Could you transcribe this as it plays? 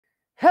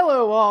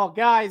Hello, all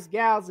guys,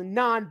 gals, and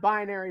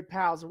non-binary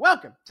pals.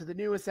 Welcome to the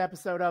newest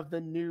episode of the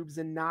Noobs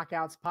and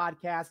Knockouts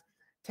Podcast,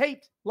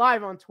 taped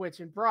live on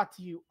Twitch and brought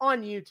to you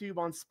on YouTube,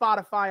 on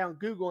Spotify, on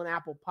Google, and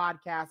Apple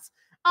Podcasts.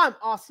 I'm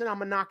Austin.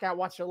 I'm a knockout,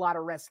 watch a lot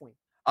of wrestling.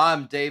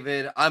 I'm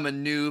David. I'm a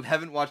noob.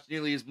 Haven't watched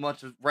nearly as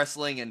much of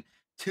wrestling, and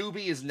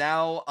Tubi is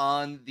now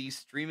on the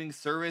streaming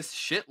service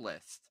shit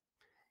list.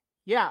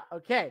 Yeah,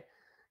 okay.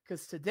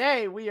 Because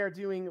today we are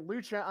doing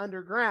Lucha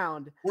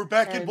Underground. We're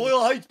back in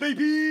Boyle Heights,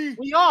 baby!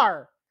 We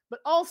are. But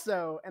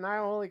also, and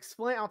I'll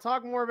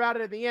talk more about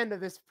it at the end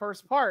of this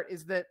first part,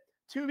 is that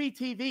Tubi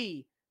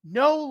TV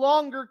no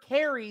longer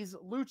carries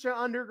Lucha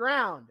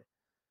Underground.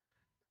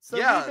 So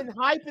we've been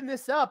hyping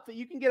this up that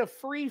you can get a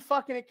free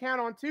fucking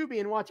account on Tubi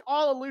and watch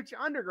all of Lucha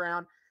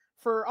Underground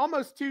for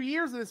almost 2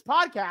 years of this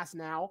podcast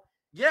now.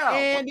 Yeah.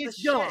 And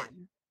it's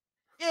gone.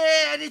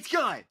 Yeah, and it's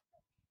gone.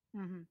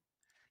 Mm-hmm.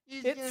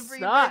 It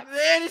sucks.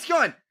 And it's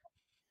gone.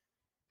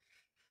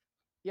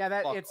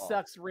 Yeah, it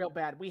sucks real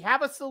bad. We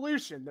have a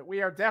solution that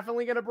we are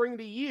definitely going to bring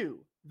to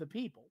you, the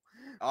people.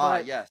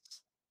 Yes.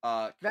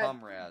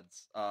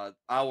 Comrades. Our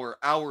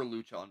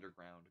Lucha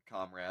Underground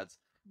comrades.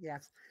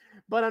 Yes.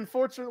 But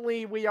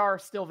unfortunately, we are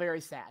still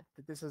very sad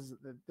that this is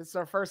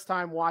our first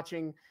time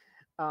watching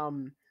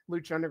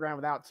Lucha Underground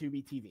without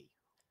Tubi TV.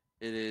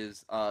 It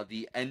is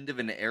the end of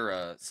an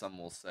era, some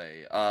will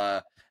say.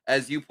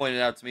 As you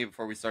pointed out to me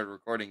before we started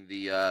recording,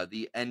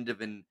 the end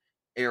of an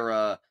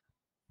era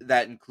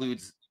that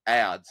includes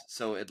ads.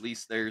 So at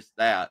least there's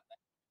that.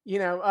 You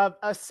know,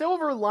 a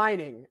silver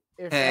lining,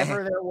 if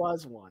ever there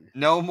was one.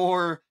 No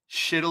more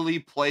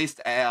shittily placed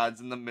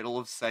ads in the middle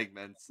of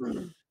segments.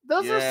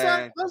 Those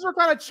were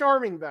kind of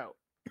charming, though.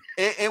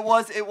 It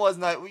was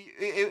not.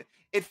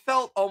 It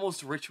felt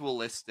almost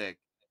ritualistic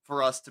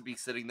for us to be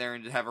sitting there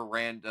and to have a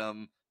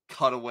random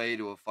cutaway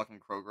to a fucking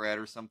Kroger ad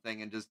or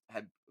something, and just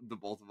had the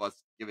both of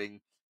us giving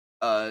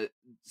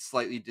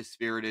slightly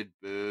dispirited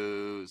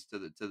boos to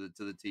the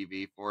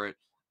TV for it.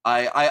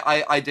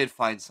 I did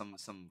find some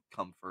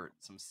comfort,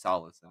 some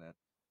solace in it.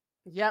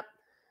 Yep.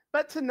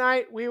 But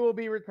tonight we will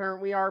be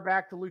returned. We are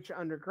back to Lucha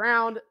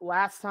Underground.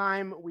 Last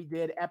time we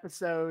did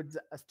episodes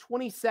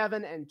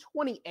 27 and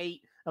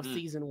 28 of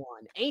season 1,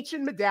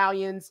 Ancient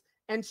Medallions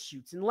and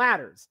Chutes and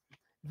Ladders.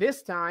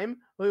 This time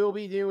we will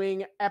be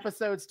doing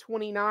episodes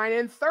 29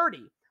 and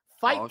 30,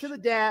 Fight to the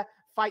Death,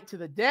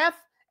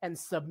 and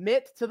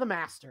Submit to the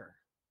Master.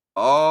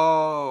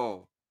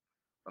 Oh,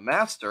 the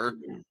Master?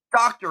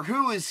 Doctor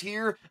Who is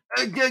here.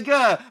 Oh,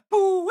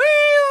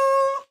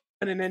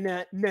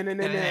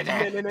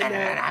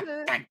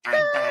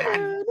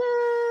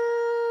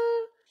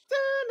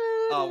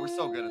 we're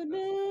so good at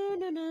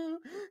this.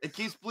 It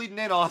keeps bleeding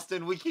in,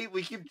 Austin. We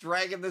keep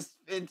dragging this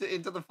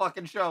into the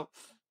fucking show.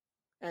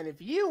 And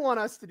if you want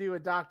us to do a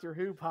Doctor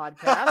Who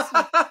podcast,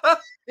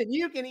 then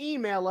you can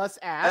email us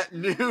at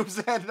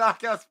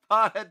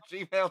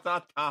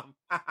noobsandknockoutspod@gmail.com.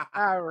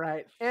 All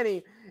right.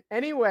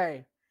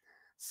 Anyway,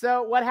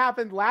 so what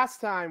happened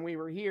last time we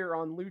were here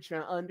on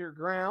Lucha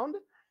Underground?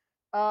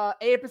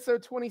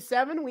 Episode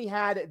 27, we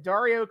had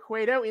Dario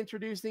Cueto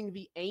introducing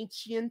the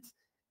ancient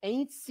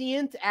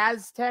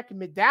Aztec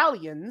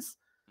medallions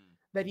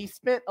that he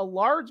spent a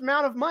large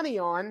amount of money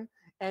on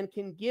and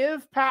can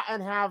give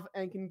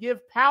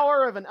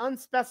power of an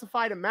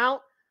unspecified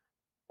amount,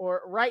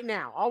 or right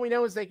now. All we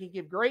know is they can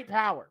give great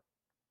power.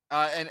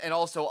 And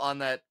also on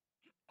that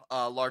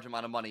large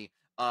amount of money,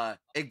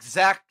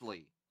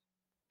 exactly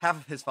half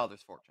of his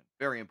father's fortune.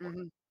 Very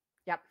important. Mm-hmm.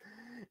 Yep.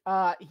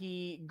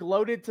 He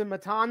gloated to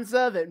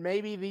Matanza that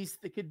maybe they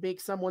could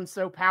make someone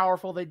so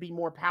powerful they'd be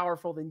more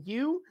powerful than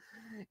you.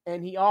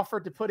 And he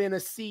offered to put in a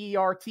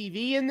CER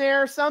TV in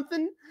there or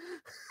something.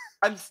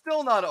 I'm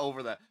still not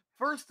over that.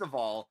 First of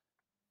all,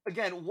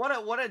 again, what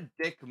a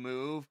dick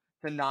move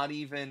to not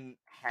even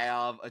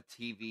have a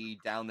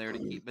TV down there to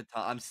keep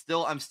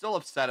Matanza. I'm still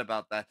upset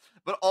about that.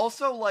 But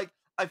also, like,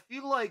 I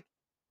feel like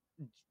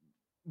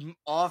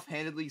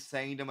offhandedly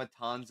saying to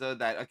Matanza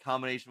that a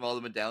combination of all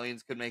the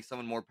medallions could make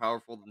someone more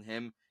powerful than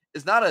him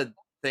is not a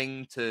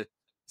thing to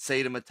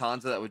say to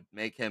Matanza that would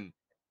make him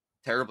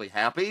terribly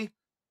happy.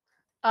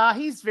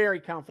 He's very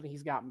confident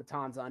he's got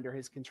Matanza under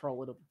his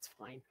control. It's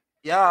fine.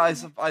 Yeah,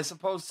 I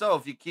suppose so.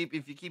 If you keep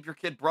your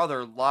kid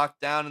brother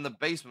locked down in the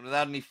basement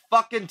without any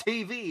fucking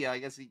TV, I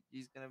guess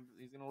he's gonna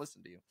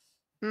listen to you.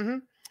 Mm-hmm.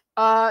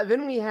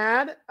 Then we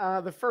had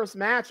the first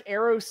match,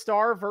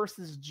 Aerostar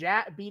versus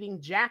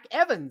beating Jack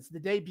Evans, the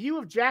debut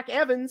of Jack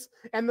Evans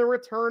and the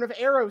return of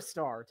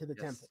Aerostar to the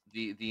temple.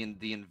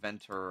 The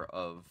inventor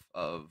of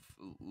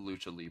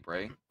Lucha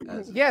Libre.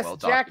 Yes, well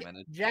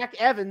Jack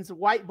Evans,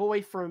 white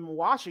boy from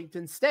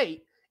Washington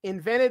State,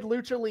 invented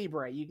Lucha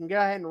Libre. You can go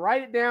ahead and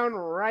write it down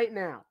right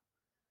now.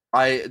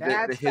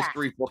 The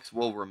history books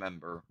will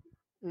remember.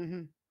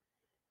 Mm-hmm.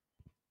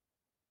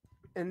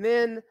 And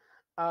then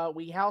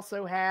we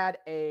also had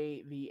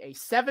a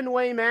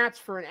 7-way match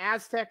for an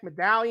Aztec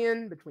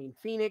medallion between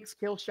Phoenix,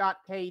 Killshot,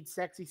 Cade,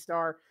 Sexy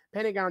Star,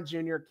 Pentagon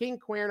Jr., King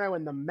Cuerno,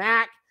 and the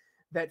Mac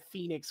that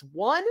Phoenix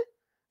won.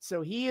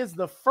 So he is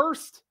the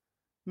first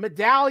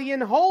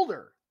medallion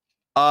holder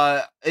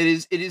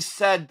It is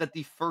said that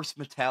the first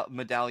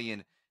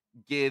medallion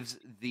gives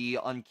the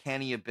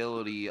uncanny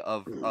ability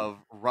of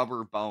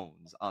rubber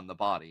bones on the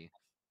body,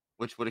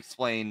 which would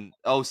explain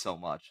so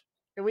much.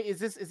 And wait, is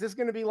this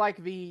going to be like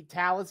the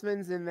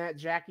talismans in that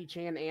Jackie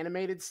Chan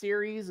animated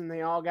series, and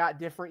they all got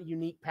different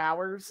unique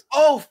powers?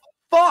 Oh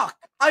fuck!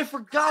 I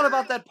forgot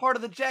about that part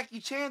of the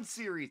Jackie Chan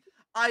series.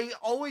 I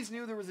always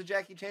knew there was a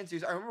Jackie Chan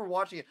series. I remember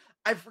watching it.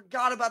 I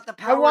forgot about the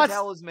power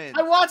talisman.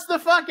 I watched the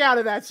fuck out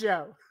of that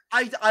show.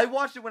 I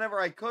watched it whenever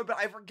I could, but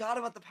I forgot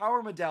about the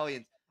power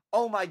medallions.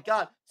 Oh my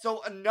god!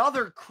 So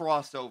another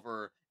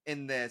crossover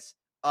in this.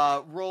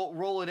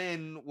 Roll it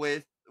in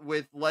with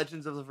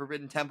Legends of the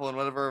Forbidden Temple and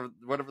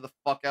whatever the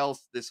fuck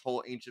else this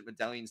whole ancient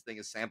medallions thing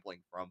is sampling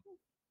from.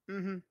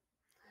 Mm-hmm.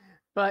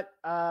 But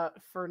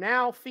for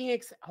now,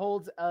 Phoenix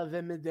holds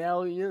the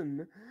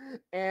medallion,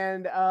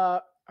 and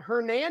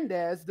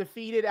Hernandez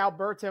defeated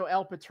Alberto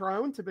El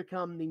Patron to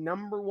become the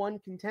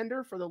 #1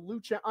 contender for the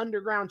Lucha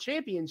Underground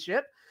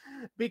Championship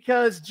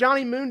because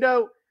Johnny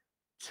Mundo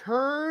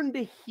turned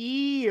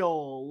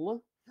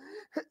heel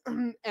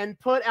and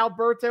put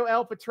Alberto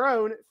El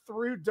Patron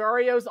through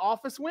Dario's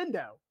office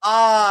window.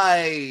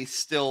 I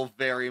still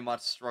very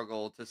much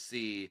struggle to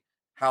see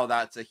how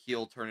that's a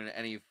heel turn in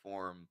any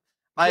form.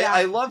 Yeah.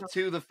 I love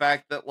too the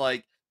fact that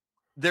like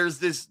there's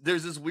this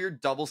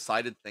weird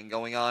double-sided thing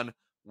going on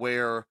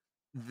where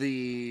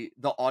the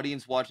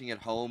audience watching at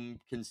home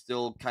can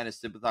still kind of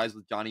sympathize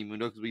with Johnny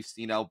Mundo because we've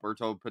seen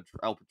Alberto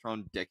El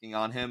Patron dicking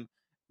on him,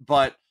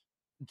 but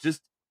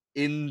just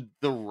in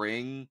the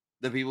ring,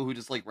 the people who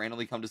just like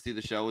randomly come to see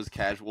the show as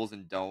casuals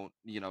and don't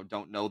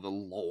know the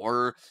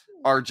lore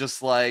are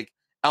just like,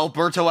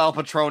 Alberto El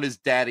Patron is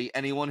daddy.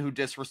 Anyone who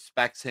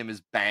disrespects him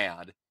is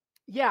bad.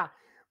 Yeah,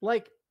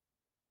 like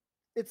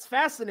it's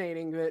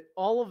fascinating that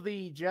all of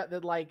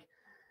that like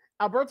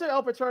Alberto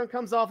El Patron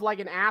comes off like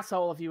an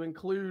asshole if you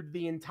include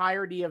the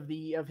entirety of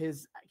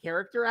his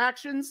character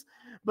actions,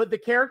 but the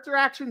character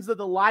actions that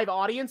the live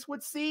audience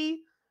would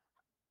see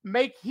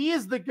he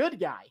is the good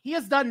guy. He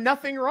has done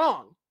nothing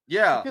wrong.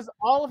 Yeah. Because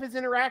all of his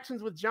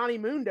interactions with Johnny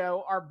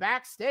Mundo are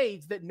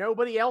backstage that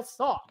nobody else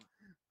saw.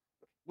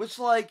 Which,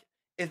 like,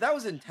 if that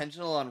was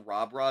intentional on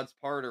Rob Rod's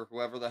part or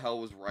whoever the hell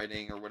was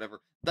writing or whatever,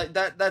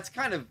 that's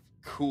kind of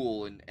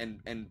cool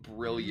and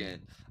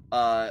brilliant.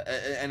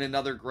 And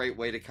another great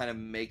way to kind of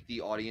make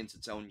the audience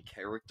its own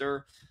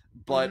character.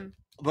 But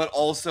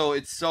also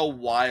it's so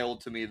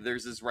wild to me.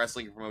 There's this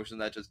wrestling promotion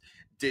that just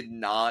did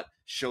not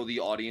show the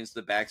audience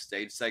the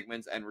backstage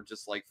segments and were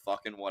just like,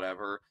 fucking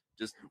whatever.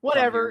 Just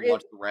whatever.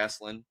 Watch the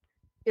wrestling.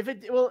 If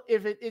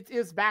it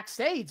is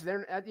backstage,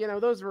 then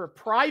those were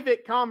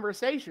private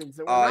conversations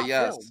that were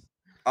not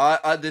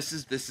filmed. This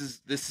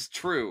is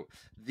true.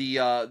 The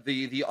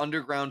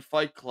Underground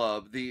Fight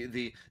Club,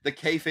 the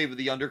kayfabe of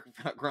the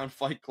Underground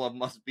Fight Club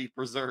must be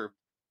preserved.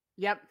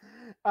 Yep.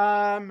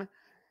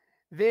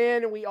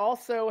 Then we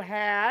also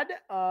had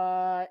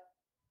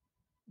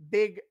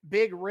Big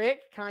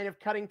Rick kind of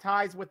cutting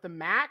ties with the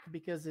Mac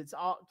because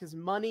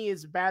money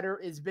is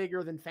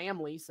bigger than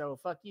family. So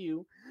fuck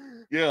you.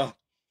 Yeah.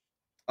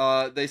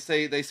 They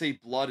say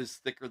blood is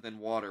thicker than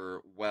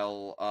water.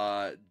 Well,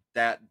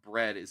 that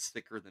bread is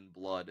thicker than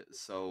blood.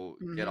 So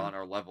get on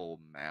our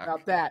level, Mac. How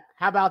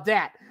about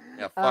that?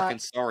 Yeah, fucking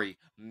sorry,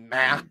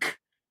 Mac.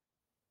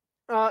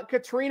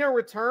 Katrina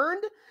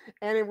returned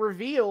and it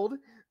revealed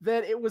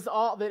that it was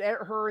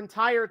her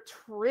entire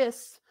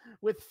tryst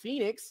with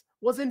Phoenix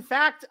was in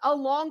fact a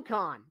long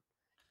con,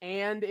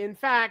 and in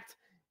fact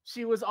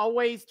she was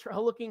always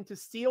looking to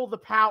steal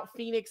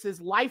Phoenix's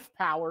life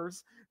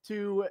powers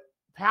to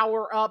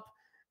power up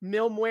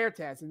Mil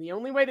Muertes. And the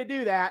only way to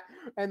do that,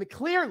 and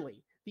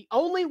clearly the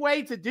only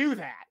way to do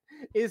that,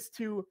 is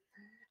to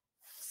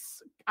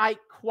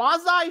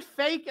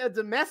quasi-fake a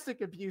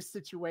domestic abuse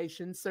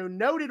situation so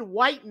noted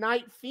White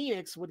Knight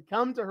Phoenix would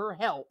come to her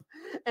help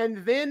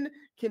and then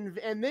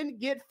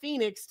get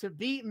Phoenix to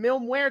beat Mil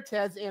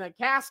Muertes in a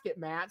casket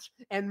match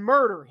and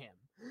murder him.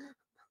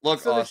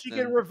 Look, so Austin, that she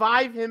can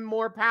revive him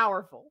more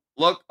powerful.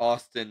 Look,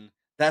 Austin,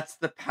 that's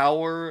the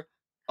power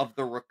of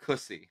the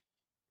Rakusi.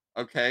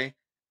 Okay?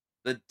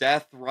 The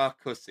Death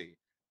Rakusi.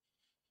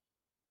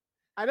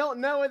 I don't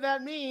know what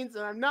that means,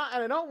 and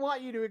I don't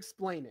want you to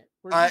explain it.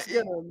 We're just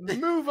gonna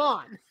move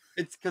on.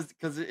 It's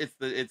because it's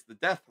the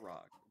Death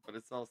Rock, but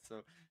it's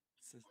also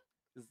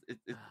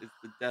it's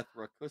the Death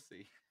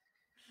Rakusi.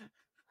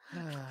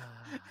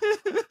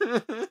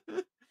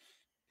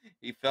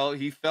 He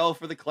fell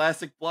for the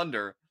classic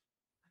blunder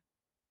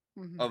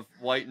of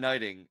white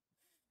knighting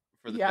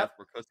for the Death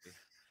Rakusi.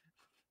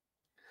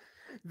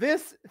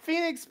 This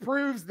Phoenix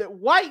proves that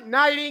white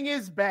knighting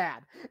is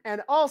bad,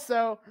 and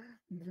also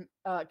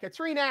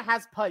Katrina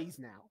has putties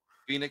now.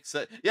 Phoenix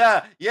said,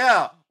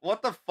 "Yeah.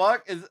 What the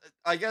fuck is?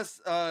 I guess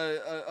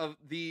of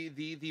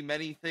the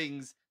many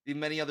things, the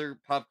many other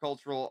pop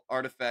cultural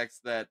artifacts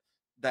that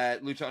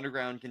Lucha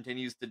Underground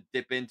continues to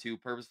dip into,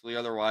 purposefully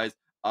otherwise.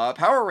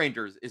 Power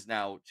Rangers is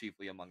now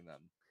chiefly among them.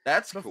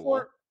 That's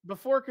cool.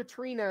 before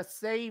Katrina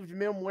saved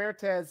Mil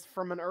Muertes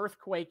from an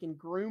earthquake and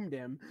groomed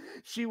him,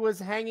 she was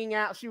hanging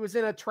out. She was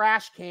in a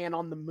trash can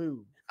on the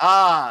moon.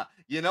 Ah,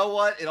 you know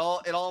what? It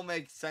all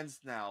makes sense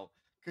now.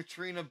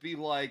 Katrina be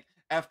like,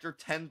 after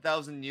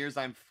 10,000 years,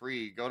 I'm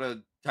free.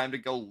 Time to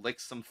go lick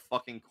some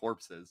fucking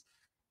corpses.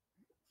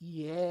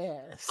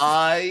 Yes.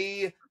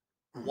 I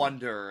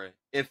wonder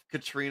if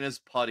Katrina's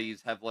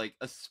putties have like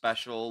a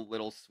special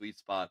little sweet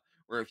spot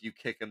where if you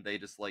kick them, they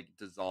just like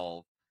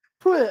dissolve.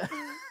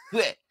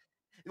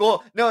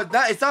 Well, no,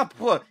 it's not.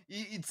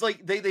 It's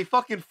like they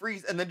fucking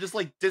freeze and then just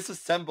like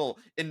disassemble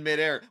in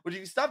midair. But if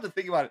you stop to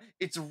think about it,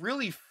 it's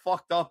really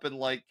fucked up and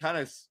like kind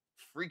of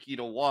freaky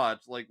to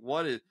watch. Like,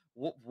 what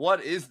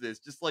is this?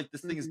 Just like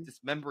this thing is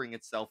dismembering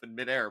itself in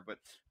midair.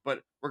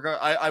 But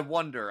I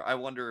wonder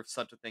if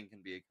such a thing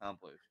can be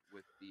accomplished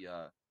with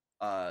the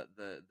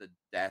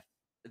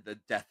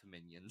death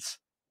minions.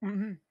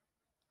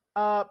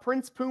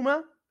 Prince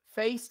Puma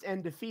faced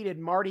and defeated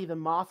Marty the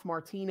Moth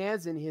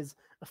Martinez in his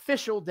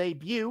official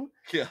debut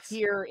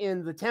here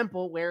in the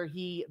temple, where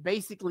he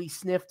basically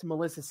sniffed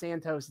Melissa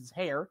Santos's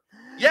hair.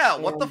 Yeah,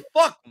 what the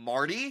fuck,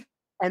 Marty?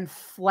 And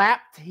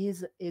flapped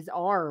his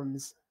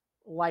arms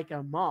like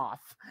a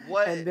moth.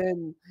 What?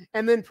 And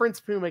then Prince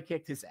Puma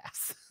kicked his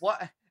ass.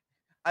 What?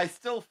 I'm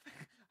still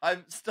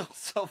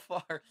so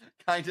far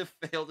kind of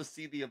fail to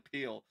see the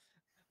appeal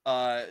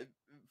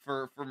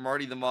for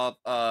Marty the Moth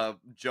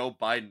Joe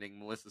Bidening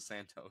Melissa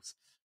Santos.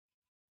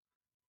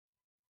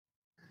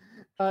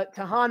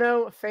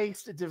 Tejano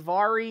faced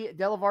Delavar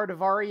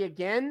Daivari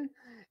again,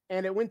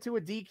 and it went to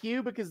a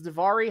DQ because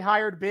Daivari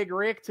hired Big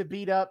Rick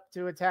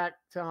to attack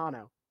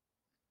Tejano,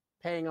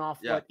 paying off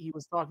what he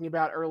was talking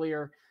about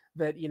earlier,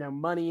 that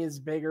money is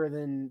bigger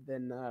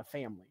than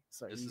family.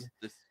 So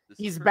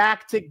he's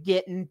back to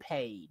getting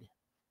paid.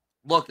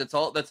 Look,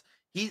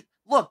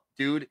 look,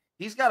 dude,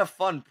 he's got to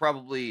fund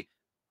probably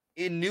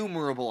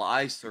innumerable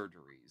eye surgeries.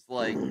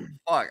 Like,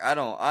 fuck, I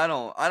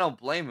don't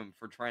blame him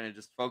for trying to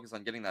just focus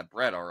on getting that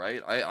bread. All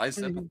right, I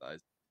sympathize.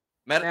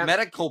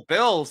 Medical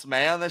bills,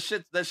 man, that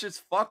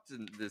shit's fucked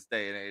in this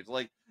day and age.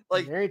 Like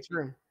very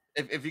true.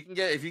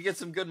 If you get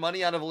some good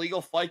money out of a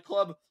legal fight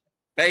club,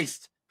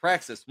 based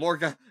praxis, more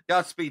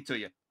Godspeed to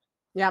you.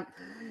 Yeah,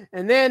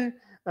 and then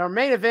our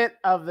main event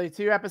of the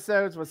 2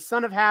 episodes was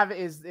Son of Havoc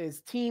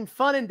is Team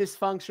Fun and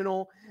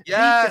Dysfunctional.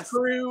 Yes, beat the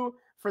Crew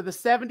for the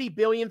 70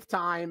 billionth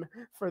time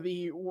for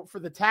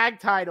the tag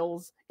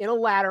titles in a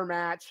ladder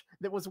match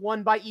that was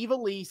won by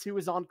Ivelisse, who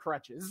was on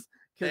crutches.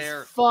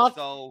 They're fuck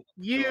so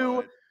you,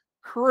 good.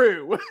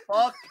 Crew.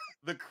 Fuck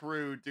the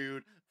Crew,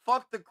 dude.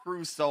 Fuck the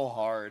Crew so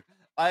hard.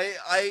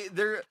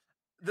 The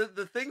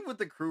thing with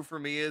the Crew for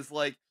me is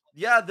like,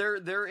 yeah,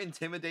 they're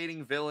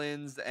intimidating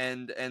villains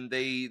and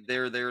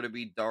they're there to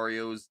be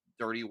Dario's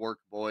dirty work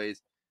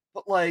boys,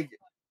 but like,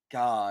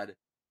 God,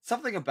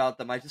 something about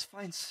them I just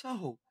find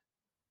so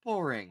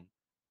boring.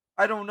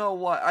 I don't know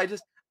why.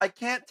 I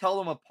can't tell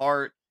them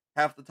apart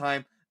half the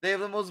time. They have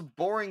the most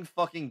boring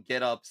fucking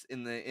get-ups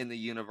in the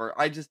universe.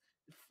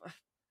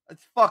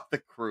 Fuck the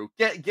Crew.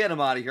 Get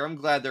them out of here. I'm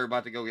glad they're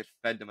about to go get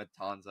fed to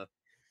Matanza.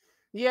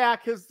 Yeah,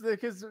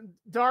 because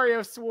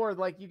Dario swore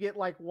like you get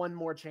like one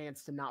more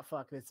chance to not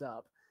fuck this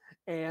up,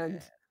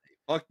 and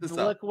fuck this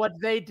look what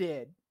they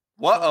did.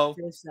 Whoa.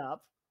 This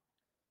up.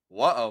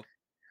 Whoa.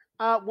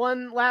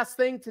 One last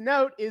thing to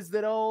note is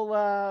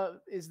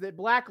that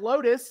Black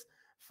Lotus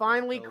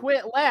finally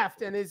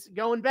left and is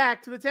going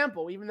back to the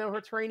temple, even though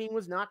her training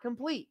was not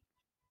complete.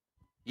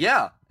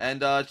 Yeah,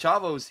 and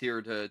Chavo's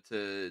here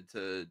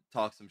to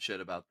talk some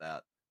shit about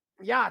that.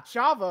 Yeah,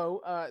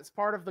 Chavo is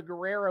part of the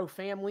Guerrero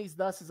families,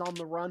 thus is on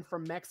the run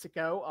from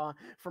Mexico,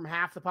 from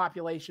half the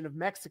population of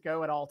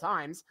Mexico at all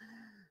times.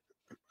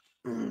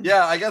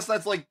 Yeah, I guess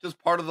that's like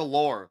just part of the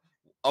lore.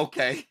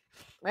 Okay.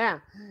 Yeah,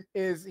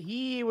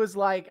 he was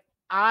like,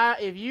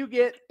 if you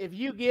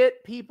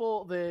get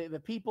people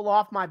the people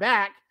off my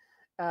back,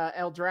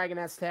 El Dragon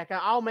Azteca,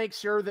 I'll make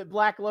sure that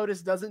Black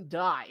Lotus doesn't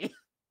die.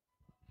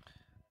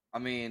 I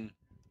mean,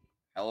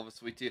 hell of a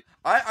sweet tea.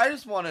 I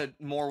just want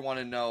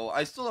to know.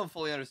 I still don't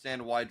fully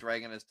understand why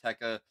Dragon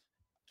Azteca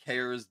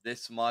cares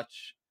this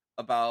much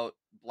about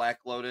Black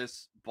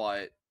Lotus,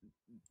 but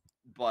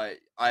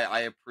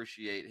I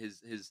appreciate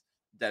his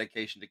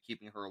dedication to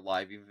keeping her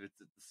alive, even if it's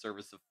at the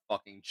service of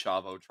fucking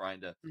Chavo trying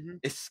to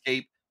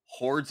escape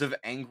hordes of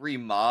angry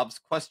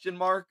mobs, ?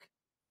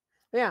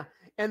 Yeah,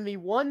 and the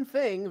one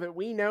thing that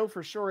we know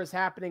for sure is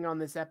happening on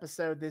this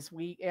episodes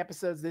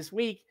this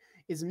week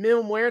is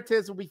Mil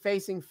Muertes will be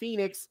facing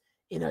Phoenix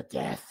in a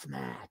death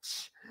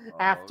match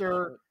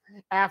after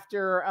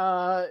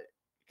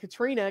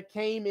Katrina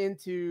came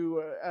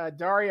into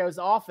Dario's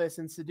office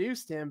and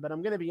seduced him. But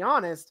I'm going to be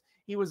honest,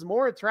 he was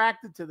more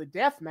attracted to the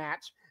death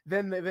match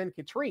than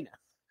Katrina.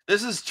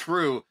 This is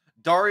true.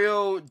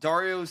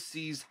 Dario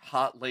sees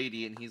hot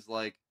lady and he's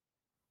like,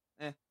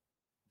 eh.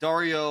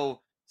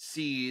 Dario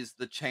sees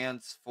the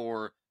chance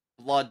for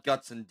blood,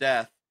 guts, and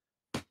death.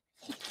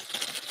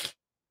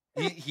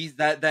 He's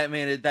that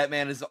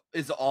man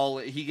is all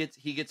he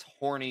gets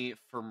horny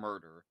for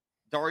murder.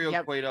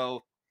 Dario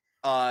Cueto,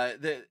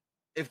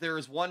 if there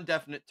is one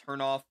definite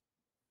turnoff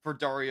for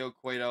Dario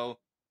Cueto,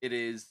 it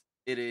is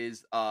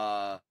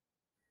oh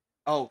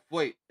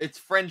wait, it's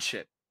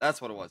friendship.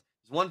 That's what it was.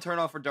 There's one turn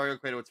off for Dario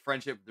Cueto, it's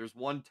friendship. There's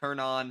one turn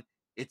on,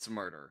 it's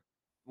murder.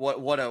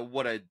 What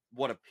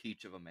a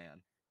peach of a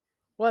man.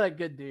 What a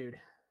good dude.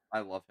 I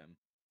love him.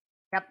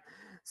 Yep.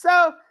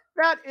 So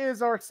that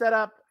is our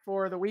setup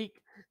for the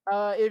week.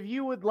 If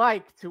you would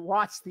like to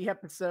watch the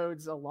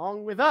episodes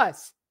along with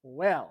us,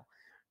 well,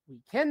 we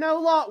can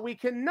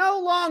no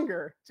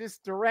longer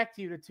just direct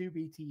you to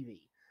Tubi TV.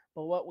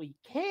 But what we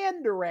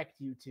can direct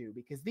you to,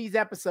 because these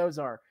episodes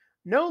are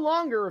no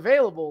longer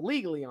available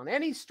legally on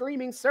any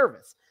streaming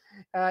service,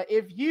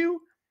 if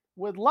you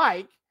would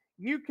like,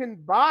 you can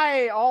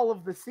buy all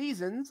of the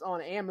seasons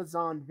on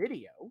Amazon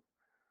Video.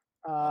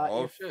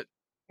 Shit.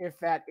 If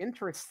that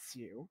interests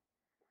you.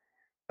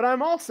 But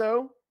I'm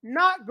also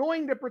not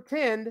going to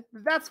pretend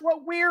that that's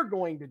what we're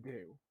going to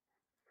do.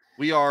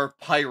 We are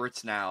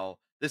pirates now.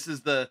 This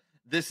is the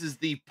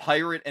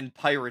Pirate and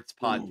Pirates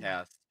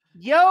podcast.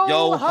 Yo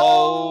Yo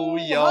ho,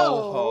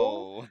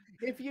 ho.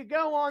 If you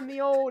go on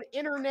the old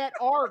Internet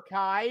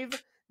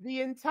Archive,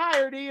 the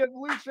entirety of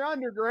Lucha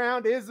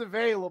Underground is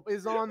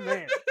on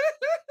there.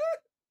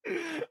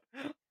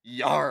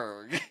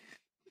 Yarg.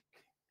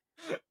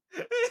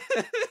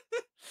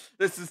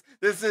 This is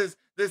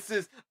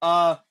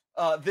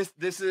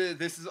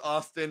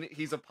Austin.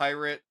 He's a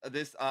pirate.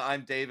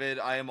 I'm David.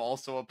 I am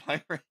also a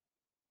pirate.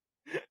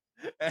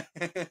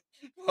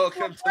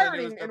 Welcome to the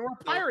newest episode. And we're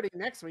pirating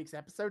next week's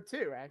episode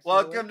too, actually.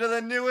 Welcome to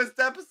the newest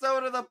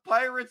episode of the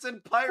Pirates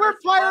and Pirates. We're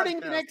pirating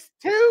the next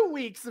 2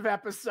 weeks of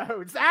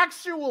episodes,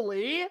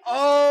 actually.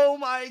 Oh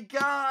my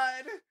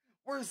god.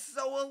 We're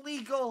so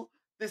illegal.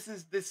 This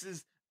is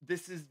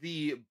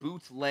the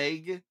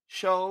bootleg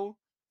show.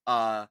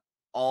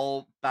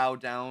 All bow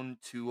down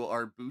to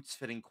our boots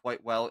fitting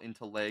quite well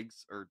into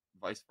legs, or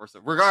vice versa.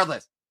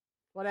 Regardless,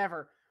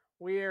 whatever.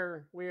 We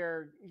are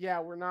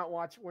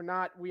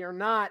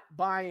not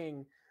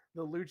buying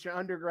the Lucha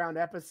Underground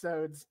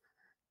episodes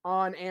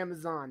on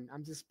Amazon.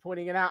 I'm just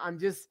pointing it out. I'm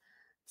just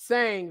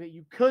saying that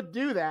you could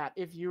do that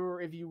if you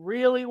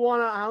really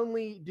want to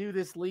only do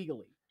this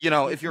legally.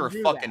 If you're a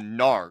fucking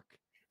narc.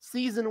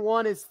 Season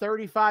 1 is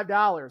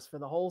 $35 for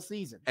the whole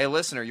season. Hey,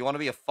 listener, you want to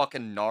be a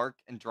fucking narc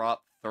and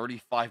drop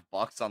 $35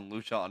 on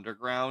Lucha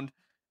Underground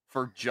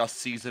for just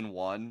season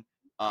 1?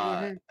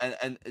 And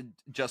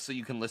just so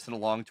you can listen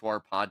along to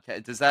our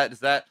podcast. Does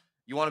that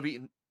you want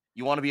to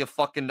be a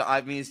fucking,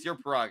 I mean, it's your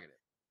prerogative.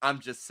 I'm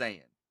just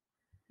saying.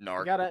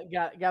 Narc.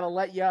 Gotta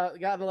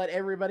let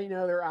everybody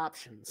know their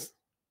options.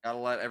 Gotta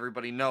let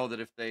everybody know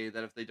that if they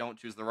don't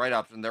choose the right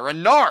option, they're a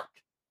narc.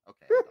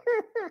 Okay.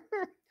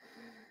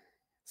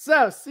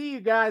 So, see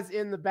you guys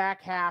in the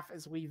back half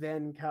as we'll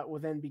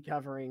then be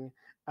covering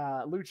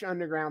Lucha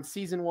Underground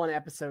Season 1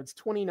 episodes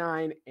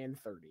 29 and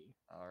 30.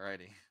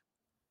 Alrighty.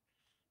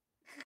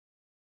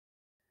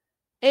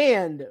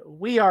 And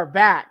we are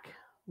back.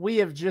 We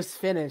have just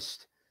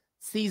finished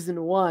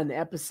Season 1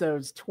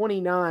 episodes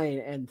 29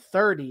 and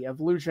 30 of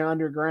Lucha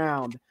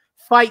Underground.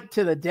 Fight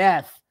to the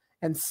death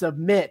and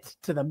submit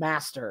to the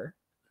master.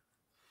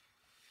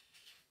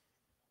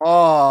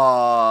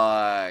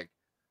 Oh,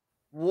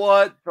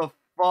 what the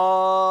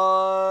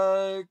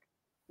fuck?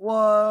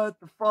 What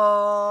the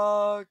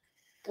fuck?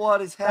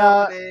 What is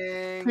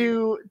happening?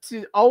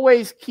 To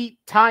always keep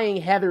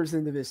tying Heathers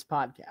into this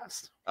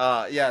podcast.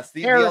 Yes,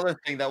 the other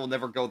thing that will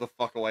never go the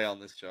fuck away on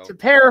this show. To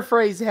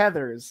paraphrase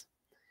Heathers,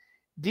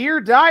 Dear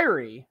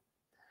Diary,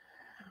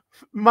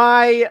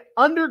 my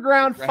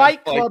Underground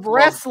Fight Club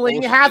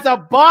wrestling has a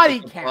body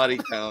count. Body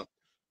count.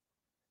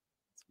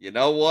 You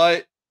know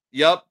what?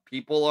 Yep,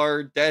 people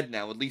are dead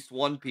now. At least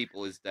one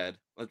people is dead.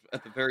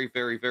 At the very,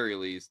 very, very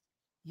least.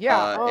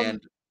 Yeah.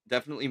 And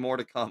definitely more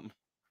to come.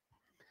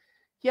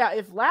 Yeah,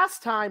 if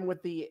last time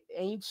with the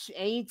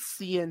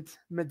ancient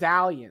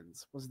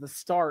medallions was the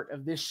start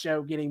of this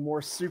show getting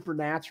more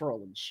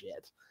supernatural and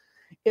shit,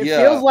 it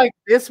feels like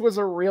this was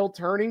a real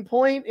turning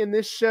point in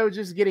this show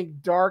just getting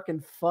dark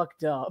and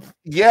fucked up.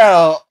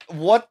 Yeah,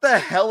 what the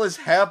hell is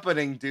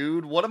happening,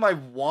 dude? What am I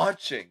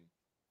watching?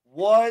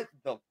 What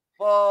the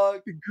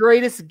fuck? The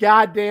greatest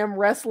goddamn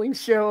wrestling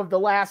show of the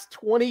last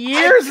 20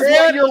 years is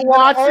what you're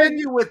watching.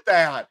 Argue with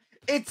that.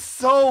 It's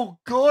so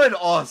good,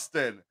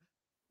 Austin.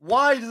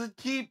 Why does it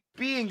keep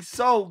being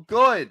so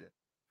good?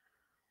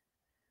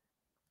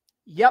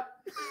 Yep.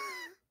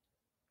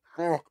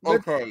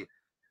 Okay.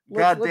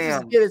 Let's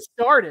just get it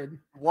started.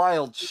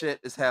 Wild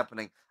shit is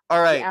happening.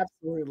 All right. Yeah,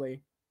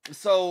 absolutely.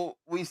 So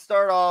we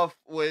start off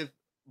with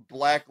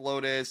Black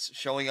Lotus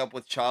showing up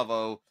with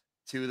Chavo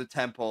to the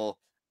temple.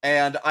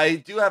 And I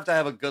do have to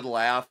have a good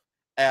laugh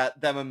at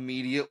them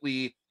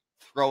immediately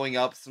throwing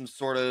up some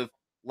sort of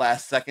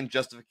last second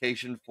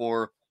justification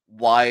for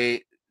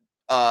why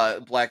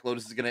Black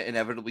Lotus is going to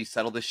inevitably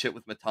settle this shit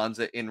with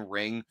Matanza in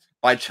ring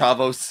by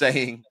Chavo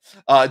saying,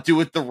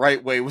 do it the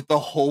right way with the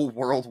whole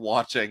world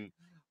watching.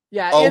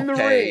 Yeah, okay, in the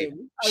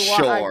ring.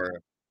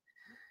 Sure.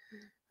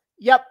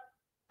 Yep.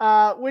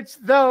 Which,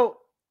 though,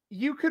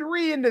 you could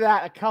read into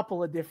that a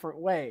couple of different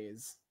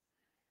ways.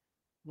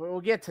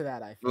 We'll get to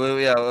that, I think. Well,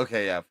 yeah,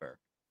 okay, yeah, fair.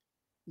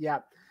 Yeah.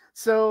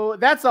 So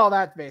that's all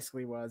that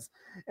basically was.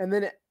 And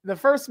then the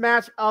first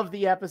match of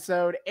the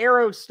episode,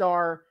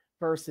 Aerostar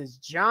versus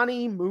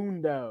Johnny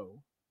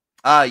Mundo.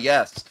 Ah,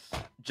 yes.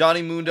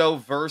 Johnny Mundo,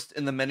 versed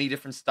in the many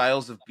different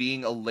styles of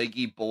being a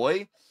leggy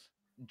boy.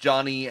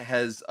 Johnny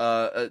has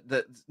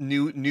the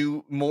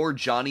new more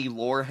Johnny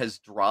lore has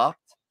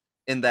dropped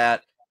in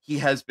that he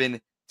has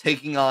been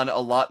taking on a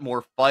lot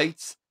more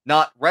fights,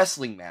 not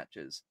wrestling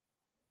matches,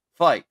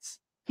 fights.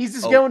 He's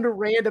just going to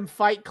random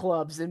fight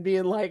clubs and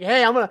being like,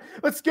 "Hey,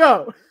 let's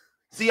go."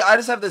 See, I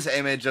just have this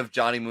image of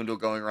Johnny Mundo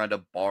going around to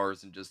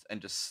bars and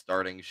just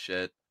starting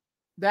shit.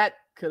 That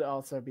could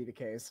also be the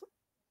case.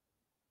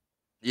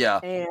 Yeah.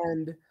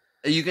 And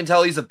you can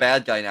tell he's a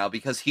bad guy now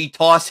because he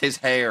tossed his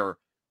hair.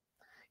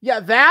 Yeah,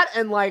 that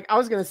and like I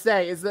was going to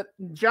say is that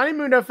Johnny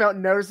Mundo felt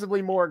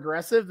noticeably more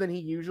aggressive than he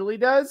usually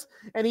does,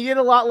 and he did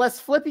a lot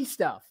less flippy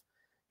stuff.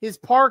 His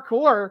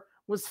parkour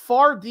was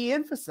far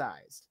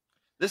de-emphasized.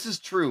 This is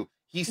true.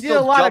 He did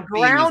a lot of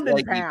ground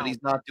and pound, but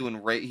he's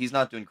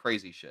not doing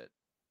crazy shit.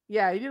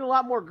 Yeah, he did a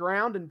lot more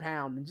ground and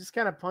pound and just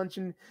kind of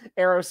punching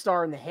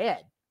Aerostar in the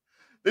head.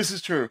 This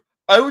is true.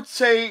 I would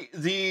say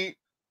the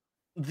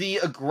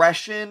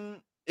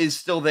aggression is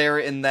still there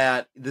in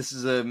that this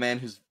is a man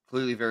who's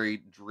clearly very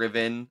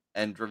driven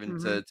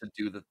to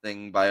do the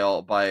thing by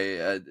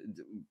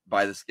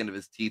the skin of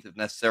his teeth if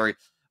necessary,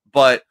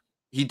 but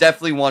he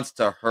definitely wants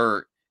to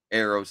hurt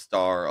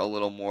Aerostar a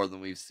little more than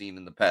we've seen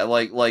in the past.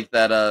 Like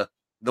that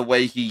the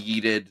way he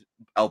yeeted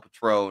El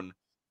Patron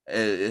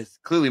is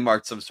clearly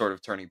marked some sort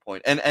of turning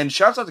point. And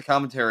shouts out to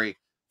commentary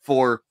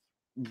for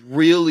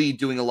really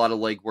doing a lot of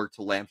legwork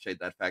to lampshade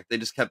that fact. They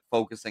just kept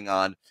focusing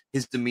on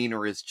his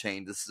demeanor is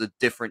changed. This is a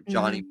different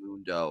Johnny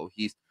Mundo.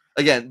 He's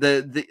again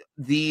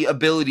the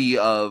ability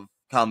of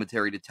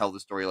commentary to tell the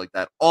story like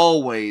that,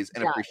 always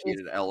an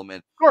appreciated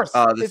element. Of course,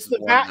 it's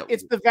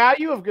the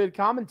value of good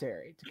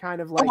commentary to kind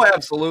of like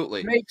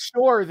absolutely make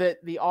sure that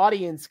the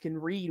audience can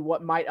read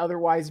what might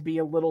otherwise be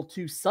a little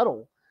too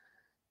subtle.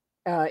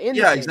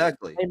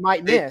 Exactly. They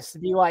might miss.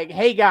 Be like,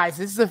 hey guys,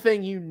 this is the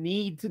thing you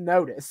need to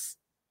notice.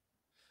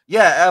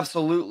 Yeah,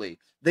 absolutely.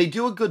 They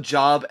do a good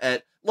job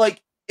at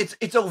like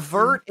it's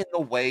overt in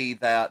the way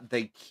that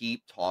they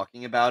keep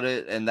talking about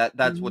it, and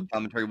that's what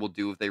commentary will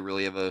do if they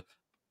really have a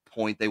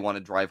point they want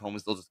to drive home,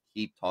 is they'll just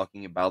keep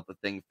talking about the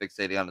thing,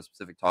 fixating on a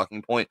specific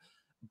talking point.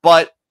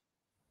 But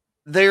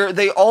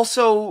they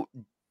also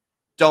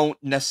don't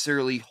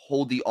necessarily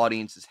hold the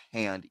audience's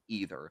hand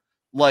either.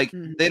 Like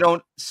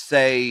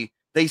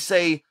they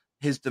say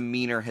his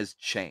demeanor has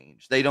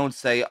changed. They don't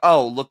say,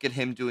 "Oh, look at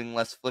him doing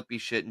less flippy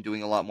shit and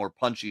doing a lot more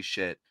punchy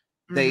shit."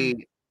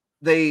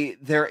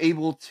 They're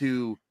able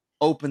to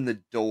open the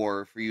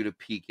door for you to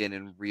peek in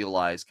and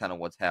realize kind of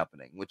what's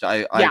happening, which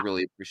I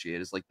really appreciate.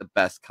 Is like the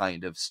best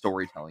kind of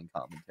storytelling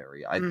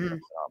commentary. I think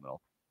that's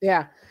phenomenal.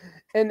 Yeah,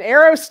 and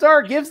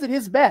Aerostar gives it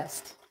his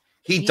best.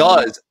 He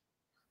does.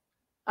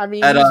 I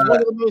mean, he's one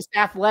of the most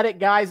athletic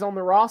guys on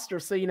the roster,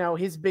 so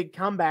his big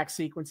comeback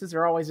sequences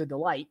are always a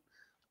delight.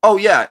 Oh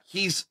yeah,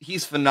 he's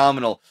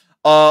phenomenal.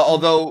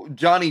 Although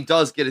Johnny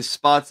does get his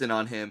spots in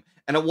on him,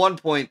 and at one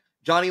point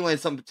Johnny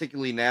lands something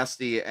particularly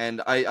nasty,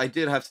 and I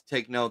did have to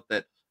take note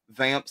that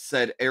Vamp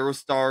said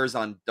Aerostar's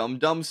on Dum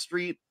Dum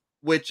Street,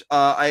 which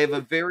I have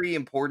a very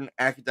important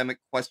academic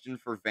question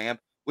for Vamp,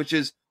 which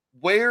is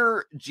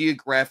where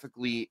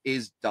geographically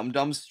is Dum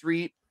Dum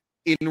Street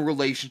in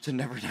relation to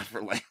Never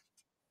Never Land?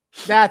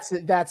 That's a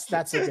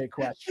good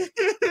question.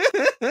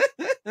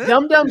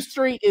 Dum Dum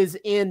Street is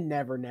in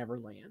Never Never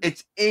Land.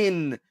 It's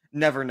in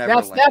Never Never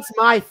Land. That's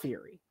my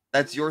theory.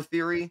 That's your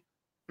theory?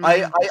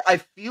 I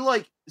feel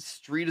like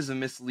Street is a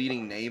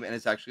misleading name, and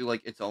it's actually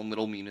like its own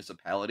little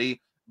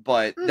municipality.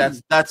 But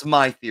that's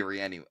my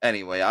theory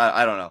anyway.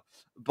 I don't know.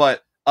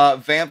 But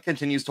Vamp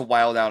continues to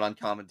wild out on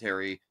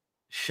commentary.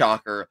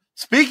 Shocker.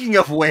 Speaking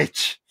of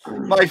which,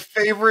 my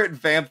favorite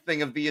Vamp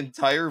thing of the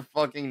entire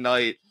fucking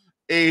night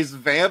is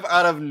Vamp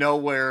out of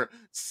nowhere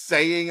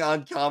saying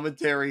on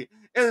commentary,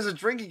 "And there's a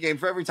drinking game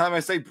for every time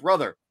I say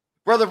brother.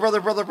 Brother, brother,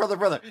 brother, brother,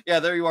 brother."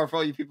 Yeah, there you are for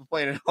all you people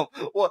playing at home.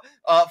 Well,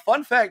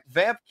 fun fact,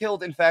 Vamp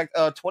killed, in fact,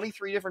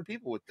 23 different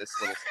people with this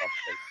little stuff.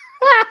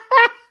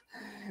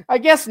 I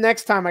guess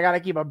next time I gotta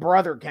keep a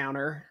brother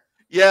counter.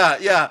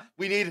 Yeah,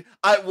 we need,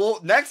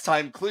 next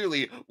time,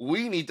 clearly,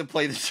 we need to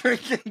play the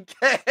drinking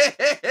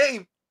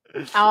game.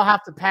 I'll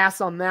have to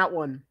pass on that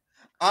one.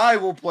 I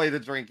will play the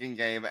drinking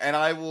game, and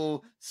I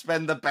will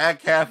spend the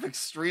back half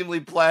extremely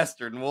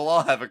plastered, and we'll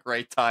all have a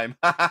great time.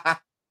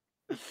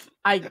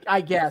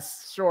 I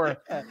guess, sure.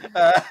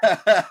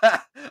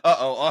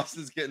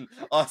 Austin's getting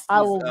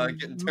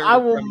turned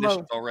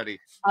premonitions already.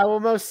 I will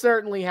most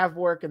certainly have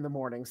work in the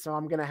morning, so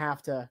I'm gonna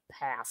have to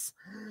pass.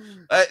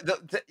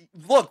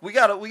 Look, we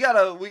got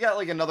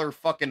like another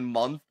fucking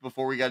month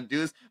before we gotta do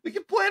this. We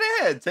can plan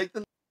ahead. Take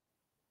the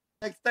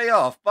next day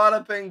off.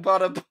 Bada bing,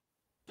 bada bing.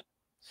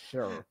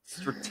 Sure.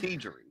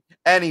 Strategery.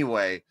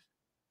 Anyway.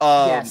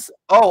 Yes.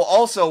 Oh,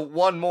 also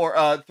one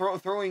more.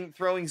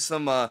 Throwing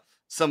some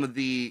some of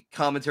the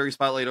commentary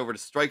spotlight over to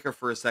Stryker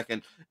for a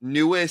second.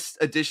 Newest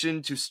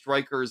addition to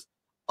Stryker's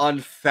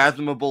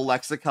unfathomable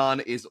lexicon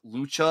is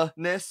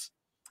lucha-ness.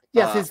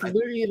 Yes, the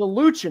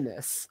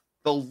luchaness.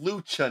 The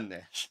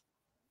lucha-ness.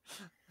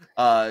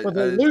 But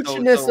the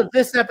luchaness of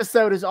this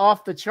episode is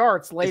off the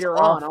charts later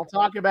on. I'll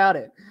talk about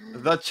it.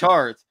 The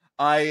charts.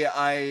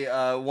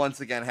 I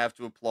once again have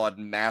to applaud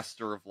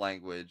master of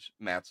language,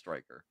 Matt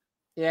Stryker.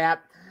 Yeah.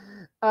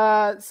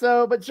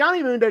 But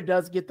Johnny Mundo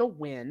does get the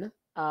win.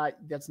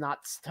 That's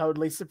not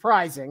totally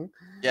surprising.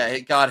 Yeah,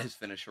 it got his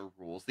finisher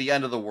rules. The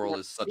end of the world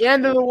is such the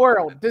end of the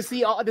world. Does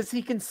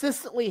he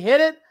consistently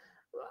hit it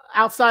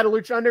outside of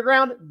Lucha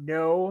Underground?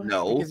 No,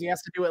 because he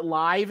has to do it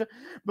live.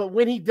 But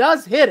when he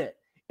does hit it,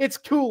 it's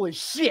cool as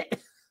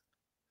shit.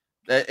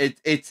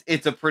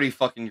 It's a pretty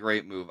fucking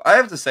great move. I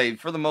have to say,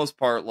 for the most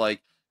part,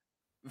 like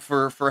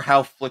for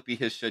how flippy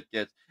his shit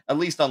gets, at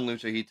least on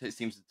Lucha, he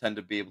seems to tend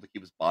to be it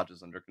keep his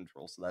botches under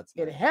control. So that's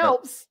it.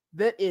 Helps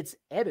that it's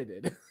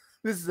edited.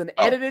 This is an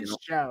edited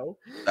show.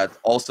 That's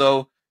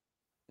also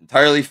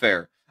entirely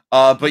fair.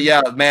 But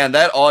yeah, man,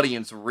 that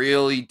audience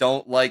really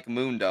don't like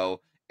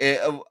Mundo.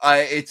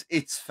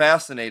 It's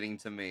fascinating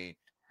to me.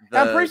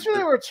 I'm pretty sure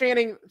they were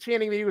chanting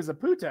that he was a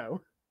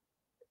puto.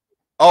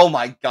 Oh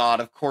my god!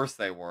 Of course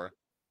they were.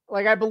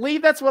 Like, I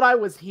believe that's what I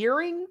was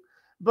hearing,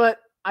 but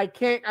I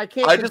can't. I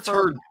just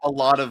heard a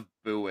lot of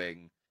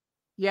booing.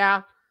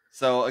 Yeah.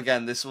 So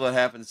again, this is what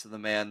happens to the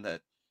man that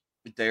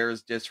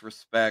dares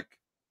disrespect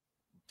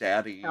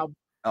Daddy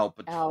El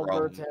Patron.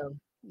 Alberto.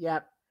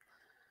 Yep.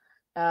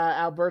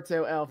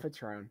 Alberto El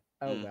Patron.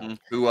 Oh well.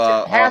 Who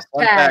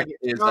hashtag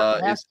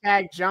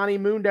Johnny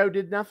Mundo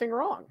did nothing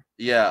wrong.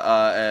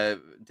 Yeah,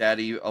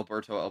 Daddy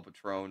Alberto El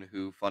Patron,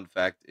 who, fun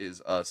fact,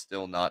 is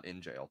still not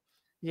in jail.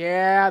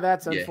 Yeah,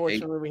 that's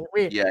unfortunately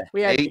we had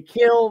to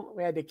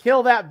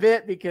kill that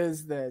bit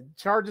because the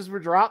charges were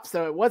dropped,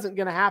 so it wasn't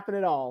going to happen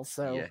at all.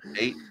 So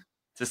hate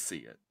to see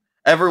it.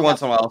 Every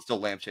once in a while, I'll still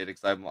lampshade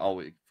because I'm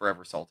always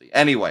forever salty.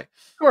 Anyway,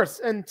 of course,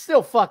 and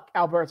still fuck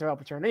Alberto El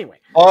Patron. Anyway,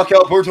 fuck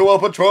Alberto El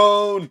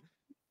Patron.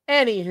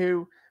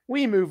 Anywho,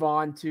 we move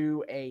on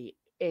to a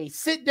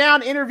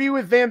sit-down interview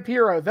with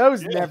Vampiro.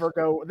 Those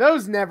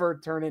never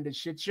turn into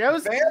shit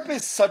shows. Vamp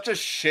is such a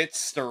shit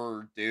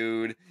stirrer,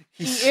 dude.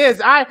 He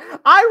is. I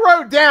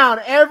wrote down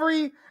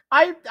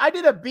I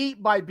did a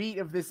beat by beat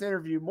of this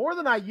interview, more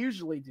than I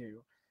usually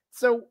do.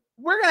 So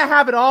we're gonna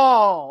have it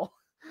all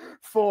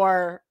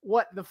for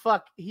what the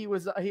fuck he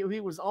was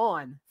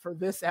on for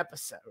this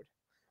episode.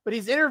 But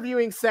he's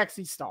interviewing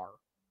Sexy Star.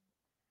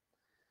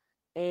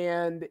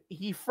 And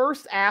he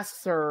first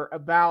asks her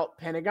about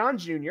Pentagon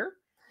Jr.,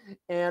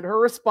 and her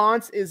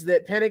response is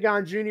that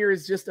Pentagon Jr.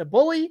 is just a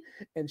bully,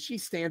 and she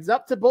stands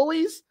up to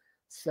bullies.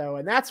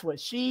 And that's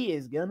what she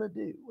is gonna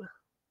do.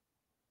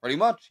 Pretty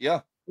much,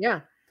 yeah.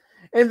 Yeah.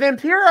 And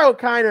Vampiro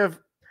kind of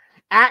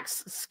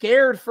acts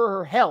scared for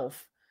her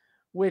health,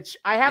 which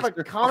I have a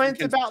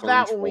comment about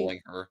that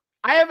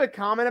I have a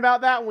comment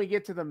about that when we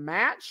get to the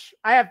match.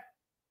 I have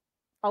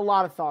a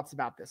lot of thoughts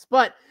about this,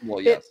 but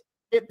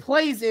it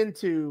plays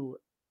into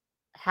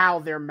how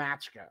their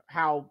match goes,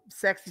 how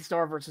Sexy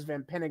Star versus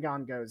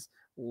Pentagon goes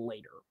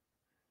later.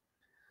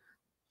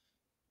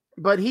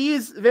 But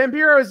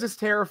Vampiro is just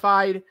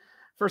terrified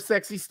for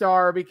Sexy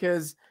Star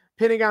because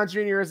Pentagon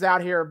Jr. is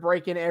out here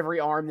breaking every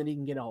arm that he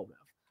can get a hold of.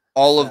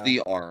 All of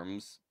the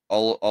arms,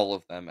 all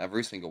of them,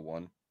 every single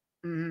one.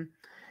 Mm-hmm.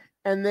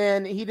 And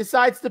then he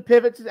decides to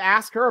pivot to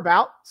ask her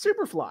about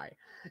Superfly,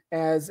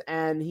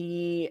 and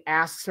he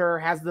asks her,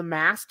 has the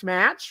masked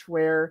match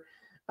where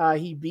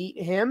he beat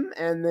him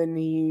and then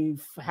he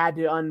had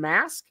to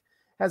unmask,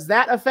 has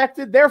that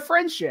affected their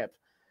friendship?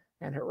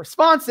 And her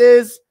response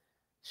is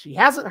she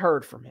hasn't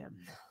heard from him.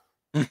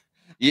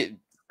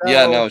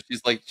 No,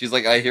 she's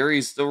like, I hear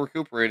he's still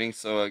recuperating,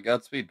 so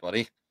Godspeed,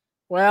 buddy.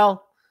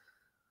 Well.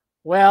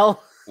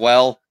 We'll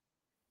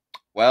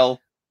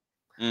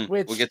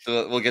get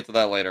to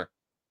that later.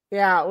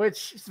 Yeah,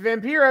 which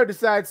Vampiro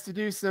decides to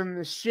do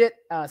some shit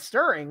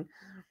stirring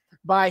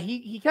by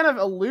he kind of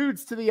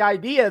alludes to the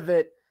idea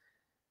that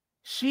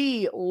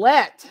she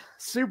let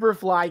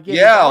Superfly get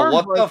his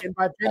arm broken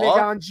by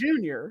Pentagon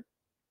Jr.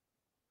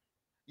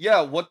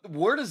 Yeah,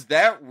 where does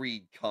that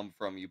read come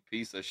from, you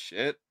piece of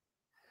shit?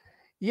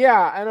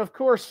 Yeah, and of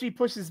course she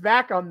pushes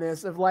back on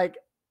this of like,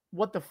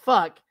 what the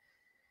fuck?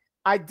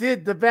 I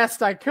did the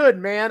best I could,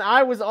 man.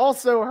 I was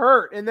also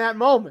hurt in that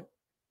moment.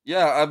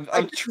 Yeah,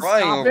 I'm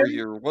trying over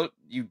here. What,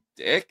 you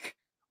dick?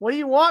 What do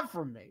you want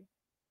from me?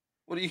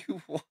 What do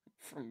you want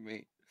from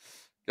me?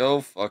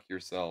 Go fuck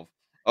yourself.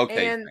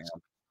 Okay, and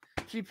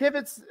she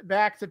pivots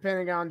back to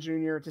Pentagon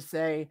Jr. to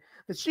say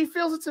that she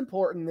feels it's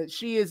important that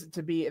she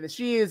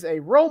is a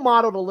role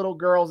model to little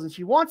girls, and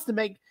she wants to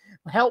be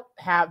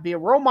a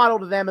role model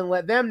to them and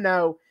let them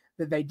know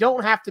that they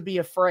don't have to be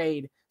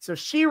afraid. So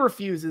she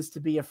refuses to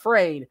be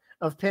afraid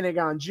of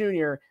Pentagon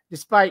Jr.,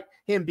 despite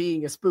him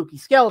being a spooky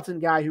skeleton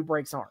guy who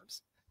breaks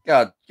arms.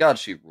 God,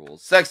 she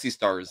rules. Sexy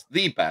Star is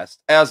the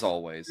best, as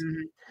always.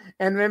 Mm-hmm.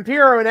 And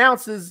Vampiro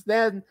announces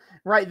then,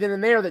 right then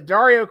and there, that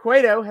Dario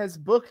Cueto has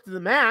booked the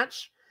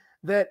match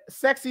that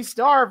Sexy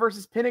Star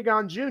versus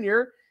Pentagon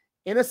Jr.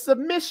 in a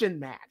submission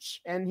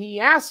match. And he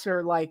asked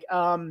her, like,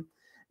 doesn't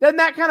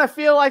that kind of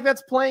feel like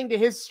that's playing to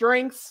his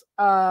strengths?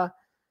 How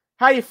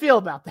do you feel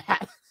about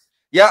that?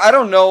 Yeah, I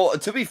don't know.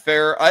 To be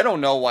fair, I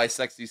don't know why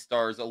Sexy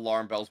Star's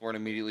alarm bells weren't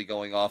immediately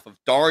going off of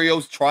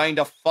Dario's trying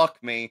to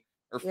fuck me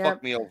or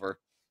fuck me over.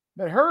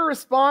 But her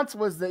response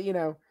was that, you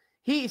know,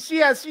 she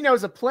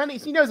knows a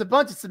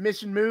bunch of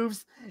submission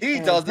moves.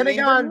 He doesn't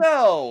even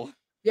know.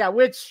 Yeah,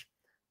 which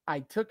I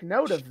took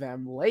note of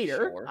them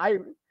later. Sure.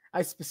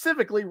 I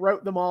specifically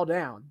wrote them all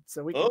down,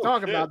 so we can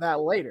talk about that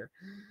later.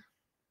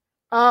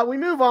 We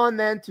move on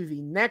then to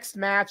the next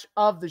match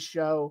of the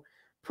show.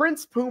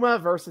 Prince Puma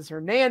versus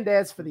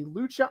Hernandez for the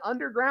Lucha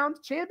Underground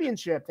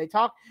Championship. They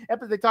talk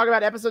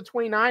about episode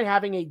 29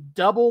 having a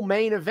double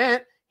main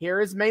event.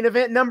 Here is main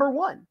event number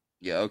 1.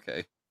 Yeah,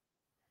 okay.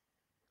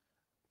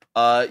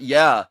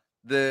 Yeah,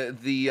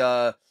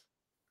 the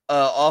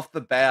off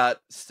the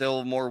bat,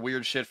 still more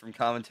weird shit from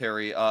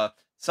commentary.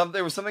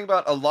 There was something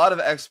about a lot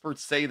of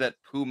experts say that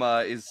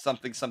Puma is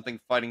something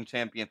fighting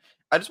champion.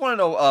 I just want to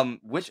know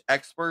which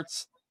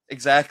experts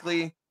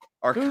exactly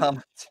are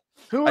commenting.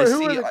 Who are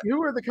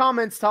the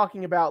comments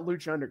talking about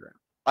Lucha Underground?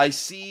 I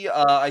see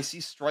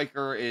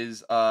Stryker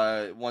is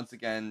once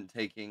again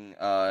taking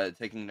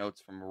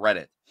notes from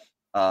Reddit.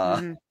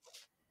 Or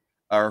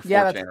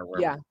 4chan or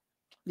whatever.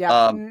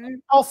 Yeah.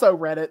 Also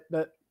Reddit,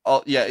 but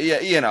yeah,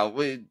 you know,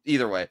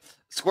 either way.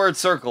 Squared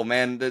circle,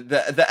 man.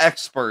 The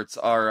experts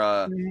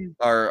are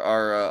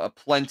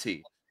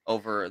plenty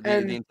over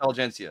the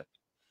intelligentsia.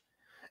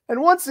 And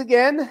once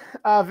again,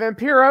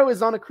 Vampiro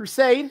is on a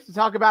crusade to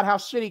talk about how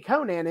shitty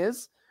Konnan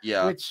is.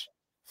 Yeah. Which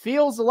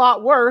feels a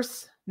lot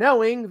worse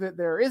knowing that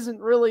there isn't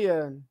really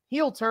a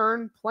heel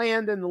turn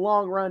planned in the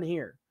long run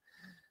here.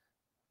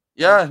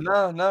 Yeah,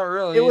 no, not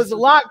really. It was a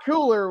lot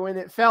cooler when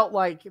it felt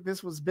like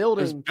this was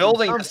building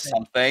to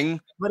something,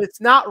 but it's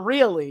not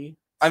really.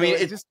 I mean,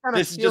 it just kind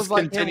of feels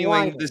like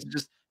continuing. This is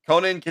just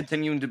Konnan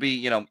continuing to be,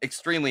 you know,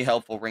 extremely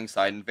helpful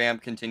ringside, and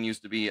Vamp continues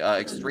to be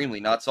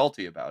extremely not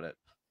salty about it.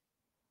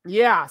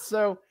 Yeah,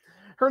 so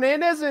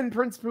Hernandez and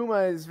Prince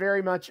Puma is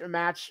very much a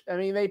match. I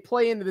mean, they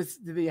play into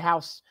the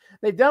house.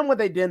 They've done what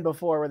they did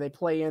before, where they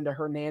play into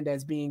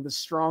Hernandez being the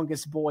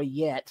strongest boy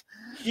yet.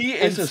 He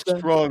is a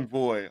strong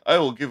boy. I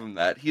will give him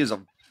that. He is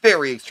a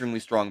very extremely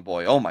strong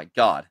boy. Oh my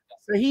god.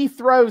 So he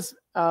throws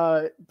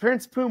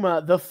Prince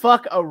Puma the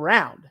fuck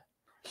around.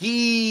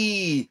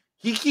 He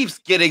keeps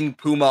getting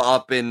Puma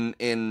up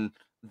in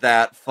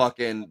that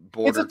fucking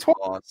border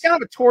toss. It's kind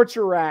of a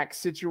torture rack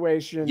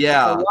situation.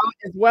 Yeah.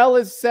 As well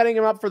as setting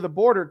him up for the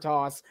border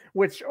toss,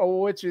 which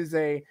is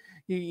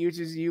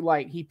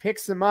he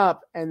picks him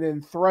up and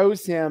then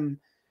throws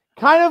him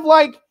kind of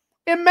like,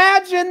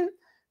 imagine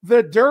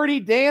the Dirty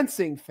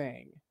Dancing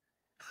thing.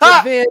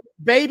 But then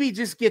Baby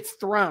just gets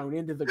thrown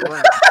into the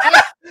ground.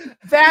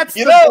 That's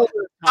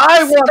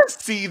I want to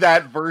see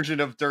that version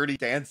of Dirty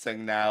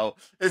Dancing now.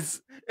 She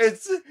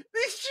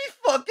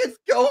fucking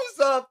goes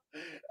up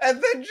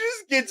and then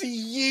just gets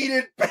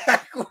yeeted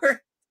backward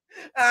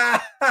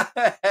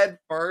head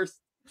first.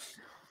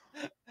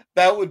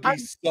 That would be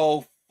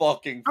so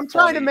fucking. I'm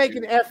trying to make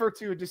an effort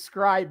to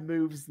describe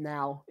moves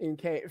now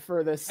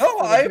for this.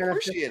 Oh, I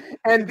appreciate it.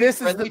 And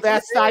this is the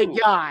best I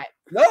got.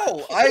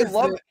 No, I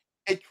love it.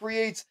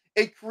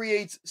 It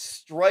creates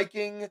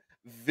striking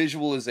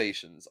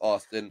visualizations,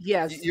 Austin.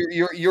 Yes,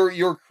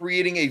 you're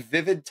creating a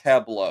vivid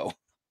tableau.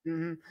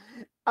 Mm-hmm.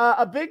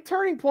 A big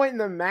turning point in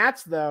the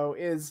match, though,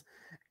 is,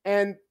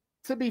 and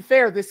to be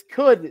fair, this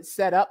could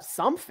set up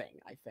something.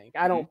 I think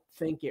I don't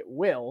think it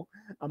will.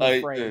 I'm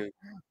afraid,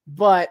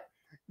 but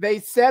they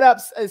set up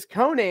as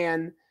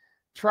Konnan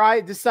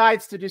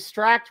decides to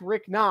distract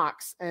Rick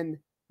Knox, and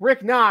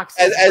Rick Knox,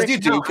 as you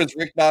do, because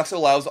Rick Knox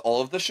allows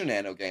all of the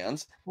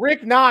shenanigans.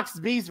 Rick Knox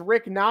beats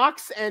Rick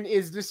Knox and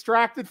is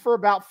distracted for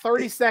about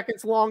 30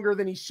 seconds longer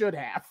than he should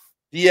have.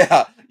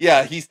 Yeah.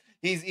 He's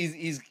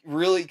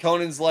really,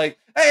 Conan's like,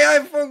 hey, I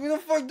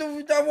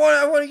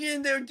want to get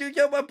in there and do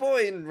my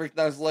boy, and Rick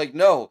Knox is like,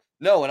 no,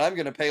 and I'm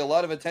gonna pay a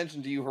lot of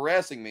attention to you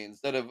harassing me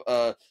instead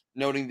of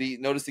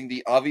noticing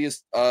the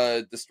obvious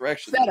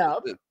distraction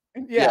setup.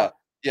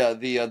 Yeah,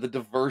 the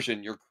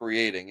diversion you're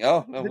creating.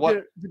 Oh, no,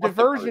 the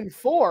diversion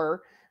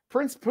for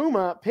Prince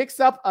Puma picks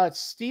up a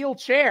steel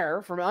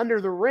chair from under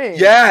the ring.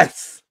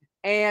 Yes,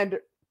 and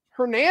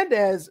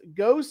Hernandez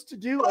goes to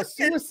do a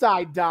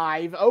suicide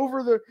dive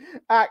over the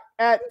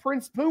at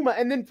Prince Puma,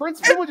 and then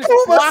Prince Puma just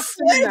blocks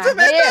him in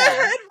the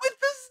head with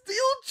the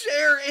steel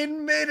chair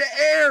in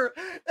midair.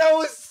 That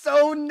was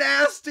so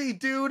nasty,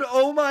 dude.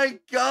 Oh my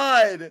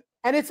god!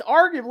 And it's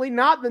arguably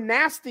not the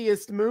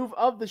nastiest move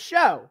of the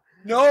show.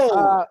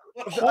 No,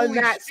 in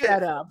that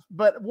setup.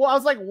 But I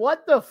was like,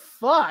 what the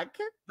fuck?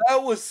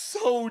 That was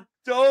so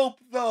dope,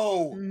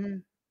 though. Mm-hmm.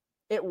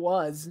 It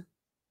was.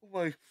 Oh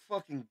my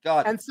fucking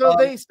god. And so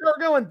they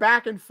start going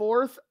back and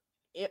forth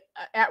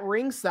at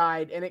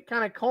ringside, and it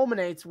kind of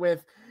culminates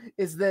with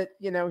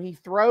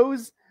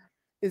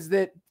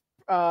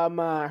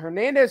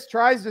Hernandez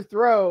tries to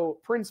throw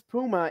Prince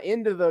Puma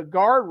into the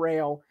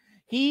guardrail.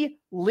 He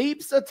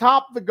leaps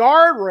atop the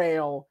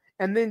guardrail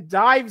and then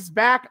dives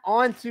back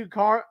onto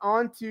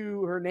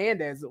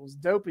Hernandez. It was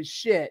dope as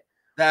shit.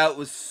 That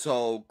was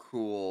so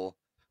cool.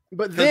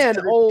 But then,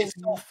 it's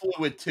so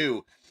fluid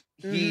too.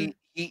 He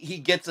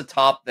gets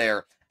atop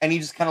there, and he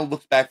just kind of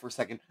looks back for a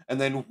second, and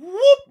then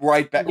whoop,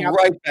 right back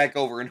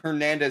over. And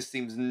Hernandez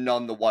seems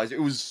none the wiser.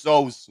 It was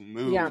so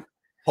smooth. Yeah.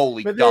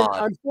 Holy but God.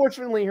 Then,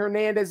 unfortunately,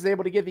 Hernandez is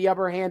able to get the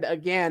upper hand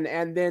again,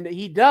 and then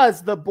he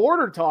does the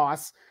border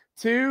toss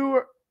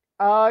to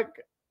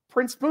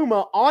Prince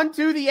Puma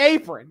onto the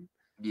apron.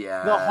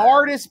 Yeah. The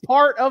hardest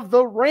part of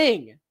the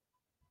ring.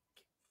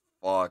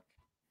 Fuck.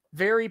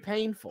 Very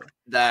painful.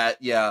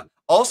 Yeah.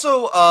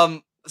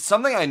 Also,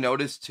 something I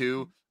noticed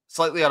too,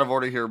 slightly out of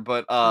order here,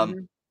 but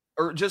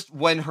or just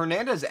when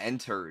Hernandez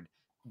entered,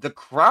 the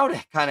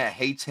crowd kind of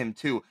hates him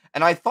too.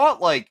 And I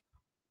thought, like,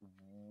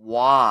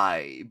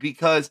 why?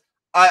 Because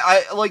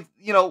I like,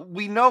 you know,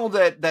 we know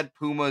that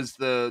Puma's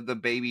the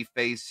baby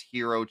face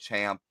hero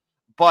champ,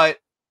 but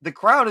the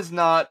crowd has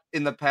not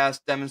in the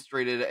past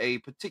demonstrated a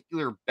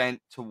particular bent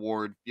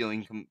toward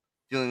feeling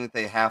that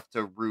they have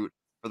to root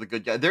for the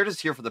good guy. They're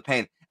just here for the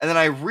pain. And then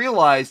I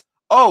realized,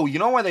 oh, you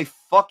know why they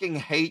fucking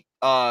hate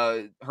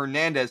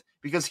Hernandez?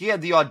 Because he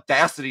had the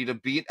audacity to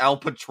beat Al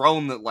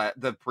Patron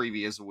the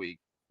previous week.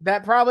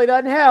 That probably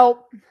doesn't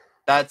help.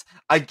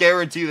 I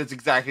guarantee you that's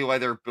exactly why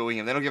they're booing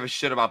him. They don't give a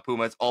shit about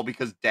Puma. It's all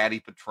because Daddy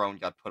Patron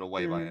got put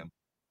away by him.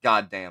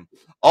 God damn.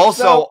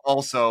 Also,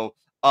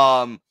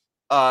 some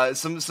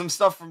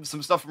stuff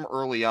from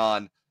early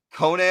on.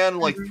 Konnan,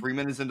 like 3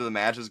 minutes into the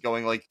match, is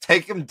going like,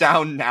 "Take him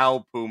down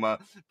now, Puma."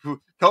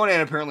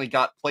 Konnan apparently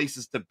got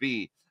places to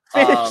be.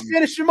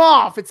 Finish him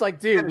off. It's like,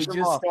 dude, we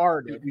just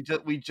started.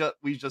 We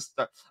just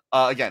start.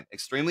 Again,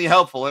 extremely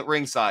helpful at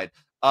ringside.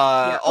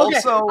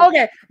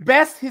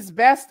 His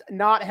best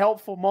not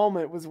helpful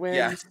moment was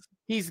when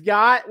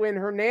when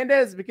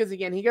Hernandez, because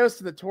again, he goes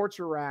to the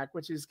torture rack,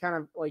 which is kind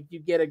of like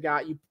you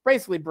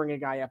basically bring a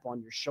guy up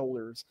on your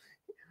shoulders,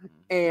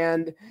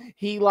 and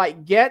he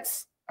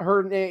gets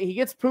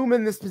Puma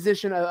in this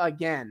position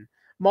again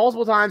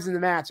multiple times in the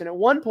match. And at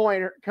one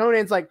point,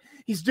 Konnan's like,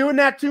 he's doing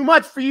that too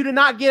much for you to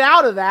not get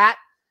out of that.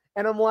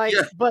 And I'm like,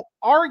 but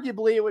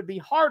arguably it would be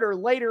harder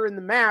later in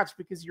the match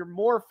because you're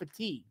more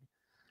fatigued.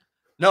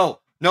 No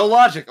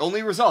logic,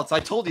 only results. I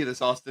told you this,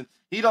 Austin.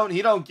 He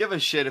don't give a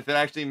shit if it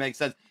actually makes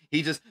sense.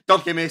 He just,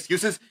 don't give me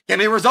excuses, give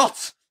me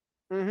results.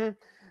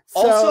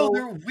 Also,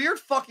 their weird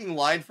fucking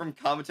line from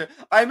commentary.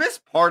 I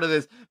missed part of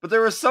this, but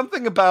there was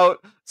something about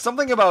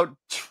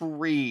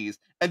trees,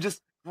 and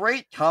just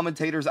great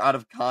commentators out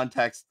of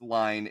context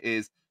line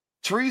is,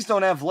 trees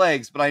don't have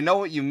legs, but I know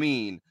what you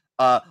mean.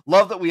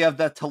 Love that we have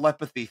that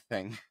telepathy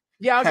thing.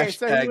 Yeah, okay,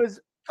 so he was,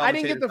 I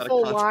didn't get the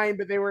full line,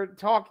 but they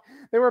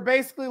were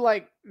basically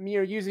like, you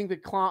know, using the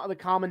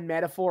common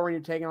metaphor when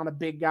you're taking on a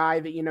big guy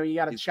that, you know, you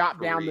got to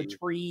chop down the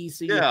tree,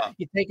 so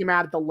you take him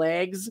out at the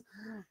legs.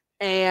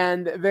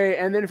 And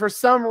then for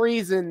some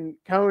reason,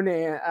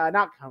 Vampiro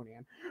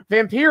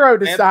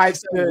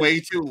decides to way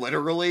too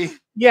literally.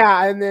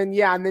 And then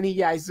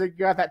he's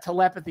got that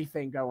telepathy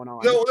thing going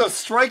on. No,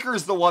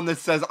 Striker's the one that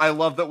says, "I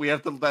love that we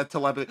have that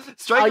telepathy."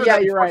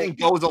 Striker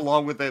goes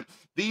along with it.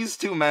 These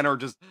two men are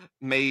just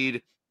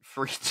made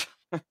for each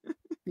other.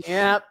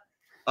 Yep.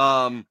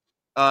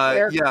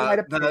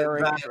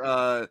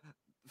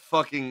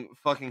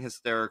 Fucking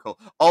hysterical.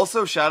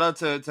 Also, shout out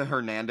to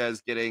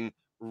Hernandez getting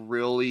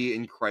really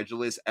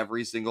incredulous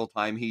every single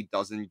time he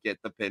doesn't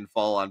get the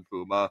pinfall on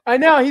Puma. I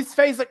know, his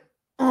face like,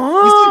 he's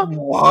like,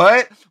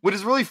 what? Which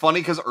is really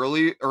funny because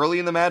early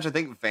in the match, I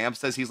think Vamp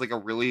says he's like a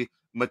really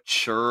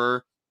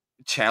mature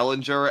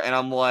challenger, and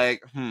I'm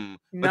like,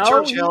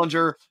 mature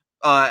challenger,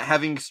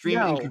 having extreme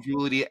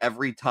incredulity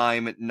every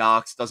time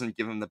Knox doesn't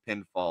give him the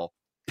pinfall.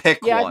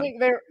 Pick one. I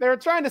think they're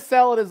trying to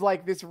sell it as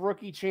like this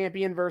rookie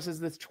champion versus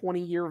this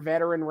 20-year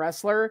veteran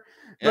wrestler.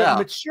 But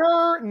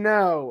mature,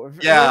 no.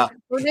 Yeah.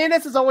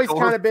 Hernandez has always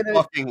kind of been a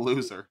fucking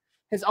loser.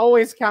 Has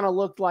always kind of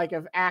looked like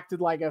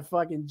acted like a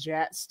fucking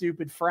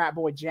stupid frat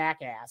boy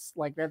jackass.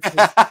 Like that's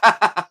his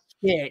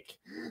kick.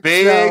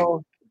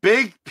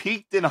 Big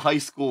peaked in high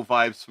school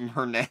vibes from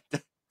Hernandez.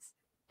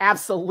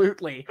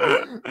 Absolutely.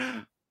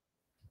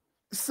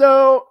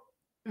 So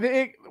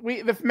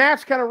the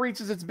match kind of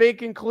reaches its big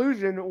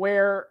conclusion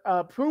where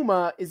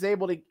Puma is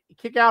able to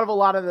kick out of a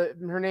lot of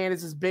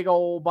Hernandez's big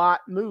old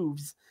bot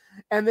moves,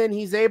 and then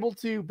he's able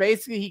to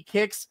he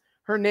kicks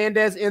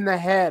Hernandez in the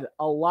head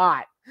a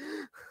lot.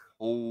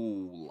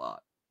 Whole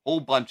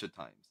bunch of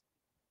times.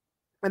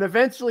 And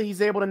eventually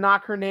he's able to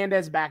knock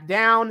Hernandez back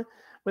down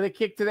with a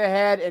kick to the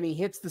head, and he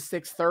hits the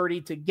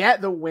 630 to get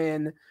the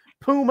win.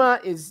 Puma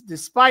is,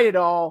 despite it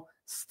all,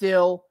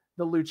 still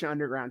the Lucha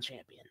Underground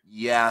champion.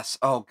 Yes.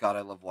 Oh god,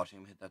 I love watching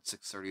him hit that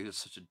 630. It's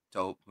such a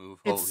dope move.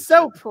 It's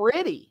so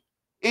pretty.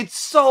 It's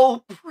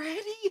so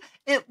pretty.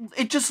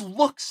 It just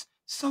looks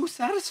so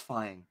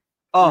satisfying.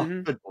 Oh,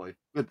 good boy.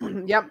 Good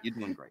boy. Yep. You're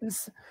doing great.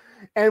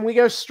 And we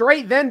go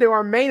straight then to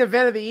our main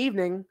event of the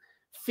evening,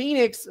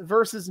 Phoenix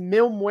versus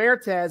Mil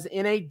Muertes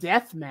in a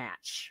death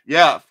match.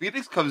 Yeah,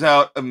 Phoenix comes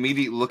out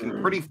immediately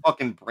looking pretty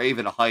fucking brave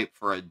and hype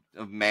for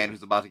a man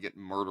who's about to get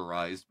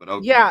murderized. But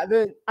okay. Yeah,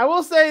 I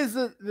will say is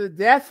the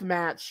death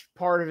match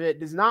part of it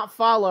does not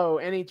follow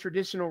any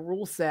traditional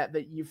rule set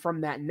that you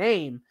from that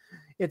name.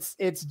 It's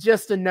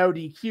just a no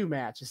DQ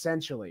match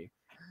essentially.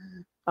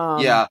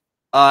 Yeah.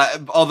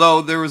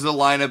 Although there was a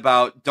line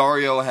about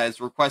Dario has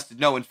requested,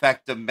 no, in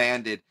fact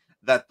demanded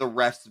that the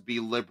refs be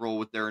liberal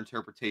with their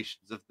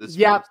interpretations of this.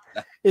 Yeah,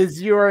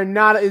 he's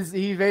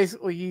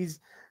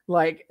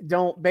like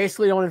don't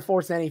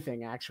enforce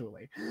anything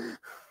actually.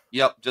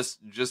 Yep, just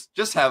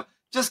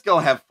go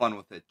have fun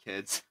with it,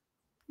 kids.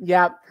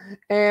 Yep,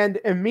 and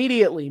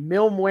immediately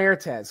Mil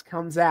Muertes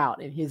comes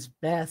out in his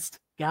best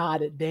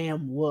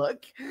goddamn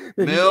look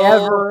that he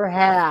ever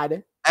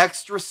had.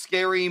 Extra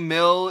scary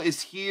Mil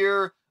is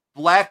here.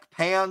 Black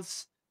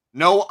pants,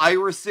 no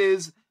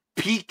irises,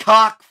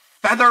 peacock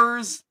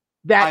feathers.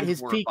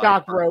 His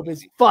peacock robe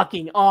is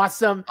fucking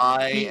awesome.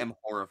 I am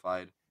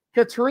horrified.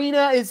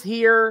 Katrina is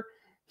here.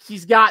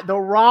 She's got The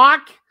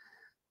Rock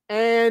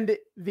and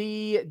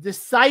the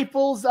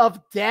Disciples of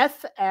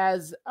Death,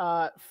 as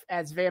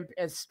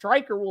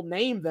Stryker will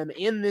name them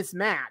in this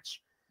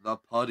match. The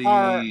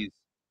putties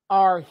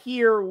are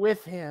here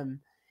with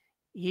him.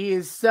 He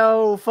is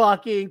so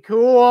fucking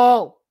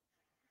cool.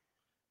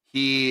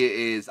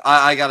 He is.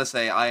 I gotta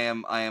say, I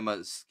am a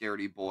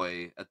scaredy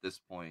boy at this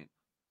point.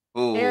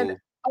 Ooh. And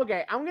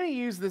okay, I'm gonna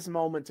use this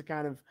moment to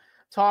kind of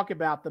talk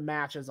about the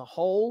match as a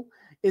whole.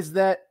 Is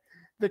that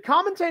the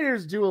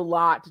commentators do a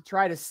lot to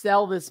try to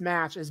sell this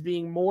match as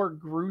being more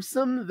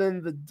gruesome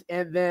than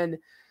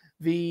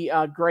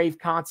the Grave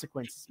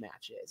Consequences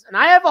match is, and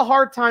I have a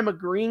hard time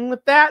agreeing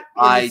with that.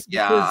 I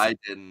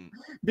didn't,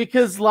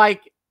 because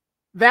like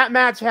that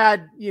match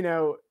had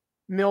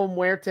Mil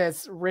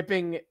Muertes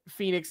ripping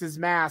Phoenix's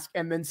mask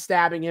and then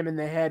stabbing him in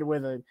the head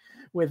with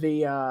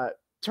a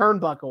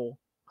turnbuckle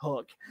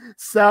hook.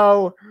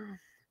 So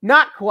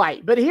not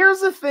quite. But here's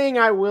the thing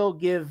I will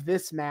give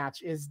this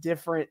match is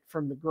different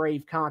from the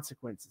Grave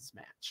Consequences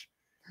match.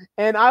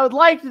 And I would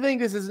like to think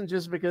this isn't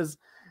just because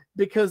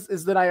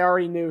is that I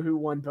already knew who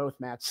won both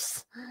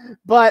matches.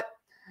 But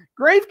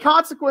Grave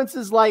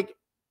Consequences, like,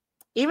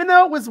 even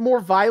though it was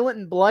more violent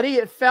and bloody,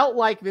 it felt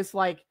like this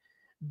like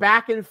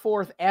back and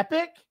forth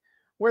epic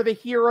where the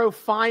hero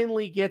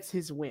finally gets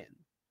his win.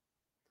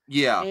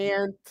 Yeah.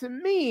 And to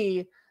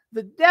me,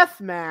 the death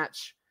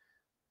match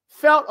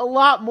felt a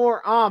lot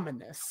more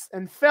ominous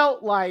and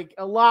felt like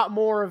a lot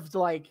more of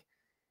like,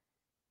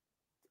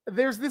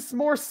 there's this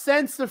more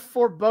sense of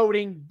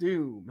foreboding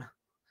doom.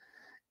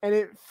 And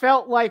it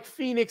felt like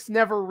Phoenix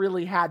never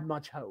really had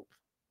much hope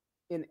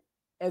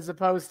as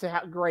opposed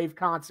to Grave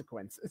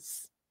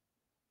Consequences.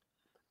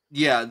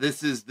 Yeah,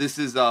 this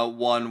is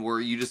one where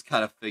you just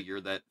kind of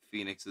figure that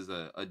Phoenix is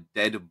a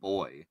dead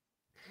boy.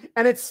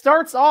 And it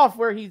starts off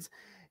where he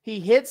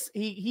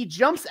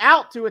jumps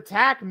out to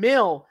attack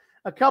Mil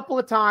a couple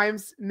of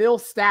times. Mil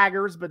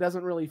staggers but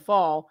doesn't really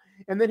fall.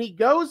 And then he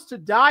goes to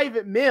dive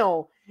at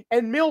Mil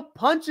and Mil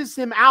punches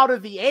him out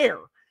of the air.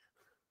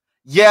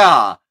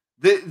 Yeah.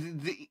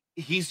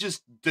 He's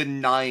just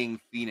denying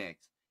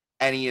Phoenix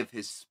any of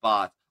his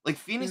spots. Like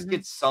Phoenix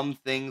gets some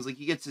things, like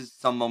he gets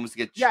some moments to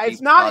get. Yeah,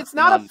 it's not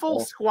a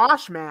full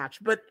squash match,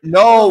 but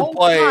no,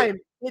 but time,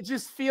 it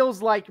just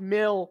feels like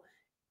Mil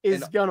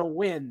is gonna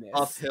win this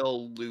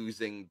uphill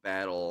losing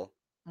battle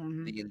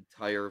the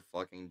entire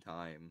fucking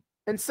time.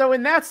 And so,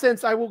 in that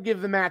sense, I will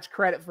give the match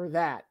credit for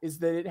that. Is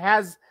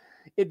that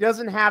it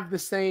doesn't have the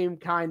same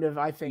kind of,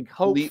 I think,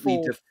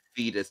 completely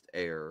defeatist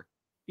air.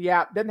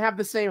 Yeah, doesn't have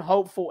the same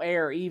hopeful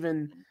air,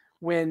 even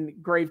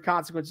when Grave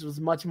Consequences was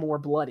much more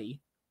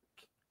bloody.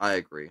 I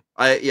agree.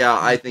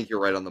 I think you're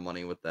right on the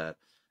money with that.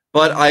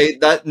 But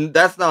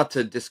that's not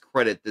to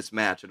discredit this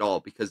match at all,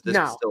 because this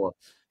is still a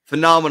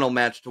phenomenal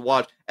match to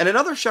watch. And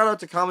another shout out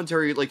to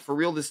commentary, like for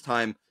real this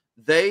time,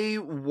 they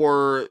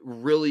were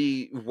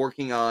really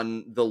working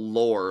on the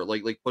lore,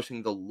 like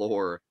pushing the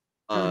lore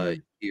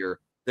here.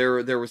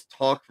 There was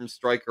talk from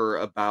Stryker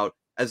about,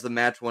 as the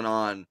match went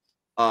on,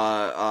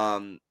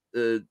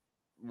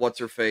 what's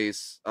her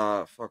face?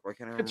 Why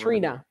can't I remember?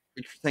 Katrina.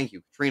 Thank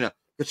you, Katrina.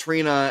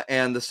 Katrina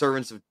and the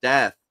Servants of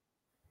Death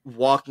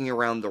walking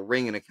around the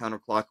ring in a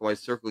counterclockwise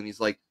circle, and he's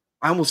like,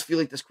 I almost feel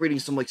like this creating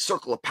some like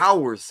circle of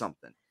power or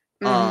something.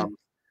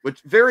 Which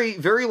very,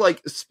 very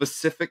like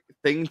specific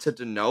thing to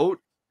denote,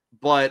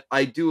 but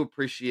I do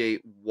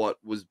appreciate what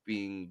was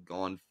being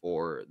gone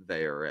for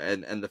there,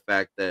 and the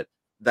fact that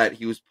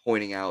he was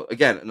pointing out,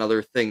 again,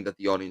 another thing that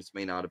the audience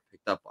may not have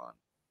picked up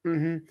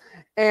on.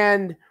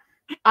 And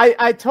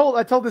I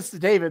told this to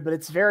David, but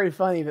it's very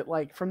funny that,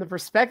 like, from the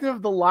perspective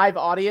of the live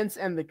audience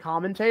and the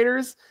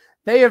commentators,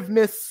 they have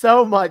missed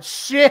so much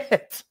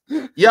shit.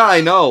 Yeah,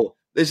 I know.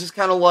 It's just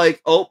kind of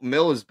like, oh,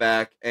 Mil is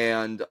back,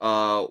 and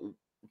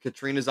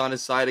Katrina's on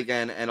his side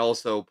again, and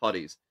also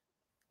Putties.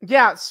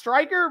 Yeah,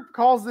 Stryker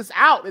calls this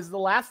out. Is the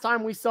last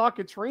time we saw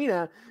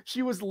Katrina,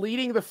 she was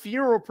leading the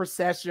funeral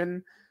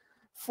procession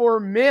for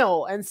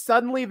Mil, and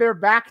suddenly they're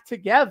back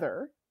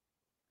together.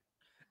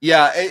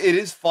 Yeah, it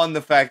is fun.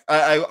 The fact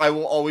I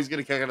will always get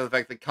a kick out of the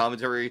fact that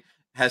commentary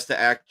has to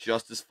act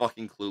just as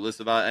fucking clueless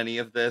about any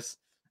of this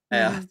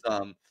as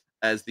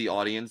the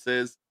audience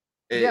is.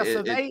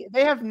 So they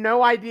have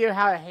no idea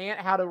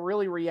how to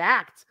really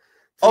react to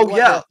Oh what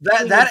yeah, they're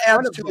seeing in that front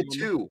adds of to them. it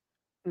too.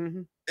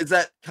 Mm-hmm. Is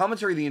that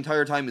commentary the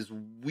entire time is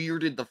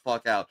weirded the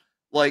fuck out.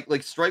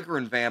 Like Stryker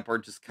and Vamp are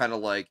just kind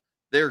of like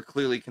they're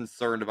clearly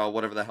concerned about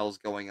whatever the hell's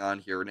going on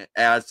here, and it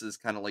adds this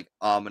kind of like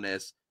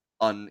ominous,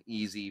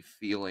 uneasy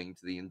feeling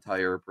to the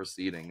entire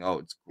proceeding. Oh,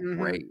 it's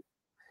great.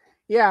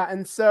 Yeah,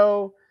 and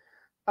so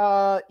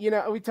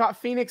we thought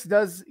Phoenix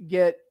does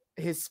get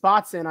his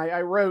spots in.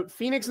 I wrote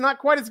Phoenix not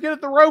quite as good at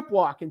the rope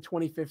walk in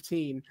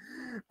 2015.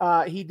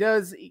 He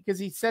does because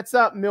he sets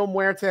up Mil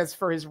Muertes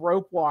for his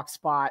rope walk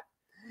spot.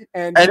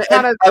 And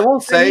I will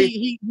say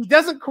he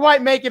doesn't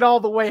quite make it all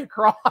the way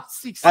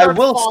across. I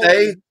will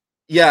say,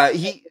 yeah,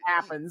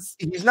 happens.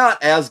 He's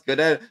not as good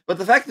at it, but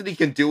the fact that he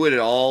can do it at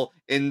all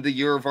in the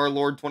year of our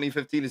Lord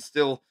 2015 is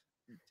still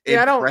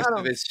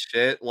impressive as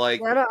shit.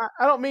 Like, I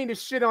don't mean to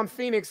shit on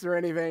Phoenix or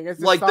anything. It's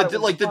like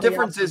the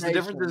difference is in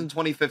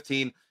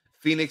 2015,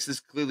 Phoenix is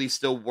clearly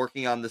still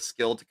working on the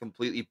skill to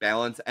completely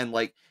balance, and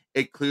like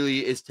it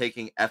clearly is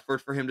taking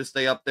effort for him to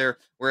stay up there.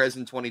 Whereas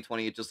in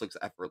 2020, it just looks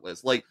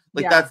effortless. Like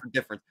that's the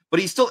difference. But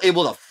he's still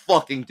able to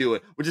fucking do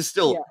it, which is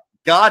still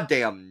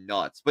goddamn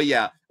nuts. But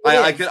yeah,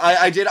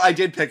 I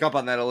did pick up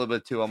on that a little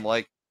bit too. I'm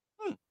like,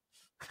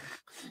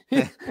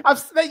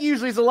 that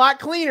usually is a lot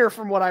cleaner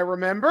from what I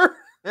remember.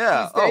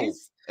 Yeah.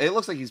 It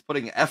looks like he's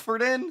putting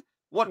effort in.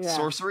 What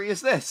sorcery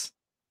is this?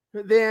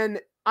 Then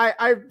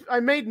I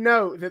made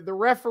note that the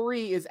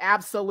referee is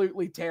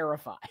absolutely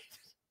terrified.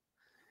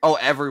 Oh,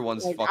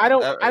 everyone's fucking. I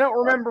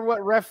don't remember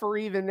what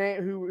referee the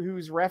name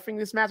who's reffing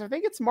this match. I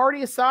think it's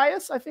Marty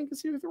Asias. I think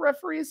is who the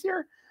referee is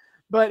here,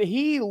 but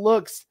he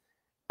looks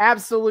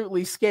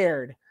absolutely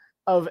scared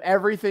of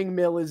everything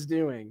Mil is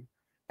doing.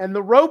 And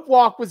the rope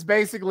walk was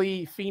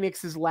basically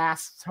Phoenix's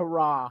last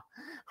hurrah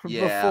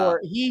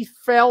before he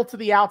fell to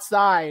the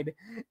outside,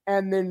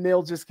 and then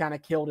Mil just kind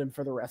of killed him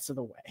for the rest of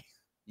the way.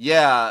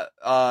 Yeah,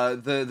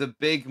 the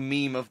big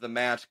meme of the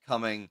match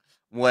coming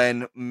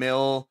when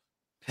Mil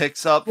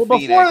picks up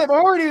Phoenix.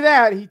 Before we do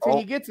that,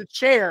 he gets a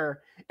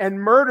chair and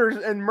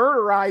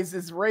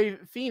murderizes Ray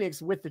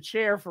Phoenix with the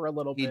chair for a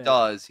little bit. He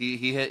does. He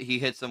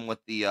hits him with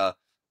the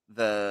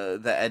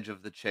edge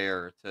of the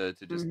chair to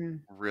just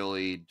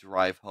really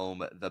drive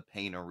home the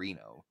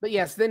Painerino. But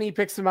yes, then he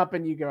picks him up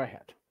and you go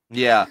ahead.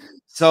 Yeah.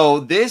 So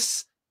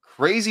this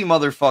crazy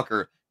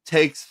motherfucker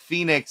takes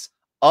Phoenix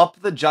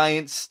up the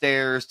giant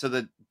stairs to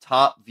the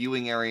top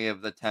viewing area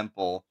of the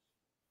temple,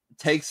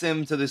 takes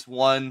him to this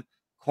one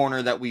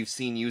corner that we've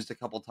seen used a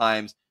couple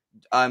times.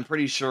 I'm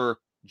pretty sure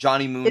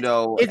Johnny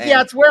Mundo.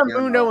 It's where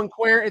Mundo and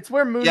Cuerno. It's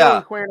where Mundo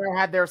and Cuerno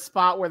had their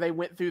spot where they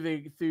went through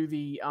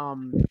the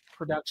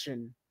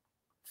production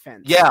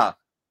fence.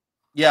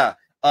 Yeah.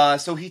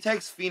 So he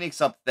takes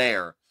Phoenix up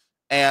there,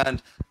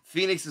 and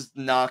Phoenix is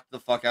knocked the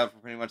fuck out for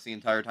pretty much the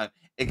entire time,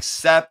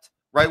 except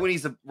right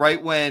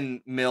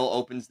when Mil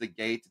opens the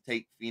gate to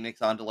take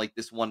Phoenix onto like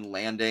this one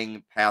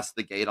landing past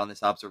the gate on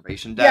this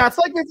observation deck. Yeah,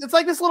 it's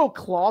like this little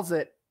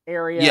closet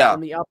area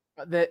on the up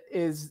that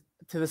is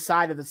to the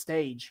side of the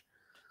stage.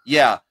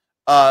 Yeah.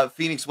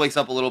 Phoenix wakes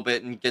up a little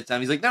bit and gets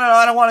down. He's like, no,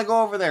 I don't want to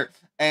go over there.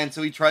 And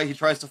so he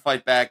tries to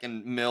fight back,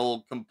 and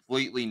Mil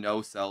completely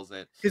no-sells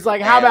it. He's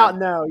like, how about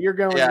no? You're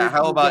going. Yeah,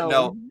 how about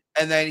no?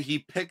 And then he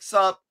picks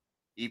up.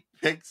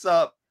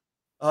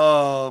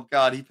 Oh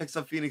God, he picks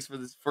up Phoenix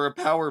for a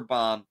power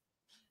bomb.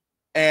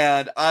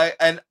 And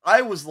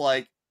I was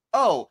like,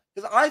 oh,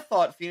 because I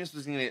thought Phoenix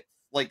was gonna get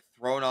like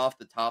thrown off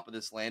the top of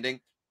this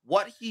landing.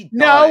 What he does,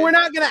 no, we're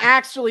not gonna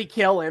actually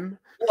kill him.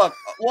 Look,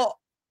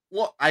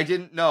 well, I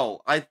didn't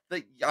know. I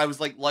think I was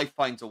like, life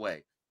finds a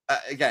way.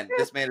 Again,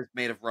 this man is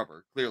made of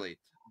rubber, clearly.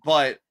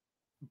 But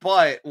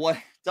what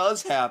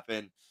does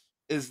happen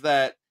is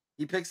that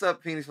he picks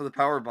up Phoenix with a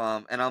power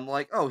bomb, and I'm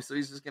like, oh, so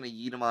he's just gonna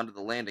yeet him onto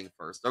the landing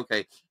first.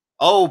 Okay.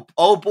 Oh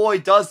boy,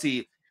 does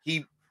he.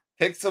 He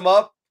picks him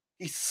up,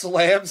 he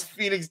slams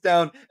Phoenix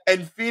down,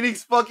 and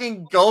Phoenix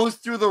fucking goes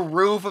through the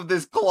roof of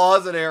this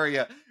closet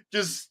area,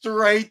 just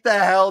straight the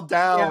hell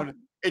down.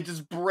 Yeah. It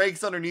just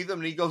breaks underneath him,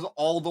 and he goes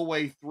all the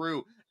way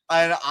through.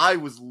 And I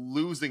was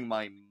losing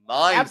my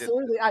mind.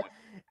 Absolutely.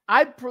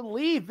 I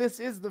believe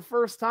this is the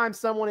first time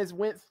someone has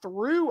went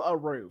through a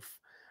roof.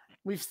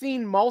 We've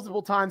seen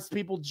multiple times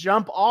people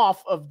jump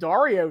off of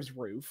Dario's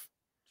roof.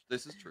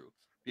 This is true.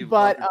 People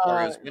jump through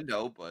Dario's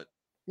window, but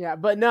yeah,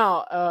 but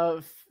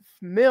no,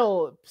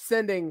 Mil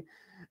sending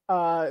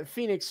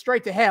Phoenix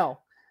straight to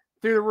hell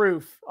through the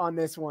roof on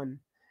this one,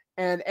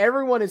 and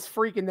everyone is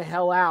freaking the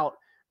hell out.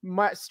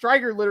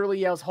 Stryker literally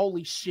yells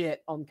 "Holy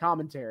shit" on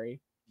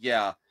commentary.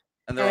 Yeah.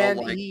 And they're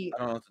all like, I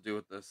don't know what to do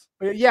with this.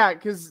 Yeah,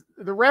 because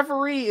the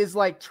referee is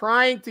like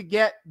trying to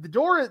get the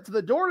door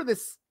to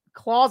this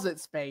closet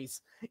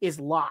space is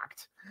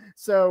locked.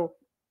 So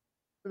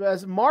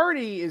as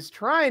Marty is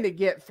trying to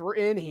get through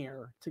in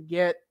here to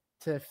get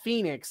to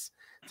Phoenix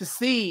to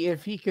see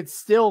if he could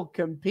still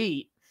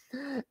compete,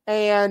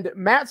 And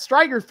Matt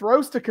Striker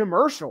throws to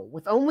commercial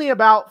with only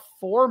about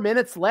 4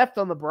 minutes left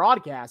on the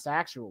broadcast,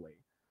 actually.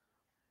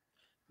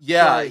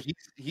 Yeah,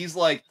 he's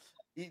like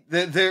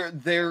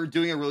they're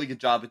doing a really good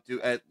job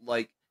at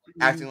like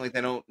acting like they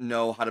don't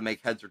know how to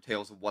make heads or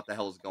tails of what the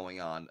hell is going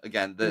on.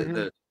 Again,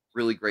 the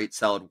really great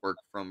solid work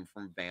from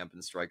Vamp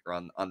and Striker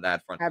on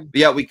that front. But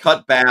yeah, we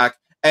cut back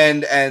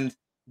and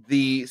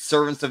the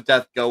servants of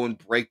death go and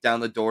break down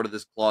the door to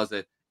this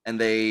closet,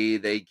 and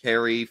they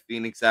carry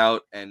Phoenix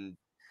out and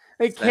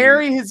they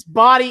carry his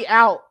body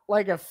out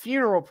like a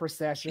funeral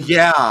procession.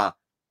 Yeah.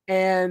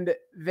 And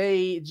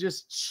they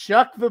just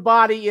chuck the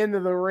body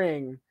into the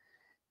ring.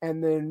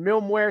 And then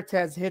Mil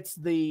Muertes hits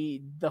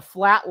the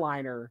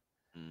flatliner.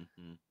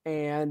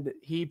 And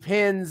he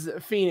pins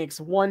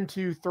Phoenix 1,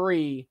 2,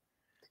 3.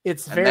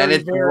 It's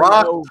very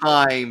rock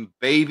time,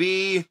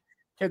 baby.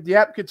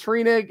 Yep,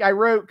 Katrina. I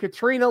wrote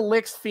Katrina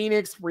licks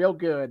Phoenix real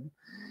good.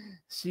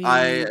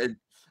 I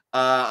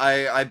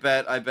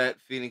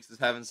bet Phoenix is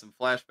having some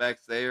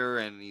flashbacks there,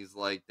 and he's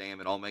like, "Damn,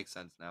 it all makes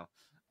sense now."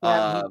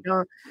 Yeah,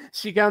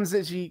 she comes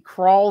and she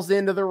crawls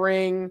into the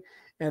ring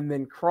and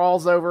then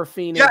crawls over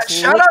Phoenix. Yeah,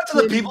 shout out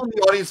to the people in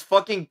the audience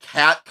fucking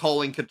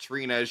catcalling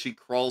Katrina as she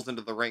crawls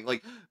into the ring.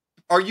 Like,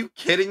 are you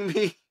kidding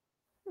me?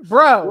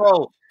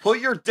 Bro, put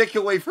your dick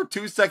away for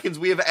 2 seconds.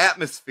 We have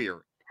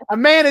atmosphere. A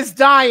man is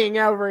dying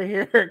over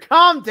here.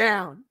 Calm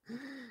down.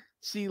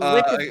 She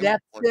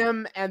liquidates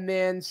him, and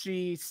then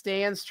she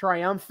stands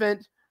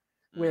triumphant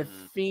with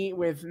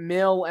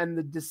Mil and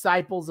the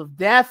Disciples of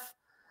Death.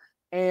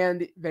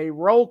 And they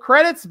roll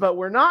credits, but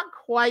we're not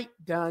quite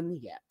done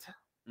yet.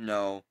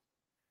 No.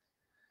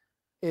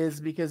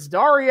 Is because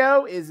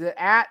Dario is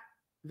at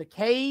the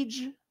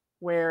cage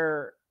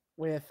where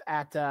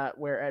at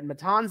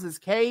Matanza's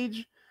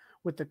cage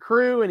with the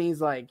crew, and he's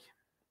like,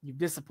 "You've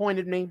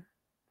disappointed me,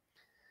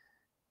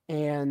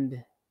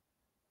 and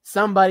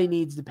somebody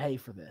needs to pay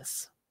for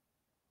this."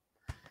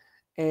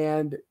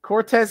 And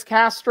Cortez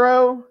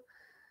Castro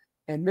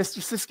and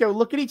Mr. Cisco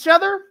look at each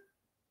other.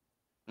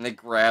 And they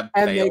grab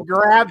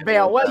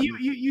Bael. Well,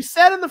 you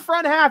said in the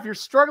front half you're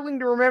struggling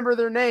to remember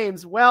their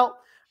names. Well,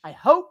 I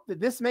hope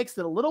that this makes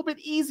it a little bit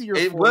easier.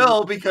 It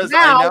will, because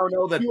I now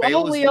know that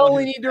Bael you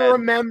only need to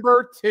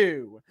remember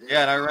 2.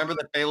 Yeah, and I remember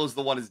that Bael is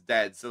the one who's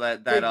dead, so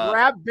that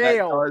grab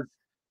Bael, that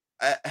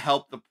does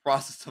help the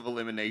process of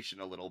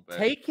elimination a little bit.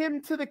 Take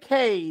him to the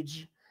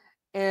cage,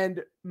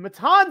 and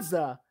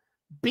Matanza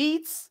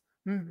beats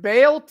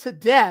Bael to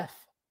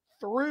death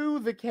through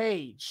the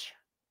cage.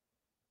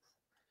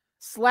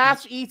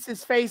 Slash eats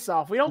his face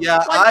off. We don't.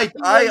 Yeah,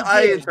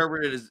 I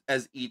interpret it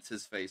as eats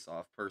his face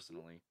off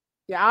personally.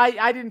 Yeah, I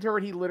didn't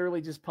interpret he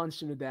literally just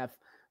punched him to death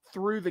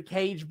through the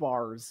cage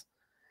bars.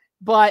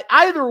 But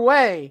either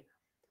way,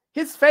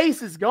 his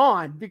face is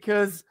gone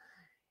because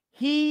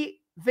the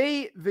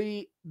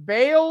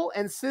Bael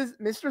and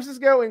Mr.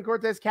 Cisco and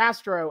Cortez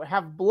Castro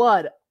have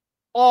blood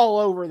all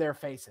over their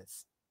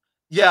faces.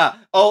 Yeah.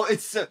 Oh,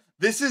 it's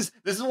this is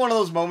one of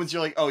those moments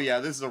you're like, oh yeah,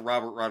 this is a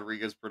Robert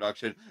Rodriguez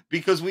production,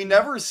 because we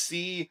never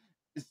see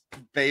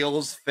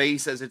Bael's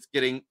face as it's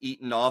getting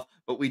eaten off,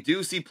 but we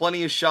do see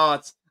plenty of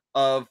shots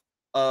of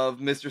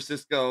Mr.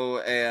 Cisco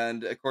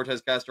and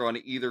Cortez Castro on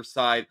either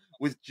side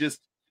with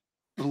just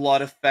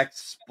blood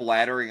effects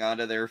splattering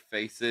onto their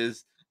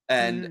faces,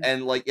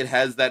 and like it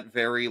has that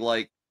very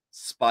like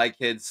Spy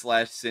Kids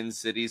 / Sin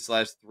City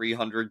 /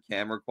 300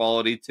 camera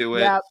quality to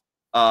it.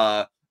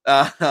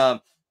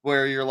 Yep.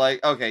 Where you're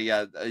like, okay,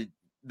 yeah,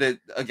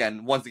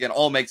 once again,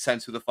 all makes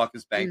sense. Who the fuck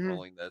is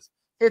bankrolling this?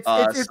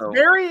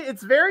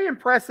 It's very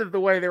impressive the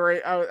way they were.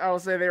 I will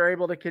say they were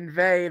able to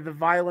convey the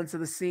violence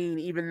of the scene,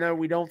 even though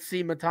we don't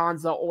see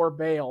Matanza or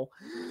Bael.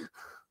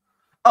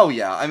 Oh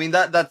yeah, I mean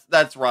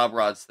that's Rob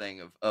Rod's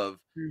thing of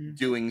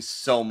doing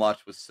so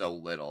much with so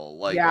little.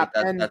 Like, yeah,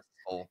 that's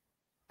cool.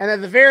 And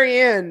at the very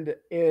end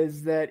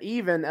is that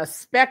even a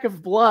speck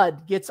of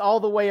blood gets all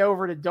the way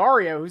over to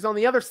Dario, who's on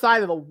the other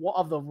side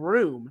of the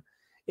room.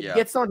 It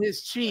gets on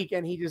his cheek,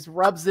 and he just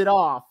rubs it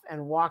off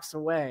and walks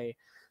away.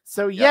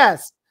 So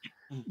yes,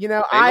 you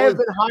know, I have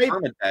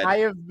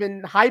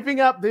been hyping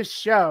up this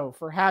show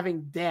for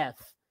having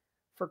death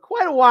for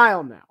quite a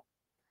while now,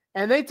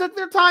 and they took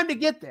their time to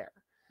get there.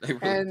 They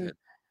really did.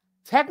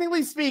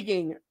 Technically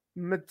speaking,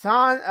 Mil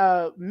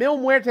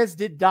Muertes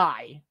did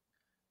die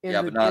in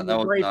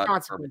the grave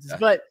consequences,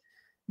 but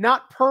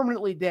not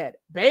permanently dead.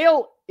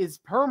 Bael is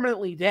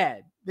permanently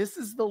dead. This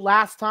is the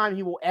last time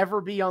he will ever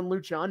be on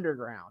Lucha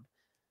Underground,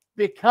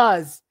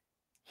 because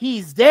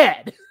he's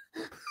dead.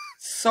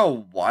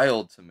 So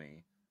wild to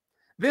me.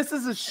 This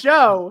is a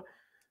show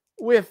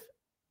with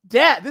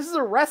death. This is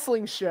a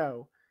wrestling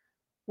show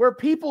where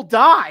people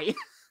die.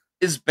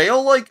 Is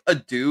Bael like a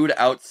dude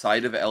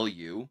outside of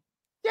LU?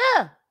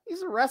 Yeah,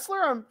 he's a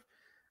wrestler.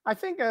 I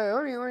think.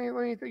 Let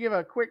me give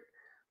a quick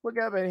look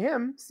up at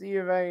him. See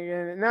if I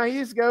can. Now he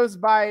just goes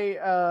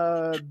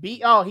by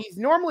B. Oh, he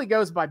normally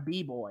goes by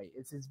B-Boy.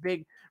 It's his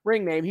big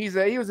ring name. He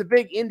was a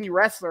big indie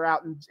wrestler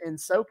out in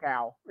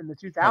SoCal in the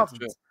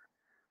 2000s,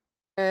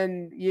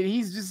 and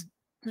he's just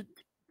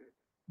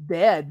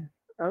dead.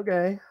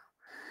 Okay.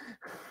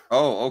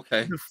 Oh,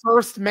 okay. The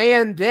first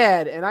man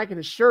dead, and I can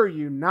assure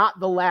you, not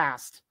the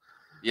last.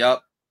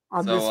 Yep.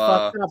 On this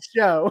fucked up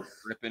show.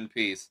 Rip in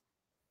peace.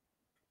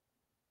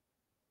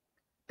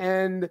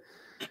 And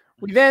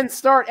we then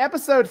start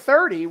episode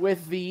 30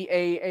 with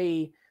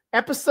a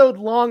episode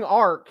long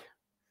arc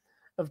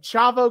of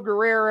Chavo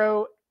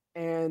Guerrero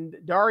and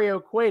Dario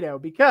Cueto,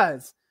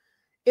 because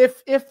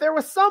if there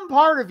was some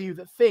part of you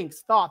that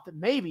thought that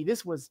maybe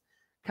this was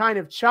kind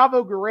of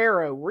Chavo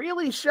Guerrero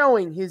really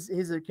showing his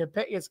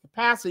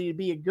capacity to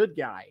be a good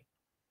guy.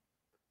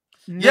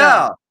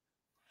 No.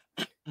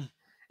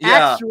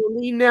 Yeah.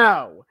 Actually,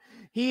 no.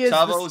 He is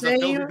Chavo is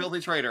a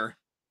filthy traitor.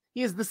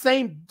 He is the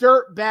same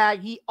dirt bag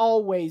he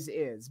always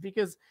is,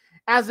 because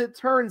as it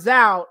turns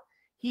out,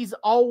 he's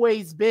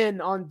always been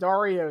on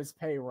Dario's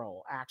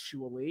payroll,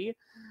 actually.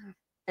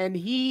 And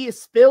he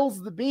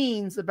spills the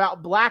beans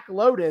about Black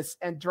Lotus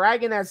and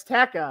Dragon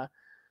Azteca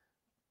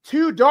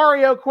to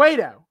Dario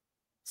Cueto.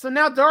 So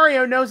now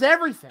Dario knows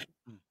everything.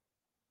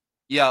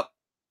 Yep.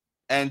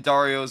 And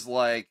Dario's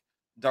like,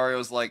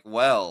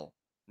 well,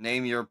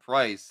 name your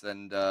price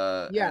and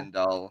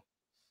I'll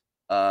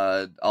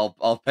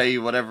pay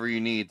you whatever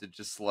you need to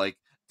just like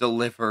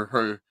deliver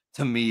her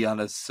to me on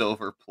a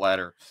silver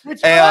platter.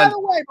 Which, by the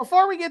way,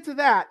 before we get to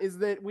that,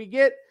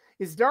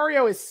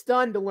 Dario is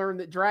stunned to learn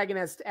that Dragon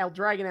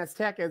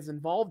Azteca is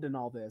involved in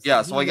all this.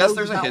 Yeah, so I guess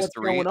there's a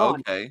history.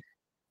 Okay.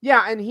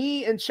 Yeah, and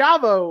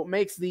Chavo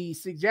makes the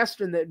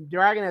suggestion that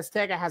Dragon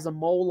Azteca has a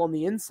mole on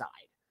the inside.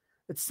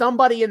 That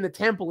somebody in the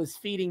temple is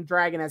feeding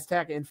Dragon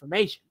Azteca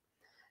information.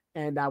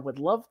 And I would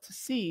love to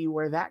see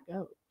where that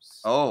goes.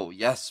 Oh,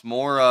 yes,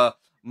 more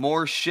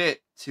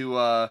shit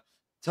to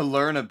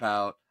learn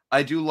about.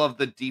 I do love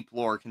the deep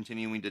lore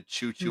continuing to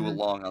choo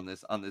along on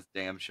this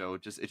damn show.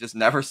 It just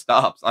never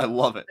stops. I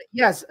love it.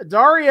 Yes,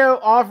 Dario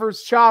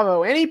offers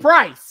Chavo any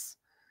price.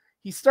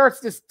 He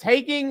starts just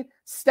taking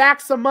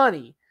stacks of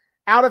money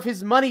out of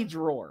his money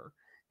drawer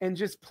and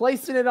just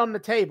placing it on the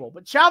table.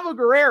 But Chavo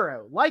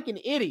Guerrero, like an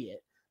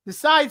idiot,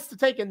 decides to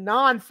take a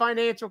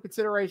non-financial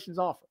considerations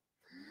offer,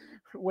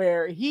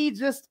 where he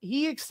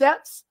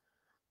accepts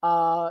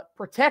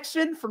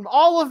protection from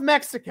all of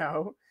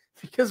Mexico,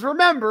 because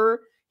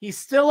remember, he's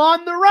still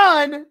on the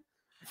run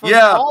from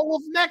all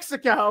of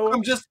Mexico.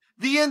 From just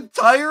the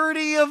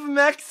entirety of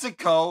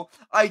Mexico.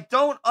 I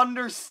don't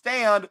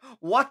understand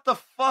what the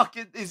fuck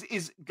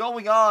is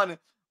going on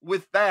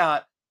with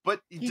that,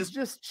 but he's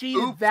just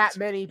cheated that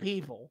many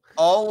people.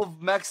 All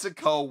of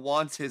Mexico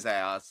wants his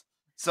ass.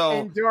 So,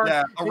 and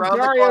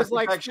Dario's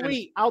like,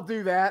 sweet, I'll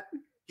do that.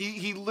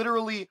 He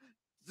literally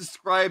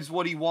describes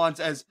what he wants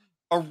as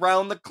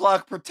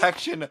around-the-clock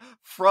protection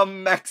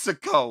from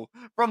Mexico,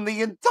 from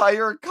the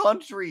entire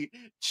country.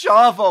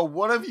 Chavo,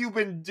 what have you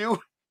been doing?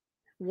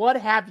 What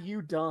have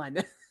you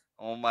done?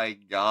 Oh my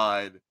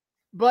god.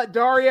 But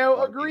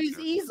Dario agrees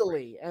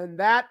easily, and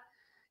that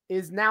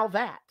is now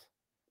that.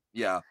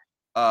 Yeah.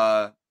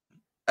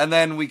 And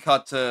then we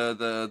cut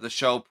to the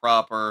show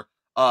proper.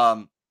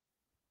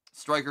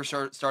 Stryker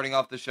starting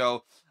off the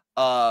show.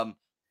 Vampiro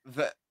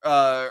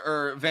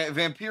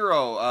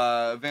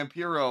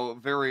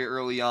very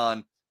early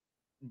on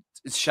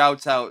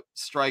shouts out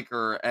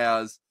Stryker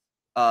as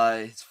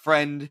his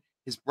friend,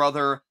 his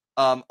brother,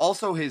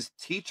 also his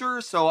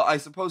teacher. So I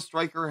suppose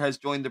Stryker has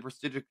joined the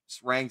prestigious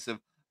ranks of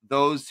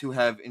those who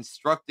have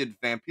instructed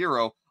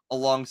Vampiro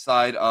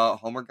alongside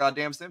Homer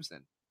goddamn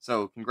Simpson.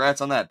 So congrats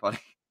on that, buddy.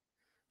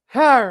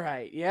 All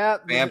right, yeah.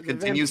 Vamp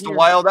continues to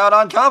wild out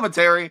on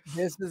commentary.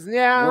 This is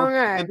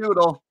okay.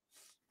 Doodle.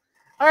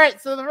 All right,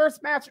 so the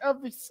first match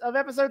of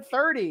episode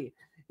 30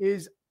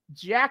 is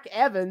Jack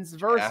Evans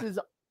versus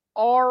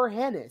R.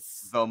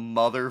 Hennis. The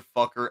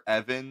motherfucker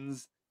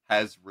Evans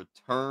has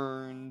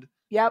returned.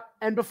 Yep,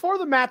 and before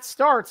the match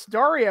starts,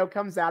 Dario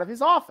comes out of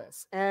his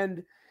office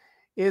and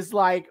is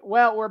like,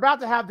 well, we're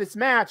about to have this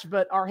match,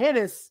 but R.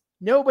 Hennis,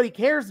 nobody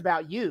cares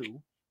about you.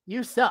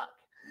 You suck.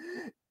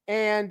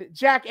 And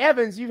Jack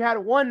Evans, you've had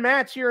one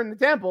match here in the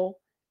temple,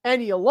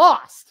 and you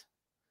lost.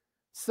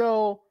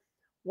 So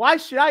why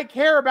should I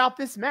care about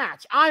this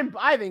match? I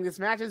think this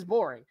match is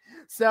boring.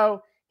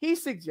 So he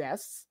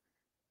suggests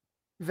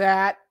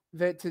that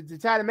to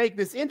try to make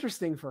this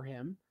interesting for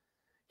him,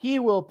 he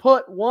will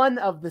put one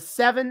of the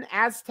 7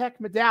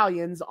 Aztec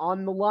medallions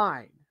on the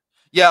line.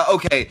 Yeah,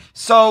 okay.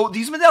 So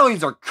these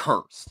medallions are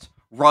cursed,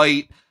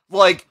 right?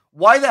 Like,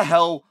 why the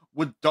hell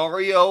would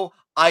Dario...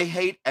 I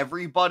hate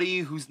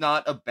everybody who's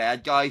not a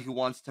bad guy who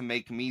wants to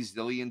make me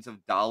zillions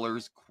of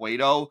dollars.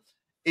 Cueto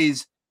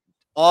is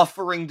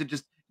offering to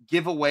just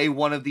give away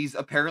one of these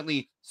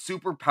apparently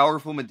super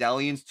powerful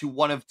medallions to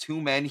one of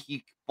 2 men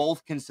he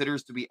both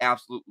considers to be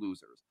absolute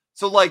losers.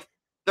 So, like,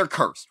 they're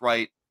cursed,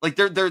 right? Like,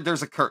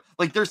 there's a curse.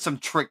 Like, there's some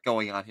trick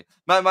going on here.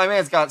 My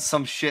man's got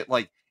some shit,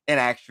 like, in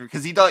action,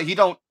 because he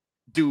don't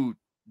do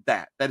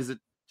that. That is an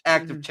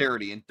act of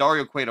charity, and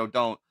Dario Cueto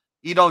don't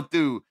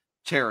do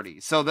charity.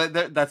 So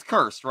that's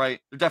cursed, right?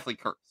 They're definitely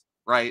cursed,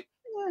 right?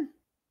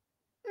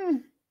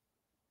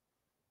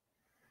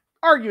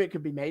 Argument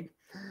could be made.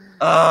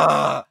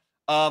 Also,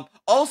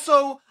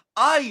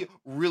 I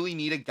really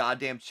need a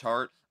goddamn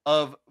chart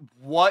of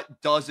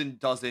what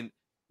doesn't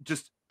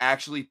just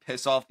actually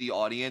piss off the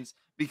audience,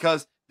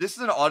 because this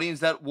is an audience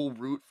that will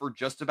root for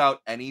just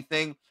about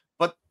anything,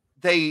 but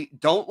they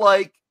don't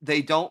like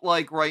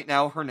right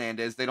now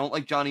Hernandez, they don't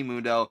like Johnny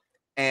Mundo,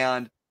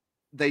 and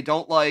they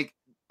don't like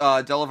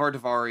Delavar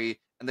Davari,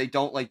 and they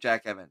don't like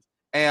Jack Evans.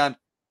 And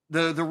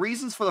the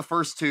reasons for the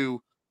first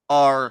two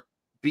are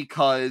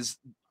because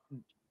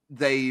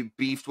they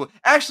beefed with.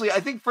 Actually, I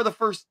think for the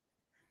first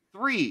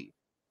three,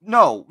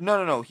 no.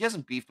 He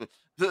hasn't beefed with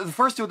the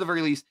first two at the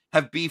very least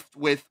have beefed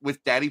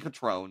with Daddy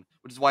Patron,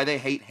 which is why they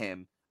hate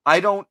him. I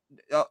don't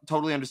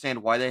totally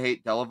understand why they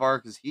hate Delavar,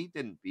 because he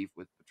didn't beef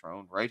with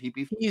Patron, right?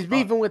 He's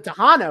beefing with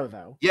Tejano,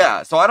 though.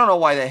 Yeah, so I don't know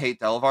why they hate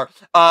Delavar.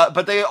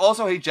 But they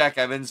also hate Jack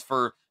Evans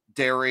for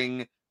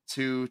daring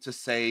to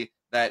say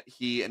that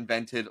he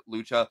invented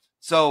Lucha.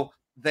 So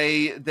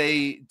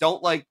they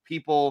don't like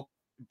people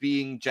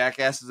being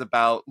jackasses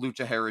about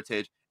Lucha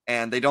heritage,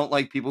 and they don't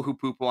like people who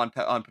poo-poo on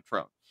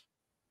Patron.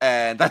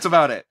 And that's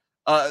about it.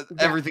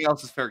 Everything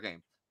else is fair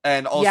game.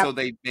 And also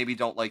they maybe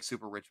don't like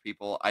super rich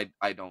people. I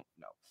don't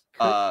know.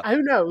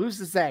 Who knows? Who's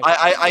to say?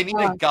 I need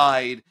a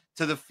guide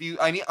to the few.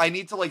 I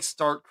need to like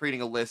start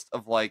creating a list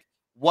of like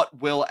what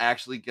will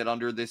actually get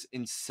under this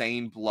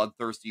insane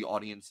bloodthirsty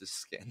audience's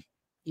skin.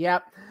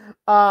 Yep.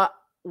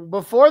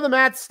 Before the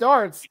match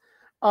starts,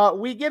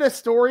 we get a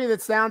story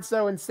that sounds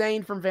so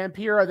insane from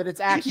Vampiro that it's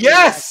actually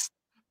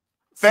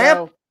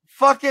Vamp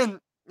fucking.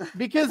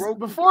 Because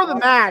before the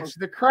match,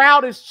 the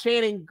crowd is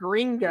chanting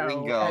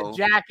Gringo at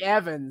Jack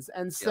Evans.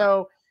 And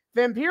so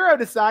Vampiro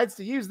decides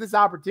to use this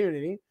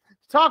opportunity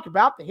to talk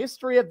about the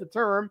history of the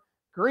term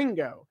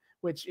Gringo,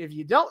 which, if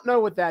you don't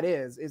know what that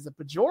is a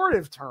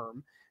pejorative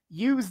term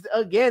used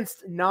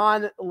against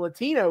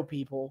non-Latino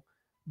people,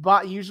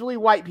 but usually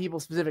white people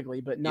specifically,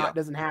 but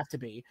doesn't have to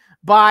be,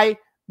 by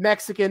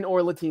Mexican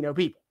or Latino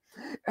people.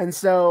 And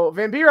so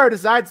Vampiro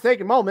decides to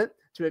take a moment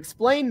to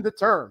explain the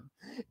term.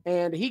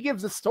 And he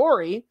gives a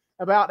story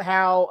about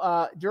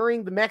how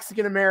during the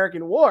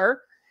Mexican-American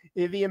War,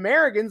 the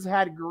Americans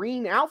had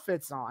green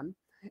outfits on,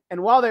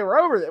 and while they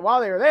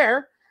were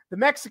there, the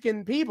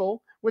Mexican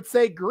people would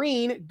say,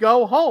 "Green,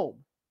 go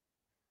home,"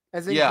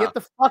 as in get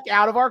the fuck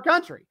out of our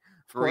country.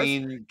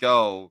 Green,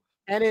 go.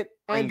 And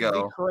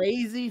the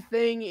crazy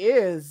thing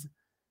is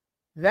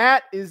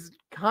that is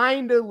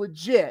kind of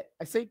legit.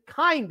 I say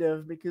kind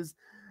of because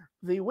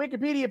the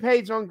Wikipedia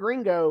page on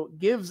Gringo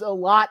gives a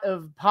lot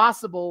of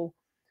possible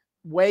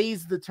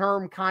ways the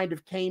term kind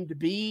of came to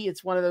be.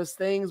 It's one of those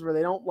things where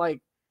they don't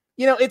like,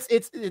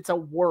 it's a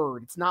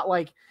word. It's not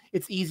like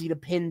it's easy to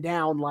pin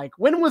down. Like,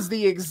 when was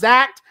the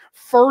exact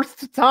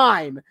first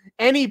time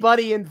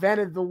anybody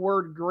invented the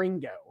word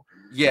Gringo?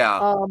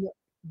 Yeah.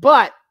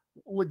 But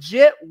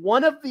legit,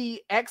 one of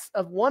the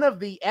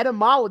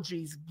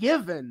etymologies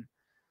given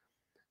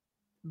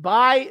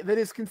that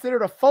is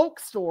considered a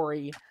folk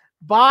story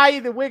by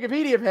the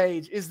Wikipedia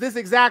page is this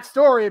exact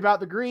story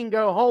about the green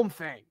go home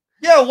thing.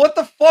 Yeah, what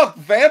the fuck?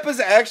 Vamp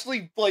is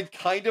actually like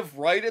kind of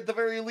right at the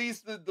very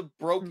least. The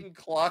broken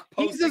clock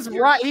post. He's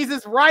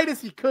as right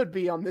as he could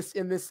be in this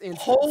instance.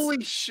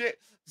 Holy shit!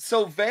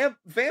 So Vamp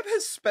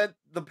has spent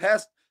the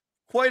past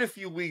quite a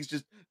few weeks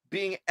just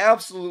being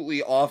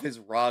absolutely off his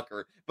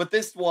rocker. But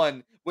this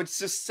one, which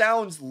just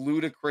sounds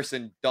ludicrous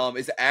and dumb,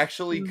 is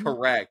actually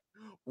correct.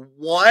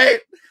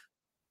 What?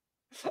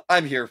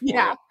 I'm here for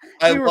it.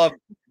 I love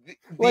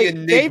the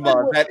enigma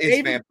that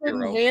is Vampiro.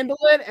 Couldn't handle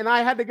it, and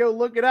I had to go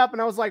look it up,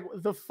 and I was like,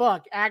 the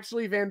fuck?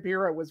 Actually,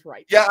 Vampiro was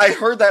right. Yeah, I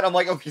heard that. I'm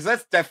like, okay, so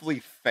that's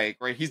definitely fake,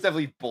 right? He's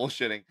definitely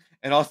bullshitting.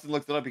 And Austin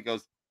looks it up. He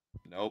goes,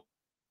 nope.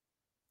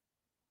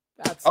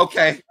 That's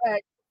okay.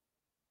 Fake.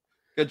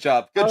 Good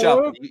job. Good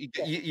job.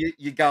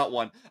 You got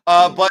one.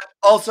 But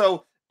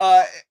also,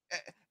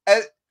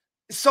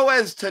 so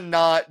as to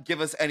not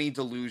give us any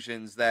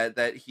delusions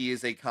that he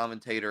is a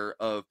commentator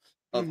of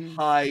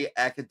high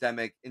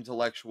academic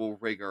intellectual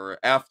rigor.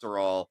 After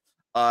all,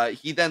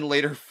 he then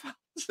later follows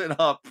it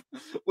up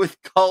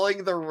with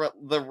calling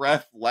the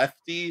ref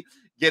lefty,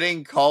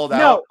 getting called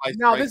out.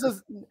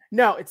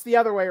 It's the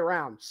other way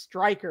around.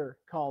 Stryker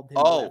called him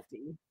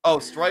lefty. Oh,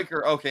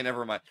 Stryker. Okay,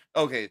 never mind.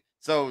 Okay,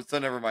 so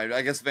never mind.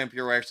 I guess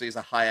Vampiro actually is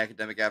a high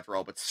academic after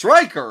all, but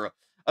Stryker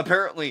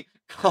apparently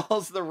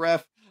calls the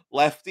ref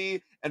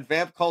lefty, and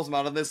Vamp calls him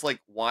out on this, like,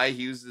 why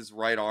he uses his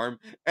right arm,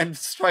 and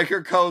Stryker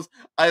goes,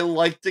 I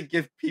like to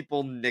give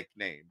people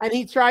nicknames. And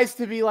he tries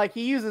to be like,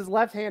 he uses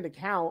left hand to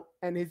count,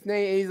 and his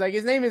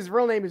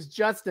real name is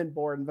Justin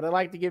Borden, but I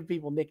like to give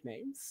people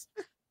nicknames.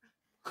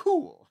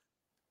 Cool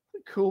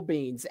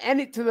beans.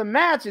 And to the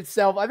match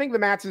itself, I think the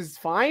match is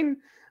fine.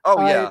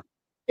 Oh yeah.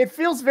 It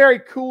feels very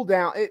cool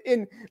down.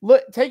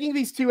 Taking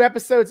these two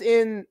episodes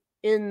in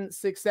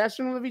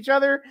succession with each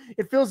other,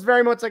 it feels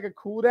very much like a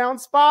cool down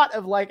spot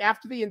of like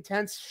after the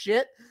intense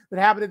shit that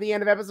happened at the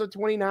end of episode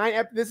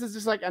 29. This is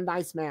just like a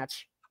nice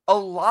match. A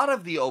lot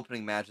of the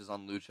opening matches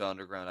on Lucha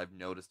Underground I've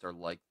noticed are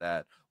like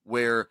that,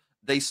 where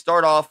they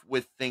start off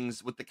with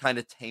things with the kind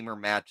of tamer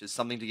matches,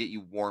 something to get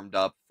you warmed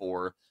up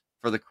for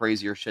the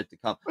crazier shit to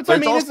come. Which, I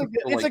mean,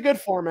 it's a good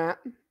format.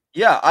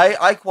 Yeah,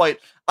 I quite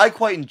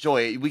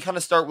enjoy it. We kind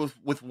of start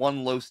with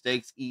one low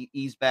stakes,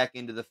 ease back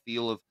into the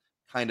feel of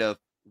kind of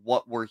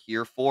what we're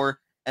here for,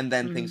 and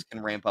then things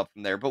can ramp up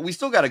from there. But we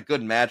still got a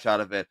good match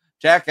out of it.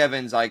 Jack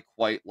Evans, I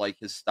quite like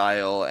his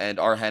style, and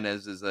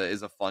Argenis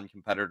is a fun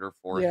competitor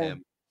for Yeah.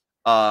 him.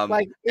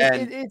 Like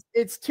And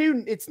it's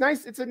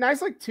nice. It's a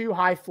nice like two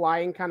high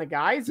flying kind of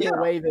guys in a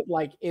way that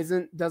like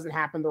doesn't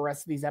happen the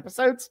rest of these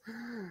episodes.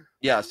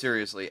 Yeah,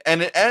 seriously.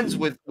 And it ends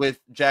with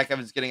Jack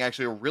Evans getting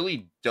actually a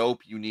really dope,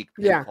 unique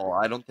pinfall.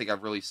 I don't think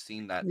I've really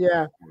seen that.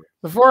 Yeah.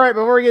 Before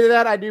we get to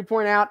that, I do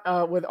point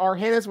out with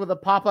Argenis with a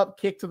pop-up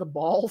kick to the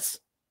balls.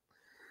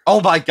 Oh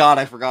my god,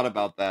 I forgot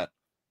about that.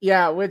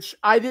 Yeah, which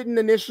I didn't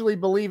initially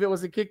believe it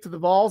was a kick to the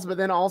balls, but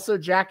then also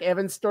Jack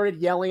Evans started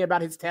yelling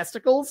about his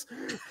testicles.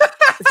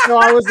 So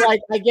I was like,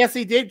 I guess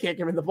he did kick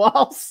him in the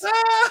balls.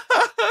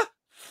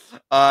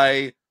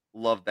 I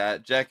love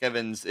that. Jack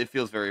Evans, it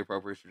feels very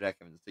appropriate for Jack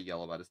Evans to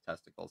yell about his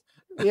testicles.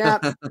 Yeah,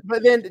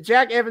 but then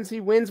Jack Evans, he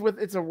wins with,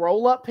 it's a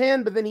roll-up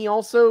pin, but then he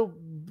also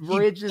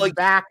bridges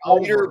back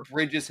over.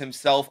 Bridges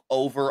himself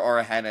over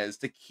Argenis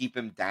to keep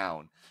him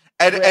down.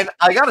 And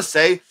I gotta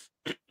say,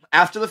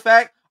 after the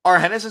fact,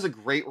 Argenis has a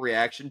great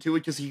reaction to it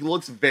because he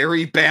looks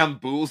very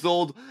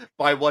bamboozled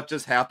by what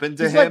just happened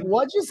to him. Like,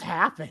 what just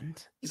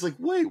happened? He's like,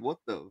 wait, what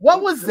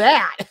was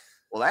that?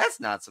 Well, that's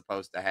not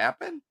supposed to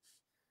happen.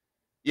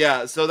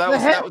 Yeah, so that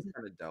was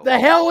kind of dope. The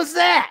hell was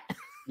that?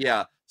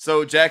 Yeah,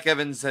 so Jack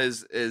Evans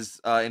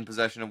is in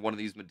possession of one of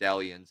these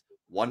medallions.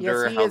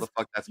 Wonder how the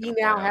fuck that's going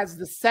to play out. He now has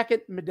the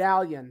second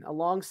medallion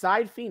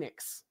alongside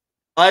Phoenix.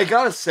 I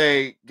gotta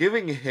say,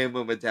 giving him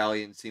a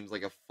medallion seems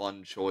like a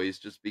fun choice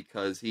just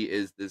because he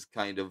is this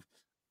kind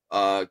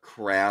of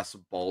crass,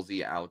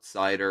 ballsy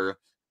outsider.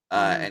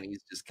 And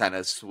he's just kind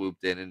of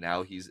swooped in, and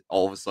now he's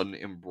all of a sudden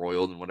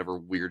embroiled in whatever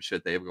weird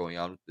shit they have going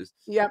on with this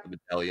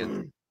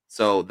medallion.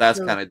 So that's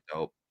kind of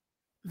dope.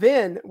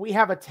 Then we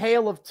have a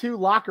tale of two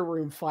locker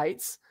room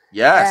fights.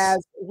 Yes.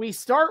 As we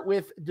start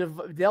with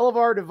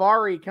Delavar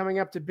Daivari coming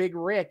up to Big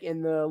Rick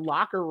in the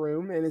locker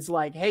room and is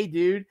like, hey,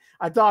 dude,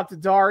 I talked to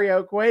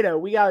Dario Cueto.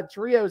 We got a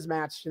trios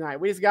match tonight.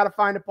 We just got to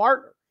find a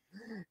partner.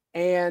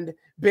 And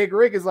Big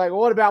Rick is like, well,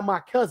 what about my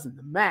cousin,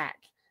 the Mac?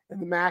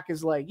 And the Mac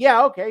is like,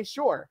 yeah, okay,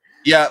 sure.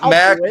 Yeah,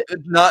 Mac,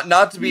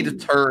 not to be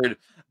deterred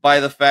by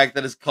the fact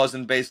that his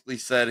cousin basically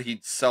said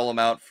he'd sell him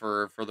out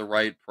for the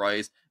right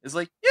price. Is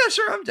like, yeah,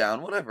 sure, I'm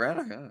down, whatever. I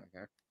don't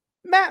care.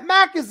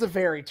 Mac is a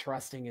very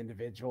trusting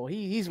individual.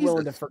 He's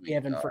willing to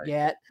forgive and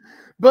forget.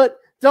 But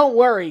don't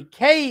worry,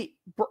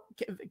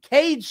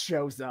 Cage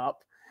shows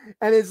up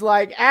and is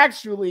like,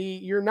 actually,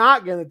 you're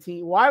not going to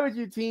team. Why would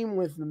you team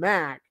with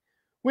Mac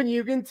when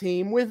you can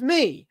team with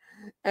me?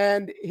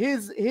 And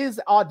his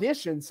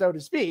audition, so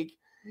to speak,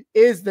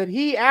 is that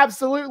he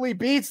absolutely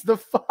beats the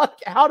fuck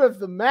out of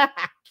the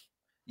Mac.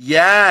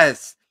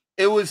 Yes,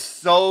 it was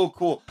so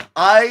cool.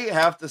 I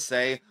have to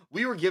say,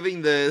 we were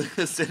giving the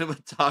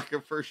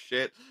cinematographer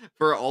shit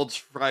for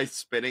ultra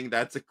spinning.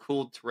 That's a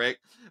cool trick,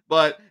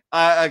 but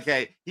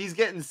okay, he's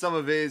getting some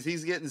of his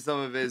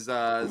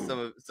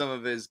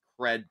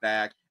cred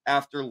back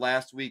after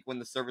last week when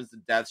the Servants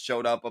of Death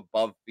showed up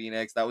above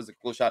Phoenix. That was a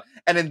cool shot,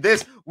 and in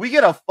this, we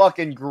get a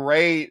fucking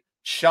great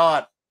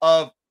shot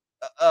of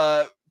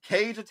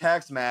Cage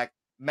attacks Mac.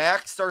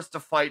 Mac starts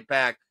to fight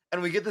back,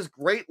 and we get this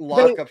great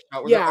lockup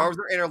shot where their arms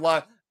are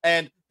interlocked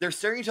and they're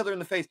staring each other in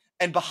the face,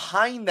 and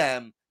behind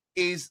them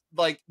is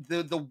like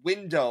the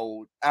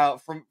window out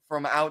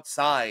from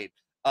outside,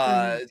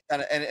 kind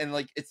of, and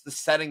like it's the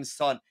setting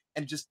sun,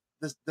 and just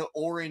the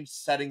orange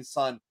setting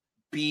sun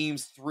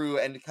beams through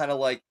and kind of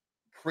like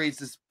creates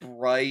this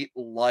bright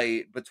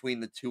light between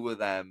the two of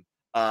them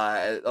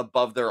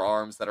above their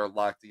arms that are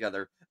locked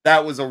together.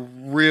 That was a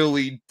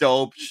really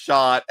dope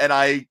shot, and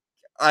I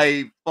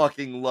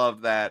fucking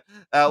love that.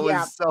 That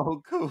was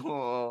so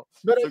cool.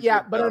 But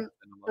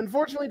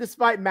unfortunately,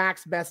 despite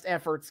Mac's best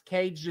efforts,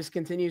 Cage just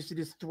continues to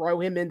just throw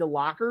him into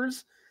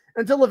lockers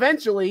until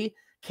eventually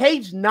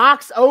Cage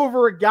knocks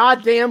over a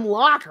goddamn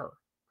locker.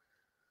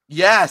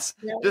 Yes,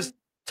 just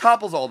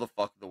topples all the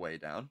fuck the way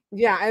down.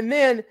 Yeah, and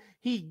then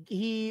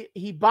he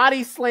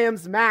body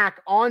slams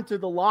Mac onto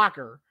the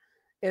locker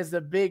as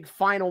a big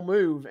final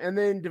move, and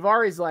then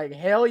Daivari's like,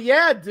 "Hell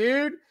yeah,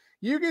 dude,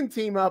 you can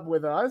team up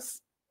with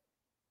us."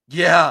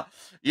 Yeah,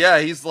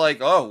 he's like,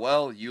 oh,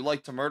 well, you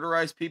like to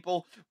murderize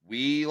people.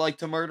 We like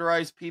to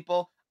murderize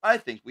people. I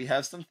think we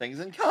have some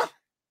things in common.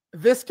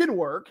 This can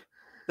work.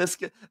 This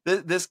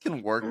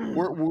can work.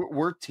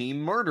 We're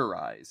team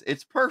murderize.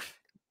 It's perfect.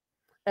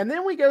 And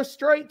then we go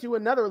straight to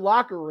another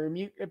locker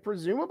room.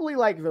 Presumably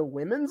like the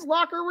women's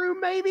locker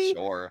room, maybe?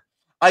 Sure.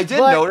 I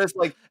did notice,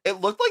 like,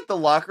 it looked like the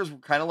lockers were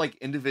kind of like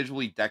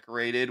individually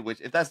decorated,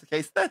 which, if that's the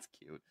case, that's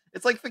cute.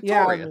 It's like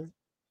Victorian.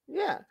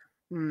 Yeah.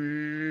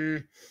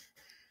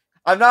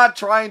 I'm not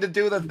trying to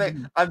do the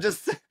thing. I'm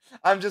just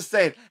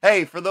saying.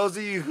 Hey, for those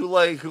of you who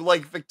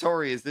like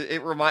Victorias,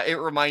 it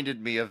reminded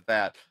me of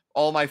that.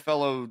 All my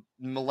fellow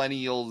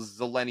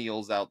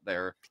zillennials out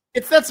there.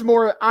 That's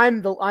more.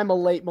 I'm a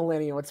late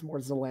millennial. It's more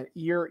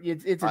zillennial.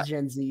 It's a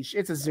Gen Z.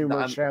 It's a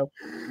Zoomer show.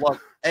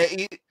 Look,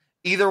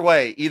 Either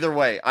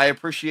way, I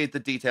appreciate the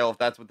detail if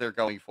that's what they're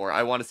going for.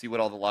 I want to see what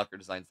all the locker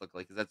designs look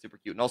like because that's super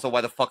cute. And also,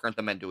 why the fuck aren't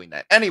the men doing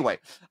that? Anyway,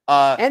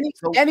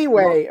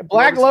 anyway,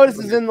 Black Lotus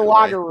is in the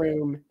locker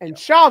room, and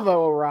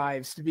Chavo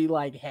arrives to be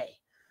like, "Hey,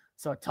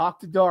 so I talked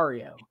to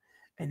Dario,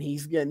 and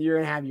you're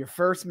gonna have your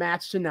first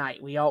match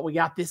tonight. We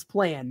got this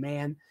plan,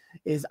 man.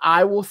 Is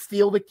I will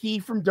steal the key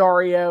from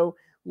Dario,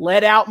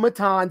 let out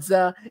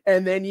Matanza,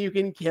 and then you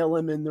can kill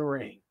him in the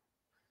ring.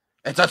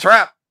 It's a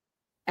trap."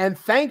 And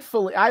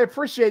thankfully, I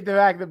appreciate the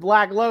fact that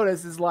Black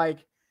Lotus is like,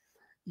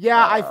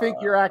 yeah, I think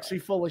you're actually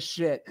full of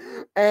shit.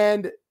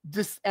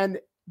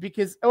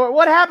 Because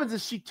what happens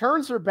is she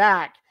turns her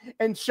back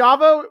and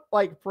Chavo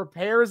like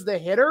prepares the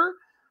hitter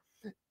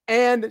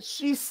and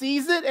she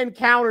sees it and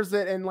counters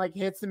it and like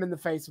hits him in the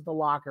face with the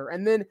locker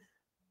and then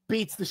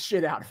beats the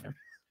shit out of him.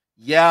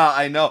 Yeah,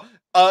 I know.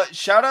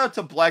 Shout out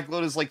to Black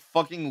Lotus, like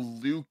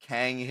fucking Liu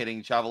Kang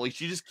hitting Chavo. Like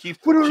she just keeps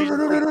straight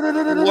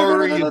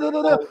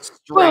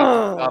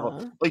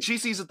Chavo. Like she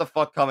sees it the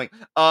fuck coming.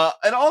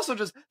 And also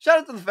just shout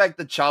out to the fact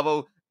that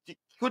Chavo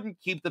couldn't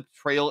keep the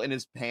trail in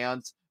his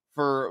pants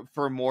for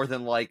more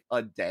than like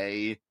a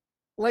day.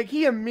 Like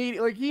he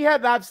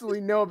had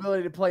absolutely no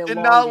ability to play. Did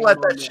not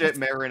let that shit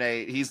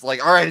marinate. He's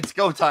like, all right, it's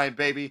go time,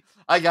 baby.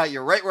 I got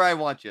you right where I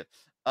want you.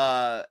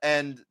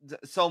 And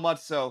so much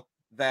so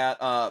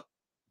that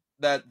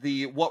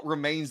what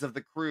remains of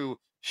the crew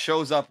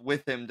shows up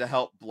with him to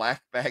help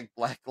Black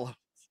Lotus.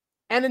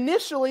 And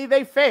initially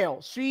they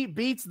fail. She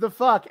beats the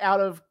fuck out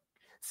of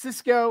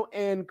Cisco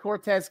and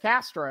Cortez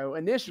Castro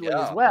initially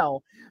as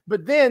well.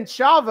 But then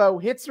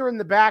Chavo hits her in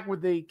the back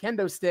with the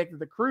kendo stick that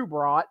the crew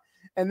brought.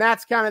 And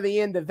that's kind of the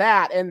end of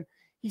that. And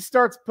he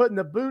starts putting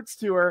the boots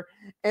to her.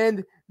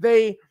 And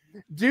they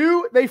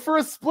for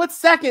a split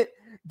second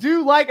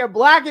do like a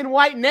black and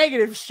white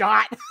negative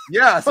shot.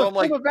 Yeah, so I'm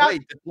like,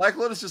 wait, did Black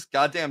Lotus just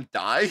goddamn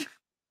die?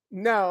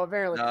 No,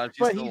 apparently. No,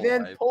 but he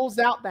then pulls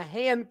out the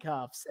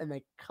handcuffs and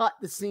they cut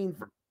the scene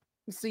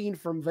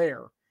from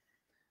there.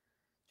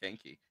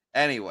 Kinky.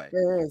 Anyway.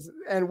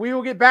 And we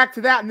will get back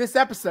to that in this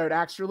episode,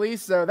 actually,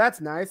 so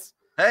that's nice.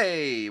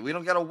 Hey, we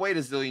don't gotta wait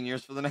a zillion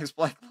years for the next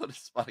Black Lotus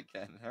spot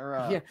again.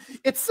 Hurrah. Yeah,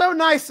 it's so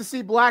nice to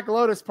see Black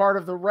Lotus part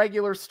of the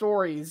regular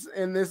stories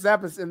in this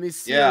episode, in these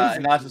series. Yeah,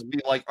 and not just be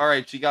like, all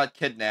right, she got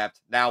kidnapped.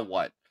 Now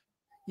what?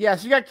 Yeah,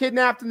 she got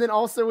kidnapped, and then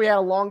also we had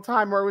a long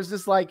time where it was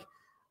just like,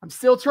 I'm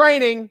still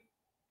training.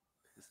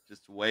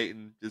 Just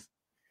waiting. Just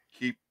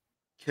keep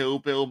Kill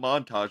Bill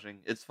montaging.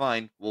 It's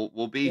fine.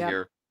 We'll be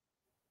here.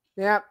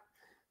 Yep.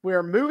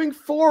 We're moving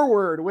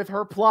forward with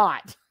her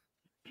plot.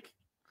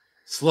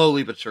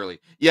 Slowly but surely.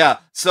 Yeah.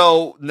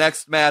 So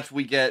next match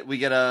we get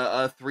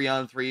a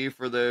 3-on-3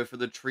 for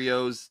the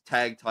trios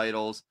tag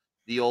titles,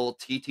 the old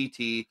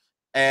TTT,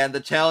 and the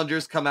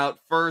challengers come out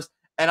first.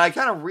 And I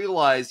kind of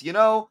realized,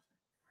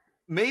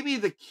 maybe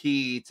the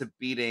key to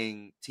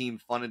beating Team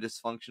Fun and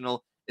Dysfunctional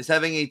is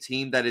having a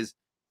team that is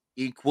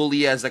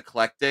equally as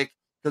eclectic,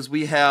 because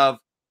we have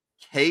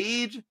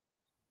Cage,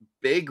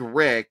 Big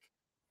Rick,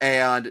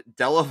 and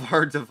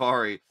Delavar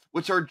Davari,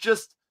 which are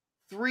just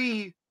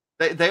three.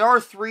 They are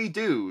three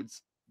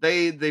dudes.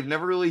 They've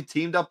never really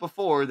teamed up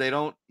before. They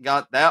don't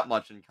got that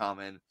much in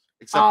common,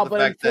 except for the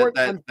fact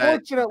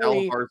that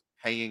Delavar's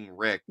paying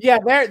Rick. Yeah,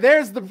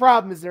 there's the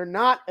problem. Is that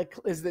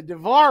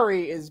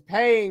Davari is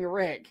paying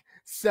Rick,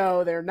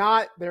 so they're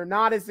not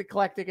as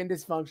eclectic and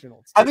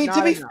dysfunctional. I mean,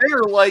 to be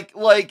fair,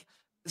 like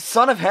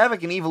Son of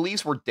Havoc and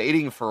Evilise were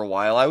dating for a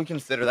while. I would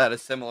consider that a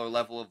similar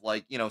level of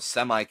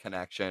semi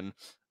connection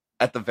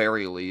at the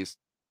very least.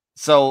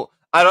 So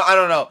I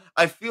don't know.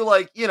 I feel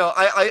like,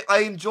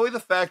 I enjoy the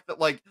fact that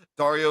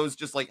Dario's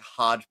just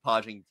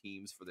hodgepodging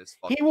teams for this.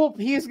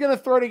 He's going to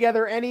throw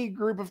together any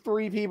group of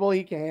three people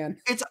he can.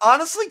 It's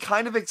honestly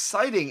kind of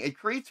exciting. It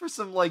creates for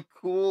some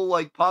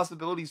cool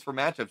possibilities for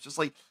matchups. Just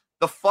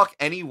the fuck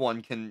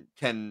anyone can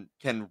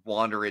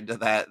wander into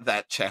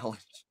that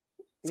challenge.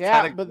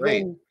 It's but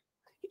great. Then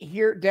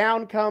here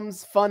down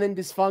comes Fun and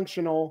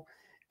Dysfunctional.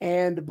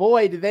 And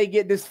boy, do they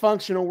get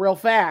dysfunctional real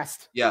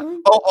fast. Yeah.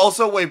 Oh,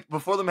 also, wait,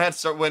 before the match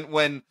start, when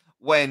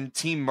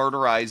Team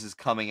Murderize is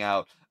coming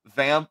out,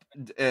 Vamp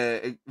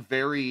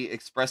very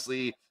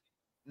expressly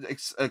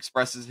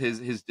expresses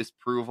his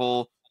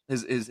disapproval,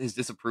 his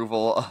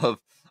disapproval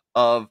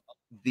of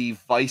the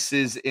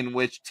vices in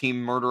which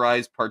Team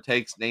Murderize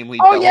partakes, namely.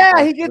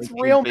 He gets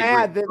real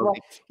mad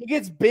he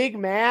gets big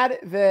mad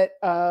that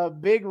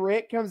Big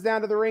Rick comes down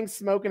to the ring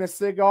smoking a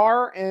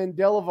cigar, and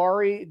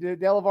Delavar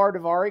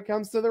Davari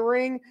comes to the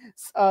ring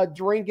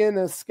drinking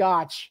a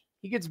scotch.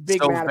 He gets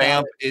big mad. So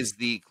Vamp is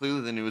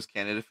clearly the newest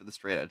candidate for the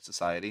Straight Edge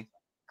Society.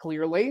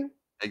 Clearly,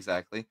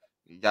 exactly.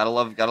 You gotta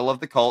love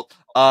the cult.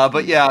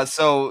 But yeah,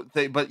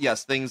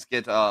 yes, things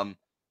get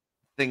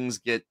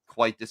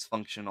quite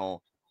dysfunctional.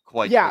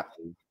 Quite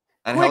quickly.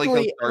 And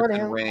Helico starts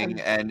in ring,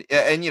 and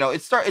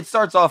it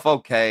starts off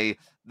okay.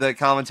 The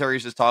commentary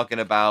is just talking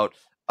about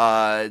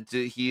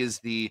he is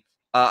the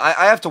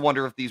I have to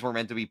wonder if these were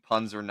meant to be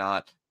puns or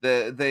not.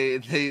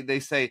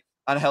 They say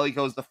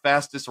Angelico is the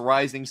fastest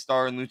rising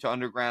star in Lucha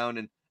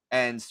Underground,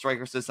 and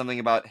Stryker says something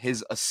about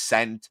his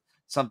ascent.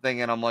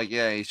 something, and I'm like,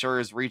 yeah, he sure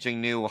is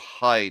reaching new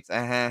heights.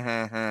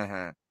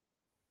 So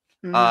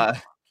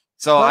But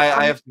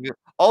I have to.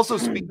 Also,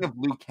 speaking of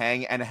Liu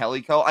Kang and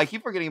Helico, I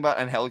keep forgetting about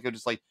Angelico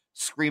just like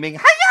screaming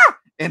 "Hiya!"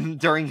 and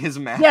during his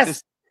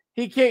matches.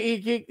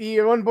 Yes, he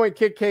at one point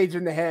kicked Cage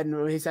in the head,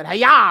 and he said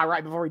 "Hiya!"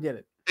 right before he did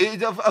it.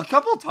 A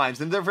couple of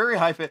times, and they're very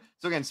high fit.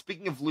 So again,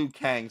 speaking of Liu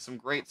Kang, some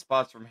great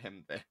spots from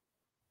him there.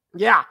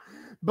 Yeah,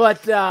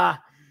 but on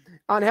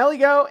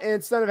Helico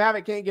and Son of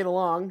Havoc can't get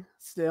along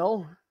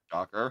still.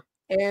 Shocker.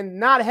 And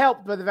not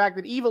helped by the fact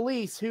that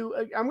Evilise, who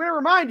I'm going to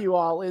remind you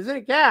all, is in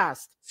a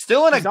cast.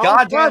 Still in a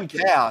goddamn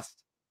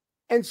cast.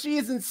 And she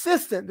is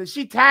insistent that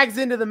she tags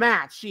into the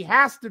match. She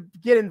has to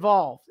get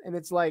involved. And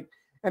it's like,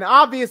 and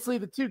obviously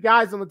the two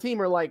guys on the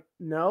team are like,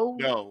 no.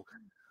 No.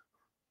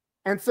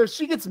 And so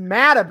she gets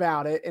mad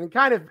about it and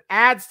kind of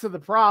adds to the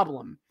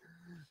problem.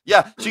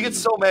 Yeah, she gets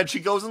so mad. She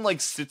goes and like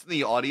sits in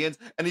the audience,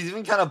 and he's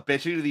even kind of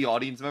bitchy to the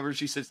audience member.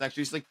 She sits next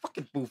to. She's like,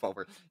 "Fucking move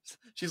over."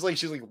 She's like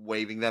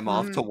waving them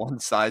off to one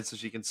side so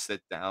she can sit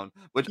down,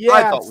 which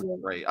I thought was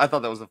great. I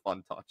thought that was a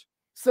fun touch.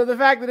 So the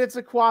fact that it's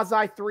a quasi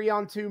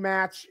 3-on-2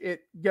 match,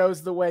 it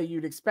goes the way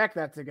you'd expect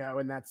that to go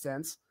in that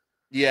sense.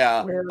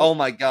 Yeah. Oh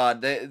my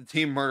God,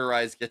 Team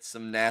Murderize gets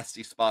some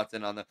nasty spots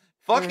in on the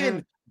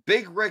fucking.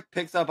 Big Rick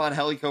picks up on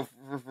Helico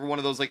for one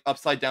of those like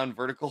upside down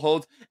vertical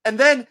holds, and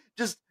then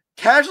just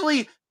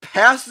casually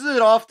passes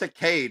it off to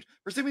Cage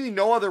for seemingly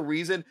no other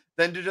reason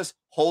than to just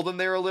hold him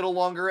there a little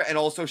longer and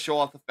also show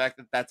off the fact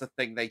that that's a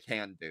thing they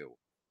can do.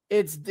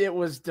 It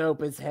was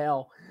dope as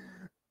hell.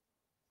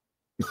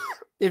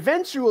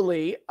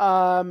 Eventually,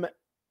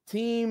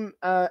 Team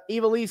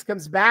Evilise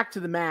comes back to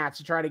the match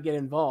to try to get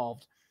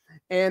involved.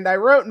 And I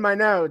wrote in my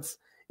notes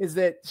is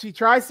that she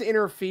tries to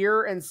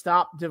interfere and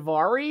stop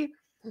Daivari.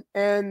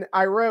 And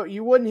I wrote,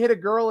 you wouldn't hit a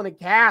girl in a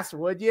cast,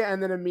 would you?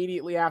 And then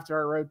immediately after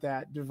I wrote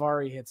that,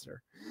 Daivari hits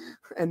her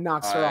and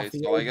knocks her off the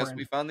So I guess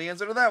we found the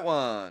answer to that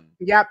one.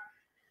 Yep.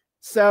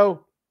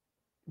 So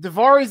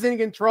Daivari's in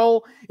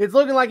control. It's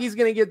looking like he's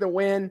going to get the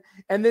win.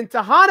 And then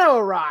Tejano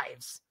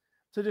arrives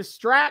to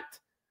distract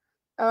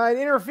and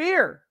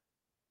interfere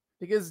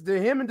because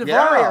him and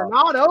Daivari are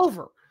not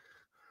over.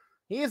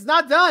 He is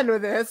not done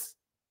with this.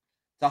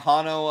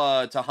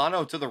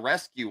 Tejano to the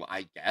rescue,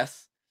 I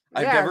guess.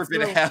 I've never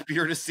been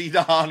happier to see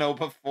Tejano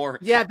before.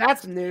 Yeah,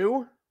 that's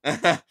new.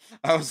 I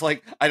was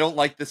like, I don't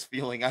like this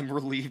feeling. I'm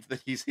relieved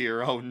that he's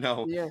here. Oh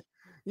no.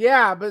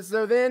 Yeah, but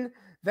so then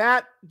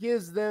that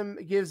gives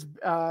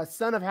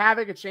Son of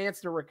Havoc a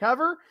chance to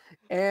recover,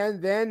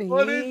 and then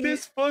What is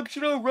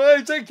Dysfunctional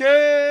rise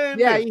again?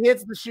 Yeah, he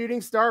hits the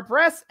shooting star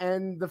press,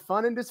 and the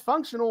Fun and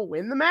Dysfunctional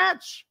win the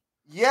match.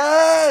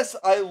 Yes,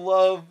 I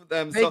love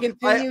them. They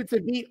continue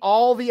to beat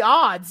all the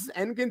odds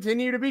and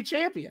continue to be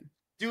champion.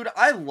 Dude,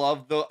 I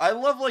love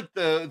like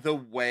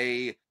the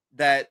way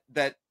that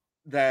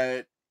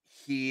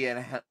he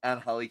and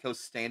Helico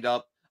stand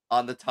up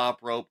on the top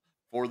rope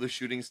for the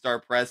shooting star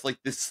press, like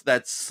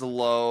that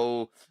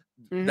slow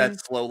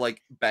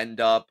like bend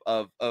up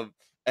of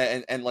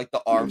and like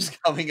the arms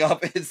coming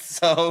up is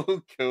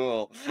so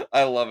cool.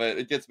 I love it.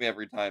 It gets me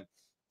every time.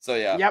 So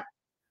yeah. Yep.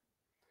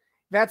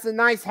 That's a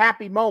nice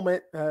happy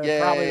moment. Probably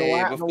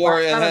the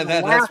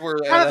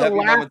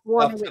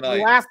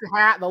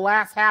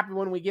last happy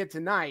one we get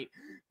tonight,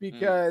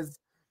 because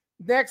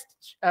next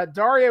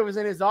Dario was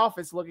in his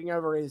office looking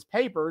over his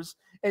papers,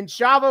 and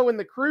Chavo and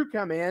the crew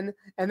come in,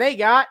 and they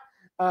got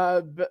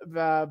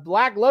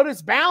Black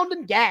Lotus bound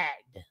and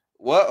gagged.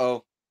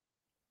 Whoa!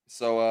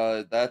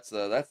 So that's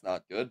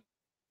not good.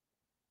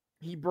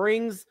 He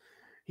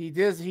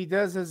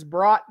has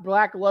brought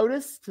Black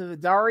Lotus to the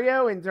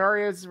Dario, and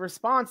Dario's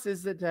response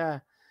is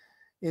that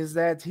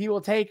he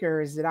will take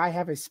her, is that I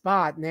have a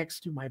spot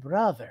next to my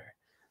brother,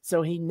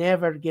 so he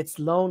never gets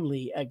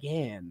lonely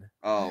again.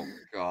 Oh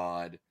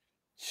God,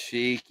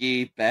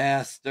 cheeky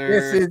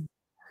bastard.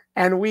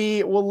 And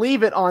we will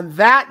leave it on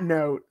that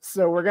note,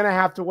 so we're gonna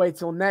have to wait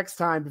till next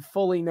time to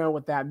fully know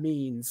what that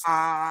means. So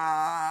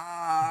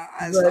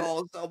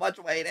much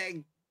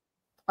waiting.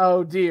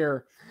 Oh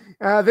dear.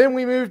 Then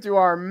we move to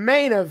our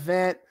main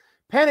event,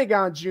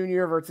 Pentagon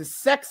Jr. versus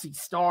Sexy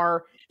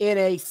Star in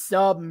a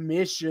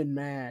submission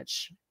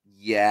match.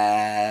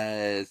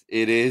 Yes,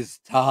 it is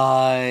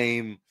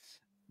time.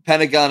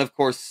 Pentagon, of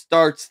course,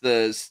 starts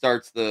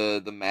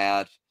the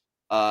match.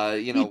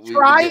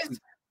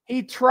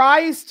 He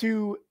tries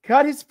to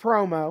cut his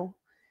promo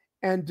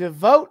and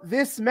devote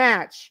this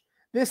match,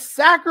 this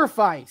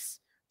sacrifice,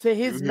 to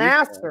his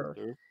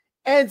master.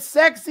 And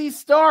Sexy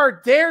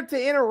Star dared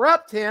to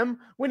interrupt him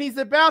when he's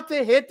about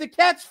to hit the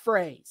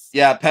catchphrase.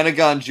 Yeah,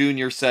 Pentagon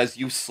Jr. says,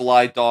 "You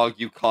sly dog,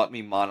 you caught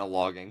me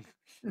monologuing."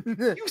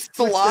 You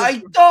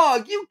sly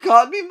dog, you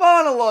caught me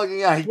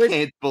monologuing. I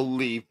can't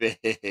believe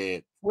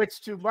it.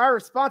 Which, to my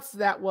response to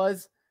that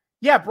was,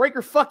 yeah, break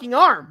her fucking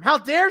arm. How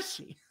dare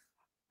she?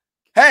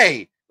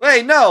 Hey,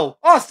 no.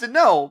 Austin,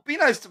 no. Be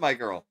nice to my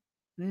girl.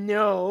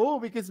 No,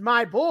 because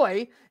my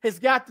boy has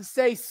got to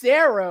say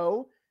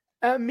Cero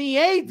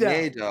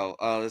Miedo.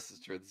 Oh, this is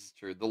true.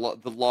 The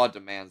law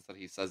demands that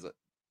he says it.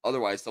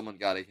 Otherwise, someone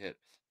got to hit.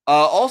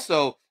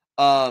 Also,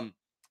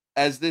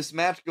 as this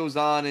match goes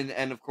on,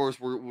 and of course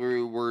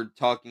we're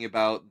talking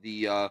about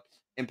the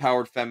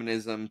empowered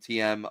feminism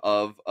TM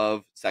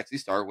of Sexy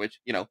Star, which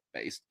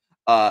based.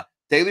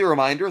 Daily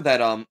reminder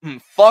that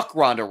fuck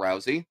Ronda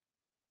Rousey.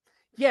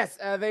 Yes,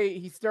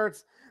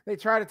 they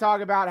try to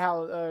talk about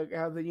how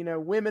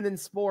the women in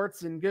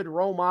sports and good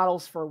role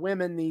models for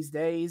women these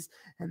days,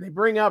 and they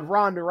bring up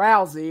Ronda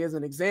Rousey as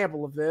an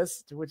example of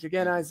this. To which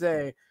again I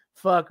say,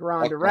 fuck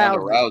Ronda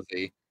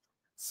Rousey.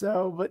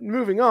 So, but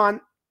moving on,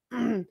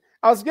 I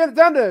was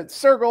done to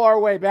circle our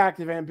way back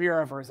to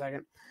Vampiro for a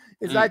second.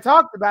 I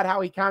talked about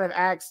how he kind of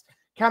acts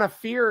kind of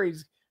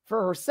fears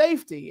for her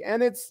safety,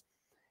 and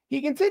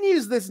he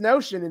continues this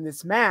notion in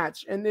this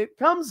match, and it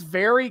comes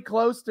very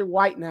close to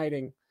white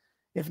knighting,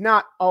 if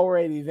not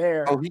already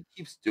there. Oh, he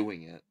keeps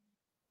doing it.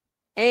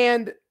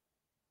 And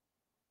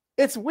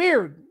it's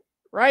weird,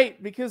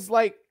 right? Because,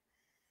 like,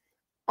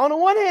 on the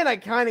one hand, I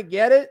kind of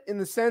get it in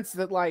the sense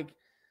that, like,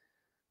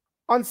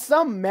 on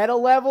some meta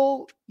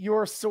level,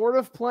 you're sort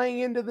of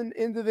playing into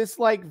this,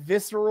 like,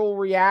 visceral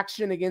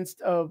reaction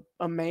against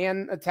a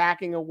man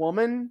attacking a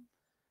woman.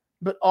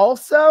 But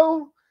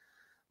also,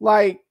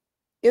 like,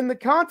 in the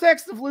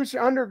context of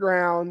Lucha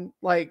Underground,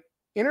 like,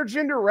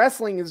 intergender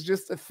wrestling is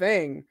just a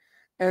thing.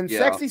 And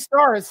Sexy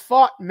Star has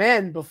fought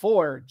men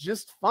before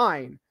just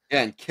fine.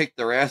 Yeah, and kicked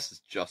their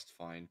asses just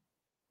fine.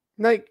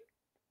 Like,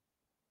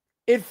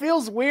 it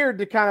feels weird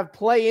to kind of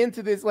play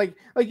into this. Like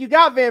you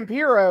got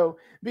Vampiro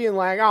being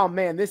like, oh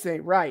man, this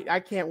ain't right. I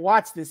can't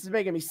watch this. It's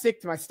making me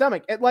sick to my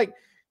stomach. And like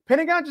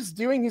Pentagon just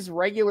doing his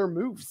regular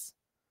moves.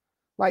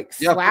 Like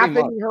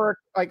slapping her,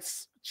 like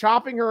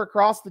chopping her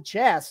across the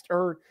chest,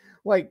 or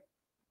like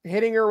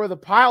hitting her with a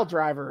pile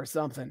driver or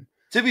something.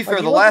 To be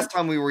fair, the last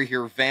time we were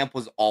here, Vamp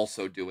was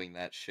also doing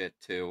that shit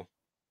too.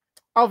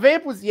 Oh,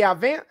 Vamp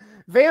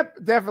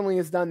definitely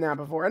has done that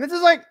before. And it's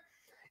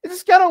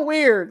just kind of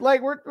weird.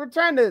 Like we're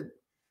trying to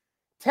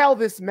tell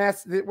this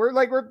mess that we're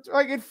like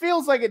it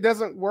feels like it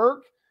doesn't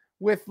work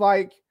with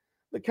like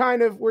the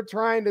kind of, we're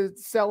trying to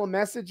sell a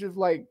message of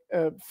like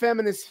a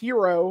feminist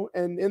hero,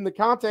 and in the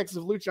context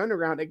of Lucha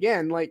Underground,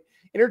 again, like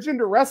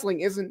intergender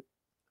wrestling isn't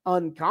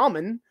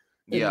uncommon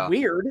and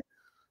weird.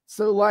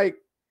 So like,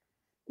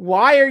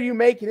 why are you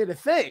making it a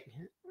thing?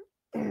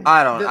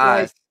 I don't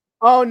know.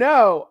 Oh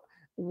no,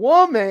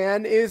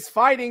 woman is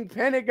fighting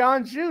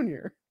Pentagon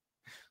Jr.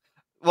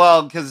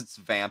 Well, because it's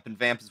Vamp, and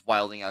Vamp is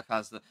wilding out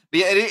constantly. But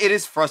yeah, it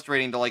is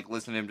frustrating to like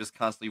listen to him just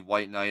constantly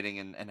white knighting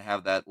and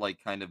have that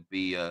like kind of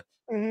be a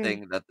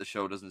thing that the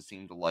show doesn't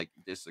seem to like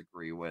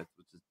disagree with,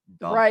 which is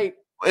dumb. Right.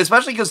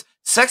 Especially because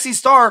Sexy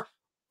Star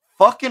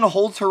fucking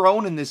holds her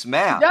own in this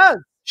match. She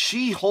does.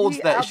 She holds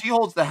she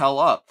holds the hell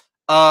up.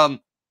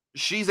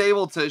 She's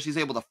able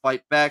to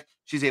fight back.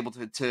 She's able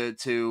to get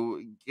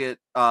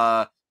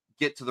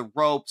to the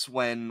ropes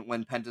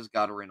when Penta's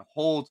got her in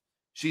hold.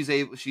 She's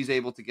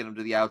able to get him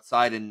to the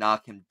outside and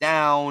knock him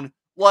down.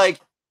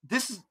 Like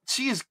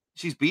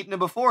she's beaten him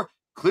before,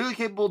 clearly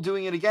capable of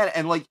doing it again.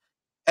 And like,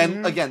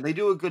 again, they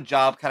do a good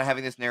job kind of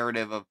having this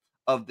narrative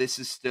of this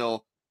is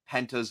still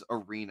Penta's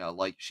arena.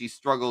 Like she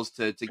struggles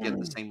to get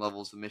the same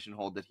level of submission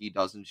hold that he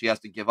does, and she has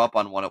to give up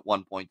on one at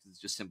one point. It's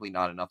just simply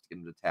not enough to get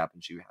him to tap,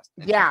 and she has to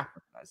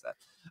recognize that.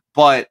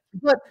 But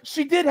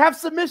she did have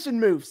submission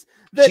moves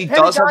that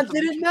Pentagon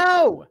didn't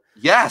know.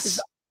 Yes.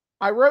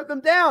 I wrote them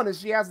down, as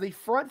she has the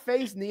front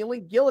face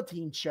kneeling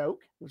guillotine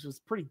choke, which was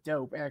pretty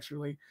dope,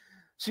 actually.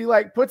 She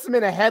like puts him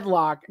in a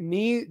headlock,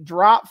 knee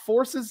drop,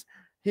 forces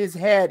his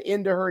head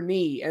into her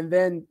knee, and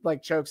then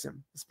like chokes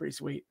him. It's pretty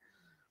sweet.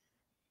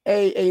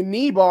 A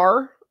knee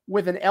bar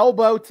with an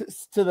elbow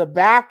to the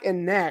back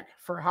and neck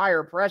for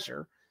higher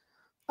pressure.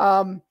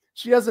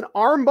 She does an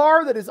arm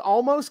bar that is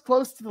almost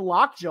close to the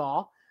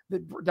lockjaw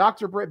that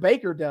Dr. Britt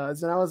Baker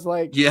does. And I was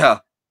like,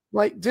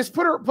 like just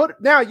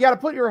now you got to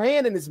put your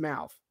hand in his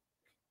mouth.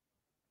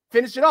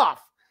 Finish it off.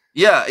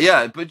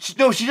 Yeah, but she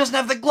doesn't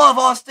have the glove,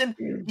 Austin.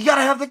 You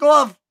gotta have the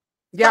glove.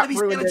 It's gotta be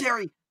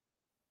sanitary.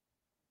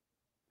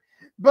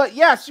 But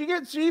yeah, she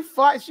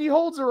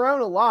holds her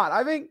own a lot.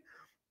 I think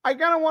I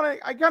kind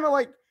of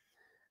like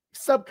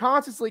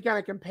subconsciously kind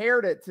of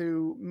compared it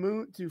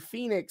to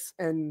Phoenix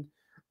and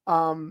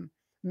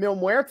Mil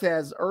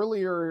Muertes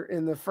earlier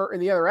in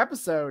the other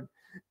episode,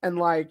 and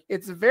like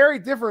it's very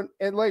different,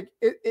 and like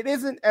it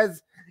isn't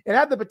as. It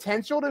had the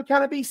potential to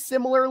kind of be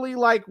similarly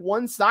like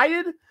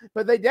one-sided,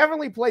 but they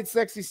definitely played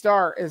Sexy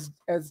Star as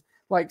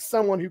like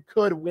someone who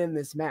could win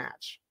this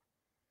match.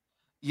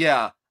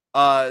 Yeah.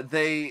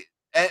 They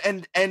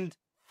and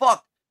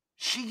fuck,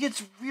 she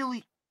gets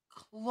really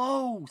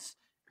close.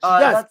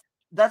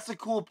 That's the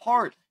cool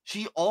part.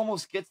 She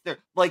almost gets there.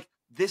 Like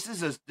this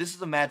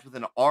is a match with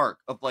an arc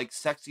of like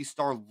Sexy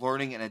Star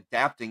learning and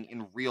adapting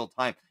in real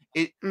time.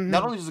 It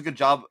not only does a good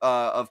job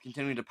of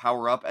continuing to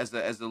power up as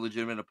a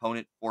legitimate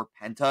opponent for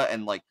Penta,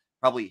 and like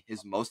probably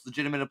his most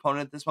legitimate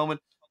opponent at this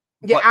moment.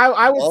 Yeah,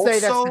 I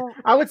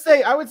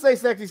would say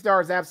Sexy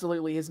Star is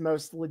absolutely his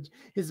most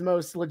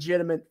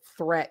legitimate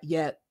threat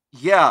yet.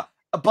 Yeah,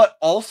 but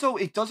also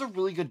it does a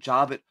really good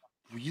job at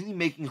really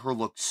making her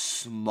look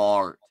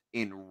smart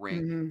in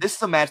ring. This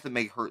is a match that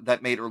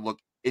made her look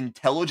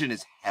intelligent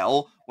as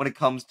hell when it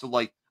comes to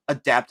like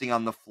adapting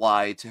on the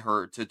fly to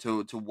her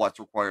to what's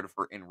required of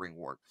her in-ring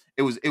work.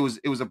 It was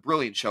a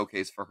brilliant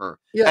showcase for her.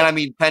 Yeah. And I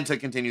mean, Penta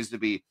continues to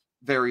be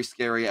very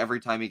scary. Every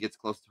time he gets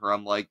close to her,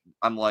 I'm like,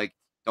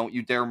 don't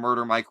you dare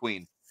murder my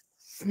queen.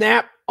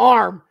 Snap,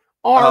 arm,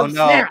 Oh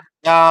no,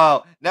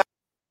 snap.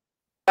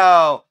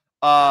 no.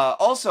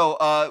 Also,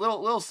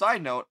 little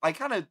side note, it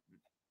kind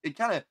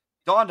of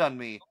dawned on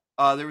me.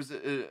 There was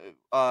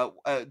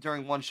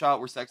during one shot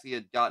where Sexy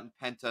had gotten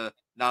Penta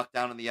knocked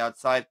down on the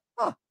outside.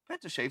 Huh,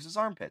 Penta shaves his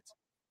armpits.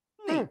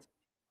 Neat.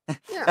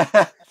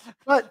 Yeah.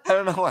 But I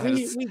don't know why.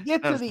 we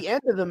get to the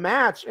end of the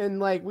match, and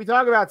like we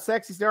talk about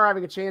Sexy Star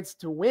having a chance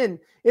to win.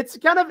 It's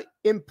kind of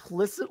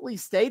implicitly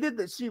stated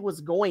that she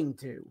was going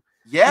to.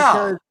 Yeah.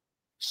 Because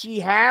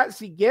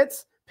she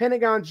gets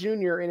Pentagon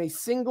Jr. in a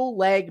single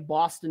leg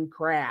Boston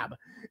Crab,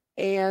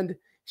 and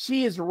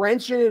she is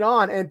wrenching it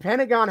on, and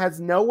Pentagon has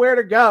nowhere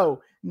to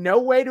go, no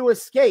way to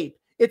escape.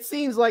 It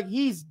seems like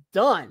he's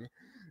done.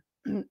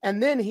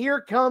 And then here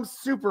comes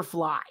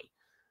Superfly.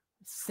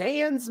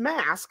 Sans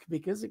mask,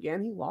 because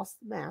again, he lost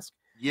the mask.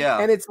 Yeah.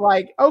 And it's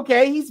like,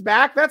 okay, he's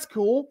back. That's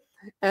cool.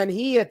 And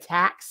he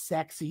attacks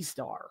Sexy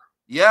Star.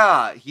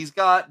 Yeah. He's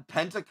got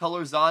Penta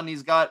colors on.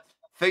 He's got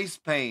face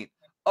paint.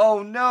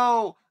 Oh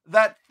no.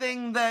 That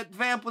thing that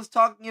Vamp was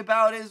talking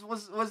about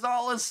was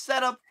all a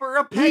setup for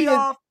a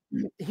payoff.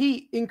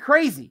 He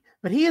crazy,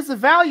 but he has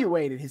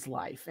evaluated his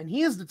life, and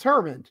he is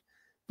determined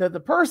that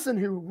the person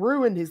who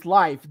ruined his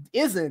life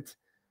isn't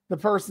the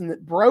person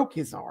that broke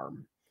his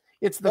arm.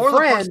 It's the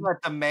friend the person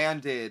that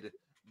demanded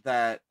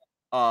that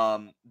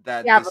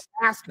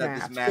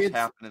this match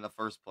happen in the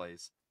first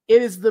place.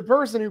 It is the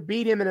person who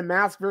beat him in a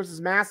mask versus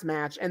mask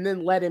match and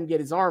then let him get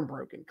his arm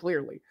broken.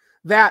 Clearly,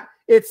 that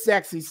it's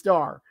Sexy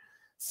Star.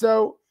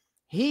 So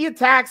he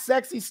attacks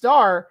Sexy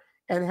Star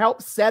and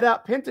helps set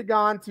up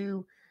Pentagon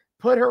to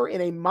put her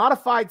in a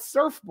modified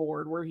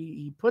surfboard where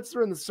he puts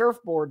her in the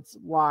surfboard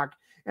lock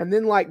and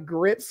then like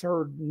grips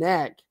her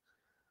neck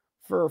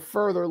for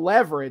further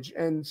leverage,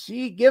 and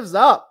she gives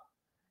up.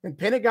 And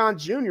Pentagon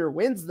Jr.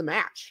 wins the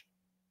match.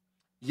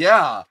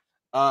 Yeah,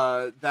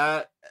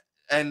 that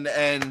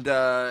and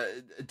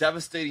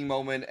devastating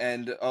moment.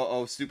 And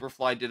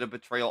Superfly did a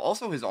betrayal.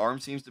 Also, his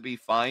arm seems to be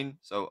fine.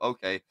 So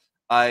okay,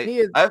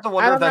 I have to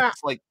wonder if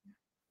that's like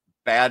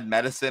bad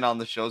medicine on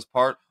the show's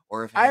part,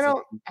 or if I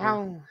don't.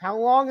 How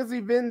long has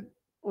he been?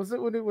 Was it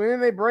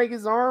when they break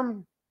his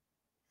arm?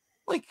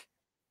 Like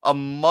a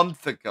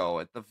month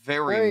ago, at the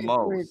very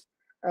most.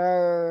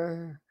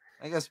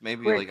 I guess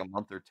maybe like a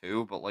month or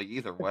two, but like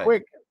either way.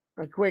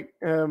 A quick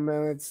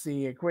let's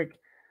see, a quick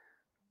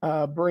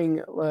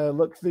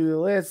look through the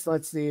list.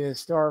 Let's see, the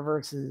Star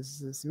versus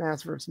this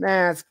Mask versus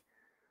Mask.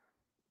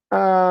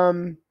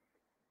 It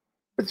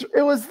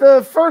was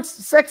the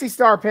first Sexy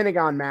Star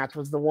Pentagon match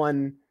was the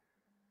one.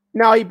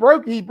 No, he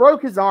broke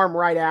his arm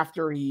right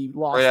after he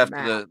lost the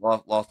match.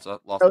 Lost. So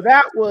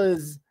that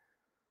was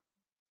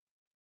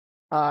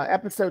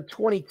episode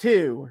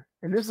 22.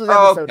 And this is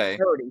episode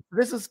 30.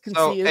 This is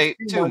conceded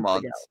 2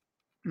 months.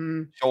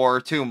 Sure,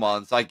 2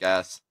 months, I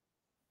guess.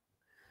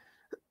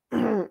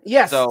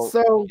 Yes.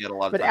 So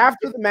but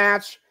after the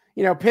match,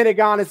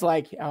 Pentagon is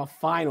like, oh,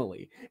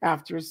 finally,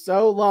 after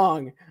so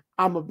long,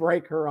 I'm gonna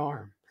break her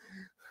arm.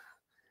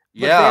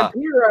 But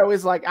Vampiro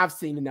is like, I've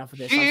seen enough of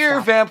this.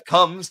 Here, Vamp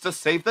comes to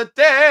save the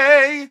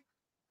day.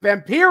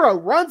 Vampiro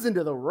runs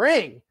into the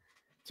ring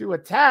to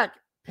attack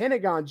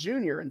Pentagon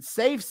Jr. and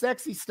save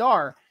Sexy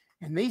Star.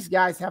 And these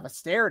guys have a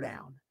stare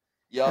down.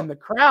 Yep. And the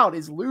crowd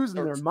is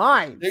losing their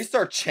minds. They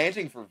start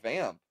chanting for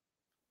Vamp.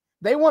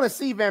 They want to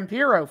see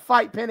Vampiro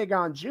fight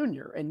Pentagon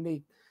Jr. And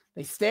they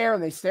stare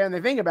and they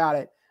think about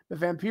it. But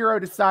Vampiro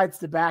decides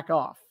to back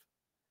off.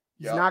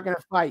 He's not going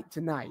to fight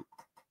tonight.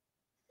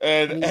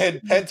 And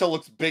Penta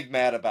looks big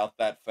mad about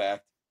that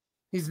fact.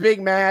 He's big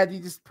mad. He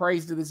just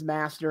prays to this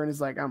master and is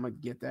like, I'm going to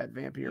get that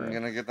Vampiro. I'm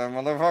going to get that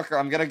motherfucker.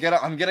 I'm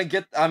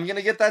going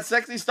to get that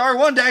Sexy Star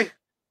one day.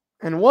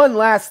 And one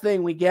last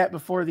thing we get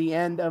before the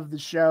end of the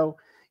show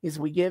is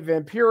we get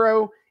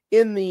Vampiro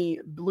in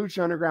the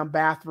Lucha Underground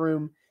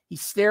bathroom.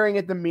 He's staring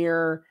at the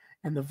mirror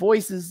and the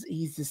voices.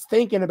 He's just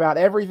thinking about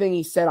everything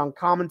he said on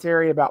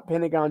commentary about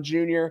Pentagon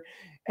Jr.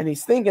 And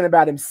he's thinking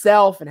about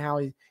himself and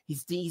how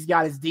he's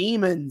got his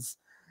demons.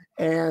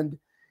 And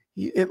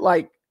they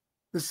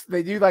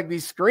do like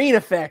these screen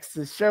effects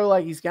to show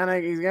like he's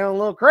going a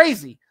little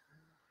crazy.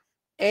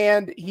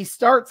 And he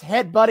starts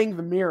headbutting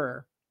the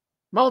mirror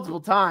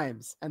multiple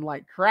times and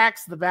like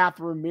cracks the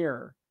bathroom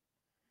mirror.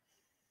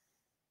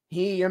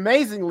 He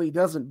amazingly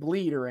doesn't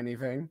bleed or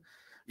anything.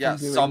 Yeah,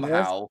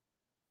 somehow.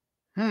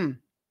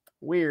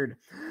 Weird.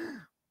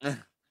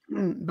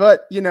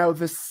 But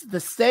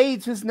the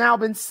stage has now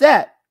been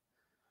set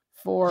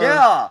for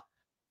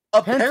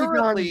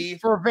apparently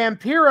for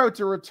Vampiro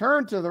to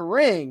return to the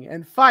ring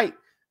and fight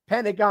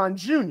Pentagon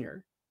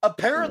Jr.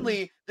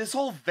 Apparently, this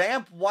whole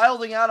Vamp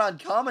wilding out on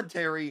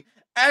commentary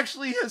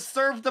actually has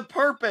served the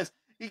purpose.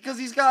 Because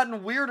he's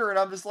gotten weirder, and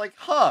I'm just like,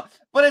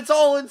 but it's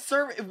all in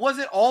service. Was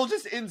it all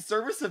just in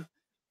service of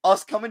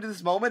us coming to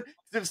this moment?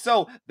 If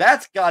so,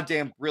 that's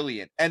goddamn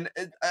brilliant. And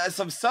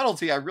some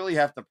subtlety I really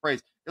have to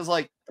praise. Because,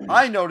 like,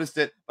 I noticed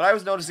it, but I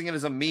was noticing it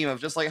as a meme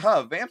of just like,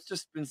 Vamp's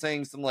just been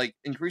saying some, like,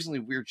 increasingly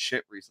weird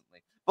shit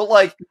recently. But,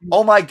 like,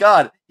 oh my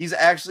god, he's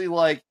actually,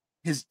 like,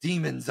 his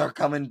demons are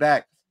coming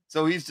back.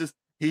 So he's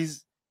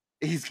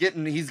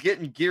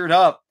getting geared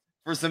up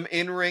for some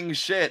in-ring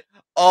shit.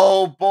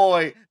 Oh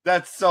boy,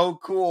 that's so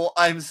cool.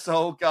 I'm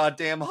so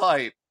goddamn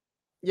hyped.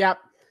 Yep.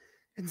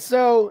 And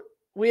so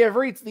we have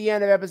reached the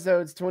end of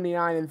episodes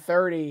 29 and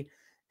 30.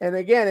 And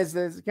again, is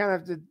kind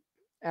of to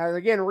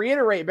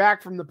reiterate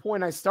back from the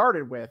point I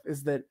started with,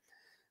 is that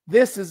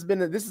this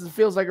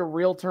feels like a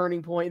real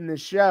turning point in the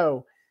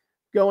show,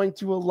 going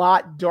to a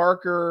lot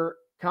darker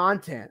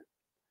content.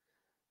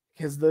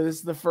 Because this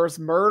is the first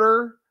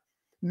murder.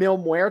 Mil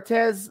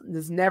Muertes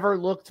has never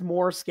looked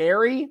more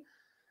scary.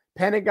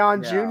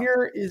 Pentagon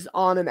Jr. is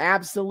on an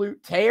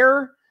absolute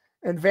tear,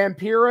 and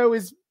Vampiro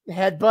is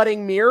headbutting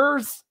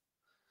mirrors.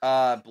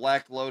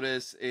 Black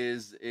Lotus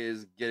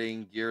is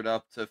getting geared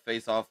up to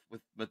face off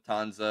with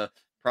Matanza,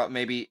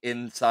 maybe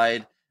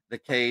inside the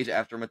cage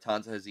after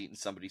Matanza has eaten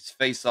somebody's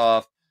face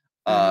off.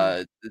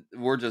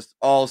 We're just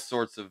all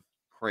sorts of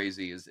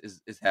crazy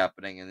is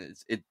happening, and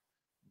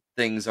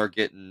things are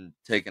taking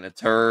a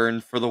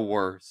turn for the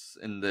worse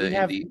in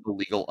the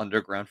illegal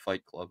underground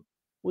fight club.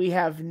 We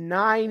have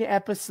 9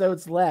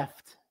 episodes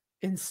left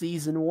in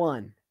season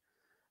 1.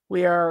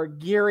 We are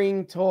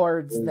gearing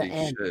towards the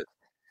end. Shit.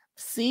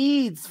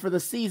 Seeds for the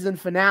season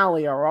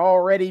finale are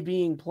already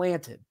being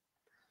planted.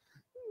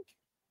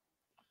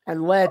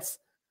 And let's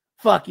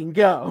fucking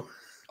go.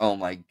 Oh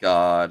my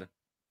god.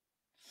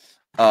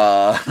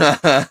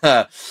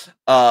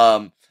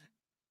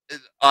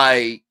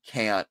 I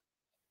can't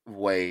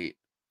wait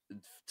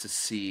to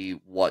see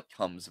what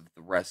comes of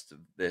the rest of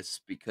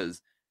this,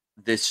 because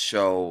this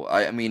show,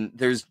 I mean,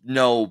 there's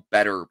no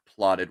better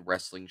plotted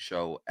wrestling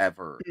show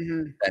ever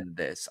than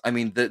this. I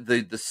mean,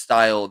 the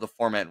style, the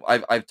format,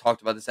 I've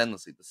talked about this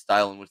endlessly. The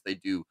style in which they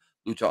do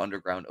Lucha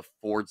Underground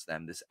affords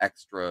them this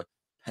extra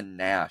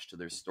panache to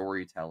their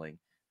storytelling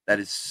that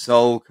is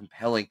so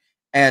compelling.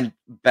 And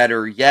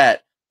better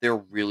yet, they're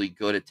really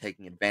good at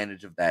taking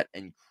advantage of that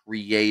and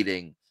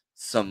creating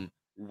some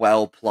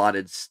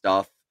well-plotted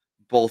stuff,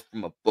 both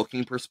from a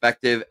booking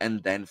perspective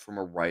and then from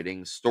a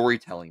writing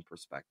storytelling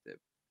perspective.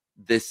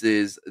 This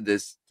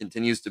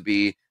continues to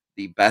be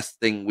the best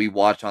thing we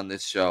watch on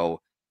this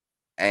show,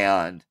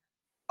 and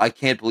I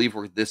can't believe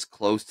we're this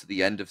close to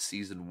the end of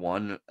season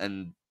 1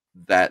 and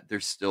that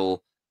there's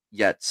still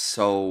yet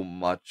so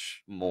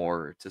much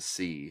more to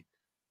see.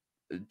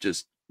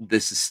 This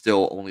is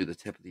still only the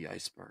tip of the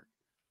iceberg.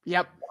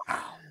 Yep.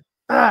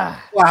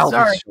 Wow.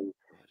 Sorry.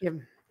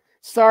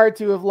 Sorry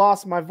to have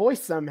lost my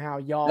voice somehow,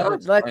 y'all. No,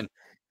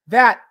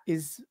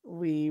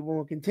 we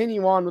will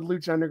continue on with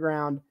Lucha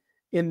Underground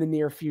in the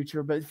near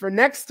future. But for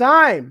next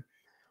time,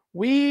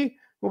 we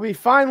will be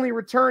finally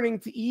returning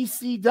to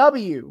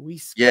ECW. We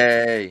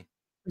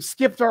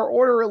skipped our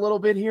order a little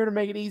bit here to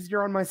make it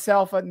easier on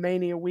myself at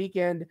Mania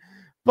weekend.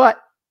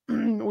 But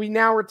we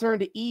now return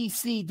to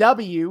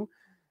ECW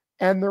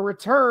and the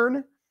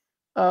return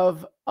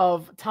of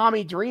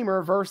Tommy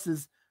Dreamer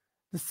versus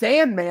the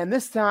Sandman,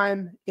 this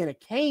time in a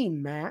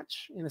cane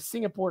match, in a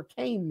Singapore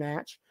cane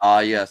match.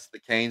 Yes, the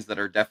canes that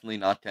are definitely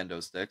not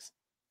kendo sticks.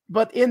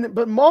 But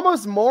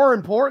almost more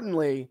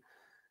importantly,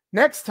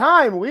 next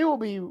time we will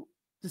be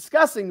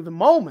discussing the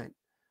moment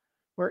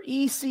where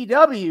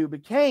ECW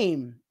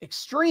became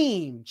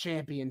Extreme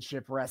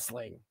Championship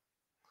Wrestling.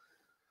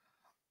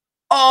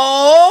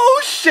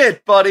 Oh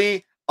shit,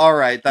 buddy! All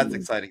right, that's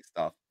exciting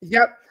stuff.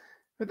 Yep.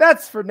 But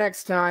that's for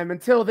next time.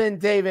 Until then,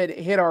 David,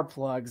 hit our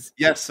plugs.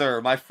 Yes,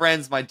 sir. My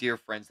friends, my dear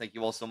friends, thank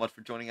you all so much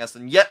for joining us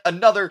in yet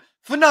another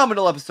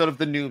phenomenal episode of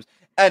the Noobs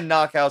and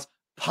Knockouts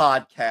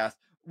Podcast.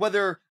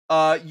 Whether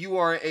you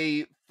are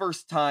a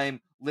first-time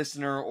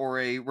listener or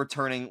a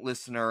returning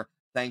listener,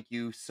 thank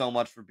you so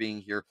much for being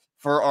here.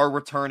 For our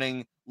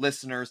returning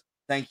listeners,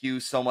 thank you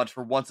so much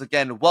for once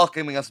again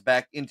welcoming us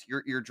back into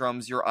your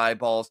eardrums, your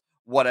eyeballs,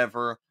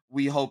 whatever.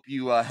 We hope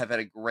you have had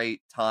a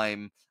great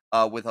time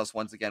with us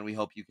once again. We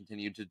hope you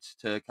continue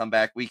to come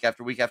back week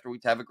after week after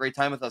week to have a great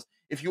time with us.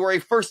 If you are a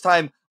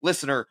first-time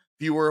listener,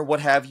 viewer,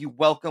 what have you,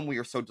 welcome. We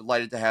are so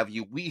delighted to have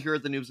you. We here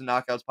at the Noobs and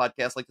Knockouts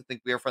Podcast like to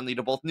think we are friendly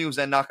to both noobs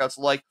and knockouts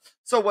alike.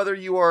 So whether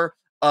you are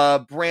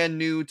brand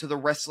new to the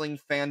wrestling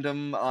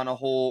fandom on a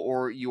whole,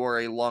 or you are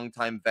a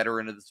longtime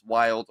veteran of this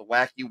wild,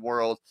 wacky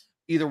world,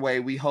 either way,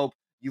 we hope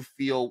you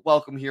feel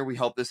welcome here. We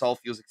hope this all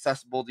feels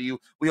accessible to you.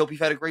 We hope you've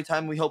had a great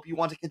time. We hope you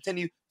want to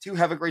continue to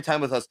have a great time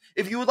with us.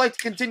 If you would like to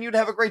continue to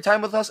have a great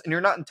time with us and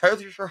you're not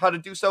entirely sure how to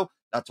do so,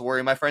 not to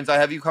worry, my friends, I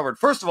have you covered.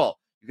 First of all,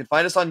 you can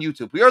find us on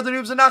YouTube. We are the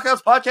Noobs and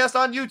Knockouts Podcast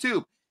on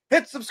YouTube.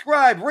 Hit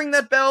subscribe, ring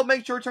that bell,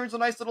 make sure it turns a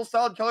nice little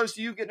solid color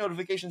so you get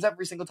notifications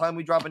every single time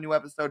we drop a new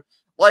episode.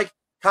 Like,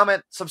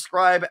 comment,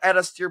 subscribe, add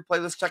us to your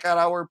playlist. Check out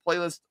our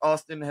playlist.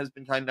 Austin has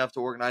been kind enough to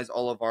organize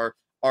all of our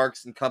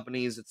arcs and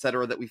companies,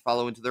 etc., that we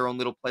follow into their own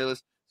little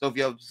playlist. So if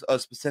you have a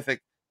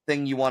specific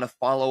thing you want to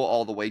follow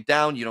all the way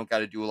down. You don't got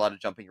to do a lot of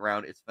jumping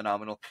around. It's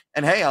phenomenal.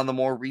 And hey, on the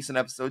more recent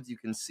episodes, you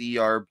can see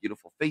our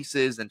beautiful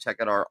faces and check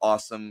out our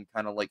awesome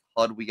kind of like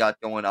HUD we got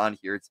going on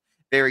here. It's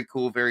very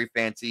cool, very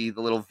fancy.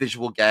 The little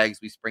visual gags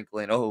we sprinkle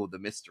in. Oh, the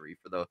mystery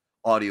for the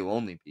audio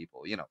only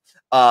people, you know.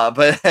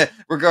 But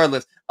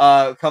regardless,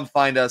 come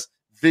find us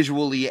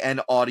visually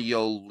and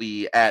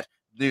audioly at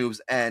Noobs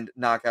and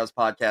Knockouts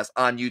Podcast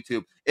on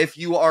YouTube. If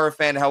you are a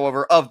fan,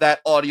 however, of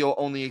that audio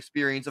only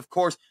experience, of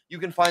course, you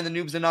can find the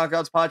Noobs and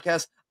Knockouts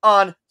Podcast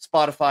on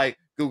Spotify,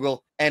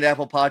 Google, and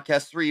Apple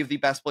Podcasts, 3 of the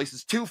best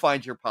places to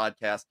find your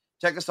podcast.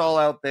 Check us all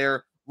out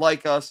there.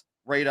 Like us,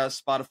 rate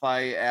us.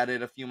 Spotify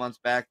added a few months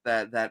back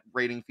that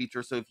rating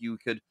feature, so if you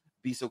could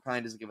be so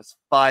kind as to give us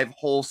 5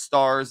 whole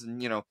stars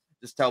and, you know,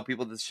 just tell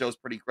people this show's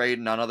pretty great,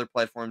 and on other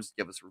platforms,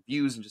 give us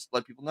reviews and just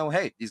let people know,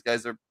 hey, these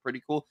guys are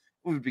pretty cool.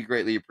 It would be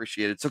greatly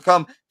appreciated. So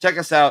come check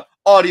us out,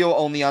 audio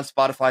only on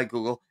Spotify,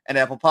 Google, and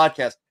Apple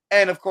Podcasts.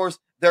 And of course,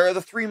 there are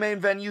the 3 main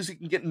venues you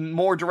can get in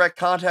more direct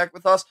contact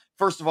with us.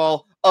 First of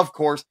all, of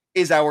course,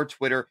 is our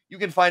Twitter. You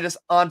can find us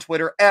on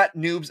Twitter at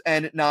Noobs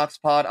and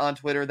Knoxpod on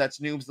Twitter. That's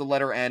Noobs, the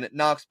letter N,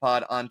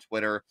 Knoxpod on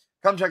Twitter.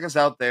 Come check us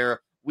out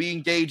there. We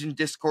engage in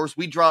discourse.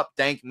 We drop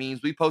dank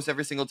memes. We post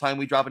every single time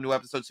we drop a new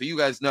episode, so you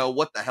guys know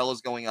what the hell is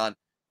going on.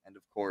 And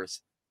of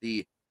course,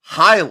 the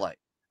highlight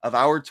of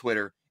our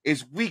Twitter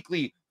is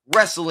weekly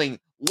wrestling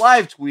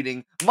live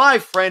tweeting. My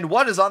friend,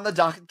 what is on the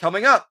docket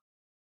coming up?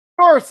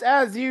 Of course,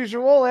 as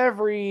usual,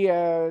 every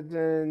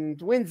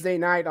Wednesday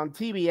night on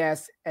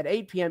TBS at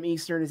 8 p.m.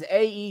 Eastern is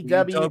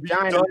AEW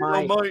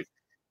Dynamite.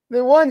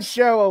 The one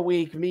show a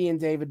week me and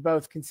David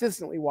both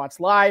consistently watch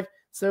live,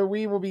 so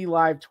we will be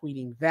live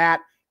tweeting that.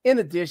 In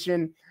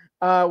addition,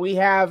 we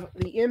have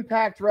the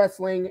Impact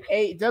Wrestling,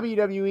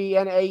 WWE,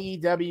 and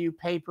AEW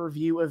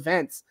pay-per-view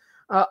events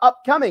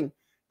upcoming.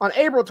 On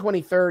April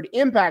 23rd,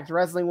 Impact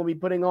Wrestling will be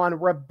putting on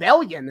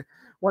Rebellion,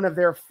 one of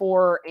their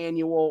 4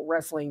 annual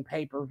wrestling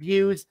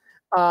pay-per-views.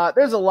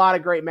 There's a lot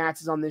of great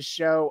matches on this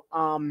show.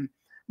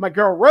 My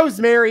girl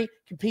Rosemary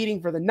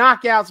competing for the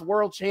Knockouts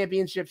World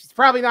Championship. She's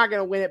probably not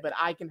going to win it, but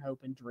I can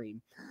hope and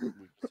dream.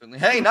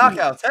 Hey,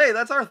 Knockouts. Hey,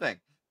 that's our thing.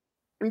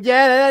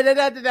 Yeah,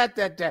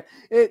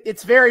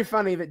 it's very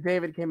funny that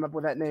David came up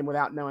with that name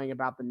without knowing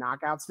about the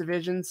Knockouts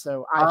division.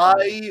 So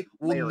I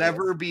will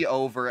never be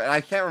over, and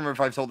I can't remember if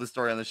I've told this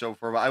story on the show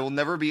before, but I will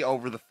never be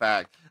over the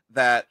fact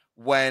that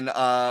when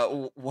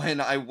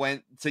I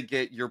went to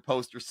get your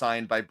poster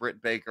signed by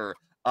Britt Baker,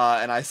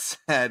 and I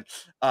said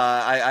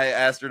I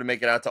asked her to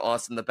make it out to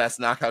Austin the best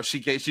knockout. She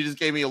just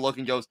gave me a look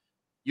and goes,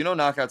 "You know,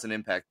 Knockout's an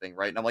Impact thing,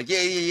 right?" And I'm like, "Yeah,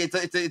 it's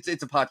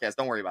a podcast.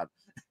 Don't worry about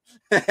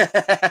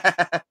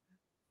it."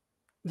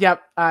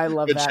 Yep, I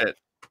love Good that. Shit.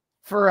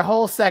 For a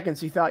whole second,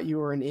 she thought you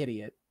were an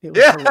idiot.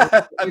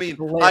 Yeah, I mean,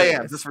 I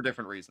am, just for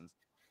different reasons.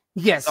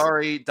 Yes.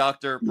 Sorry,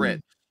 Dr.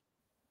 Britt.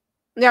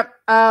 Yep,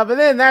 but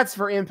then that's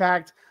for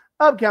Impact.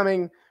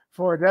 Upcoming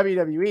for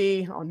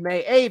WWE on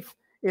May 8th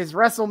is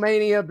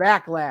WrestleMania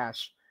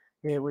Backlash.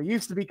 It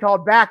used to be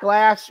called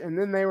Backlash, and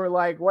then they were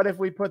like, what if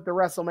we put the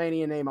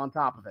WrestleMania name on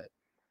top of it?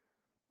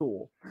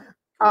 Cool.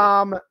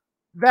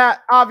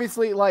 That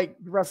obviously, like,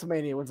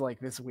 WrestleMania was like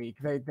this week.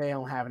 They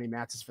don't have any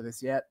matches for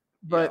this yet.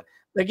 But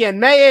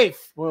again, May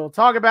 8th, we'll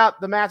talk about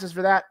the matches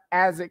for that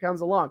as it comes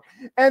along.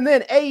 And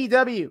then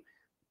AEW,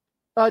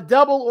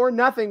 Double or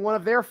Nothing, one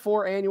of their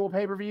 4 annual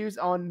pay-per-views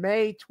on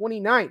May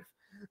 29th,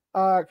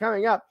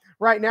 coming up.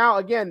 Right now,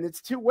 again,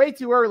 it's way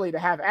too early to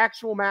have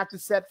actual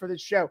matches set for this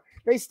show.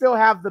 They still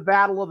have the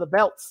Battle of the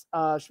Belts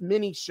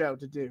mini show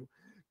to do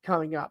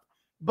coming up.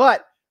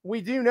 But we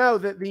do know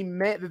that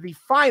the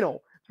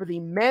final for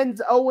the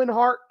Men's Owen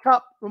Hart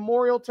Cup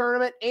Memorial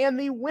Tournament and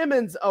the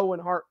Women's Owen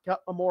Hart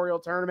Cup Memorial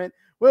Tournament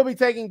will be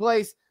taking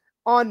place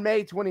on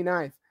May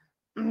 29th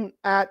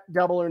at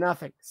Double or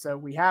Nothing. So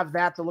we have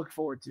that to look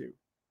forward to.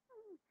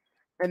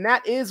 And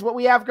that is what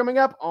we have coming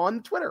up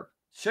on Twitter.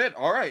 Shit,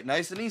 all right,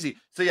 nice and easy.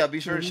 So yeah, be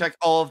sure to check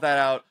all of that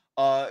out.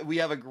 We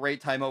have a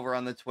great time over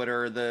on the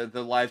Twitter. The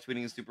live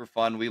tweeting is super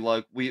fun. We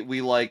like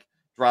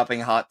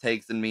dropping hot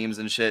takes and memes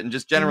and shit, and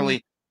just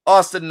generally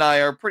Austin and I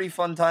are pretty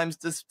fun times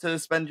to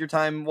spend your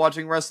time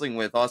watching wrestling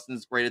with.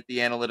 Austin's great at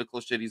the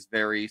analytical shit. He's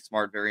very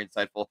smart, very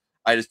insightful.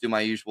 I just do my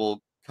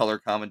usual color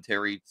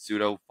commentary,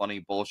 pseudo funny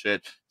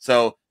bullshit.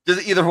 So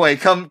just either way,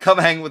 come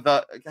hang with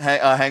us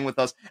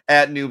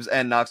at Noobs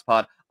and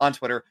Knoxpod on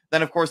Twitter.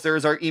 Then of course there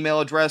is our email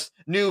address,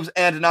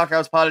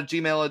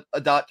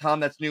 noobsandknockoutspod@gmail.com.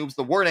 That's noobs,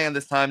 the word and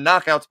this time,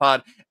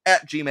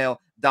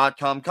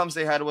 knockoutspod@gmail.com. Come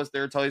say hi to us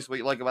there. Tell us what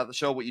you like about the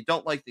show, what you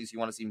don't like, things you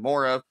want to see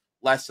more of,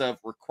 less of,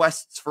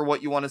 requests for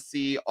what you want to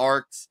see,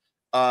 arcs,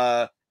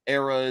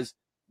 eras,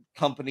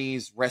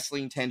 companies,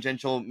 wrestling,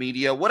 tangential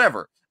media,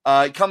 whatever.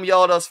 Come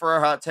yell at us for our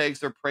hot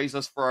takes, or praise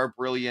us for our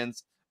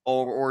brilliance,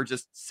 or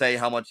just say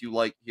how much you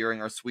like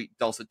hearing our sweet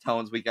dulcet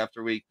tones week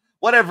after week.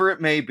 Whatever it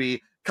may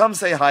be, come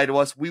say hi to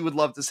us. We would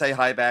love to say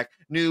hi back.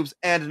 Noobs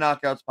and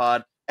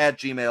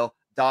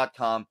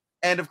knockoutspod@gmail.com.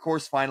 And of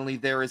course, finally,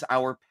 there is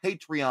our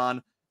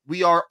Patreon.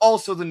 We are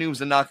also the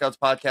Noobs and Knockouts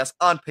Podcast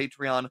on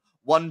Patreon.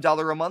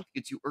 $1 a month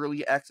gets you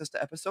early access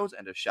to episodes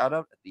and a shout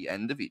out at the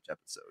end of each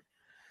episode.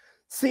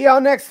 See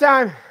y'all next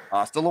time.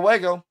 Hasta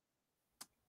luego.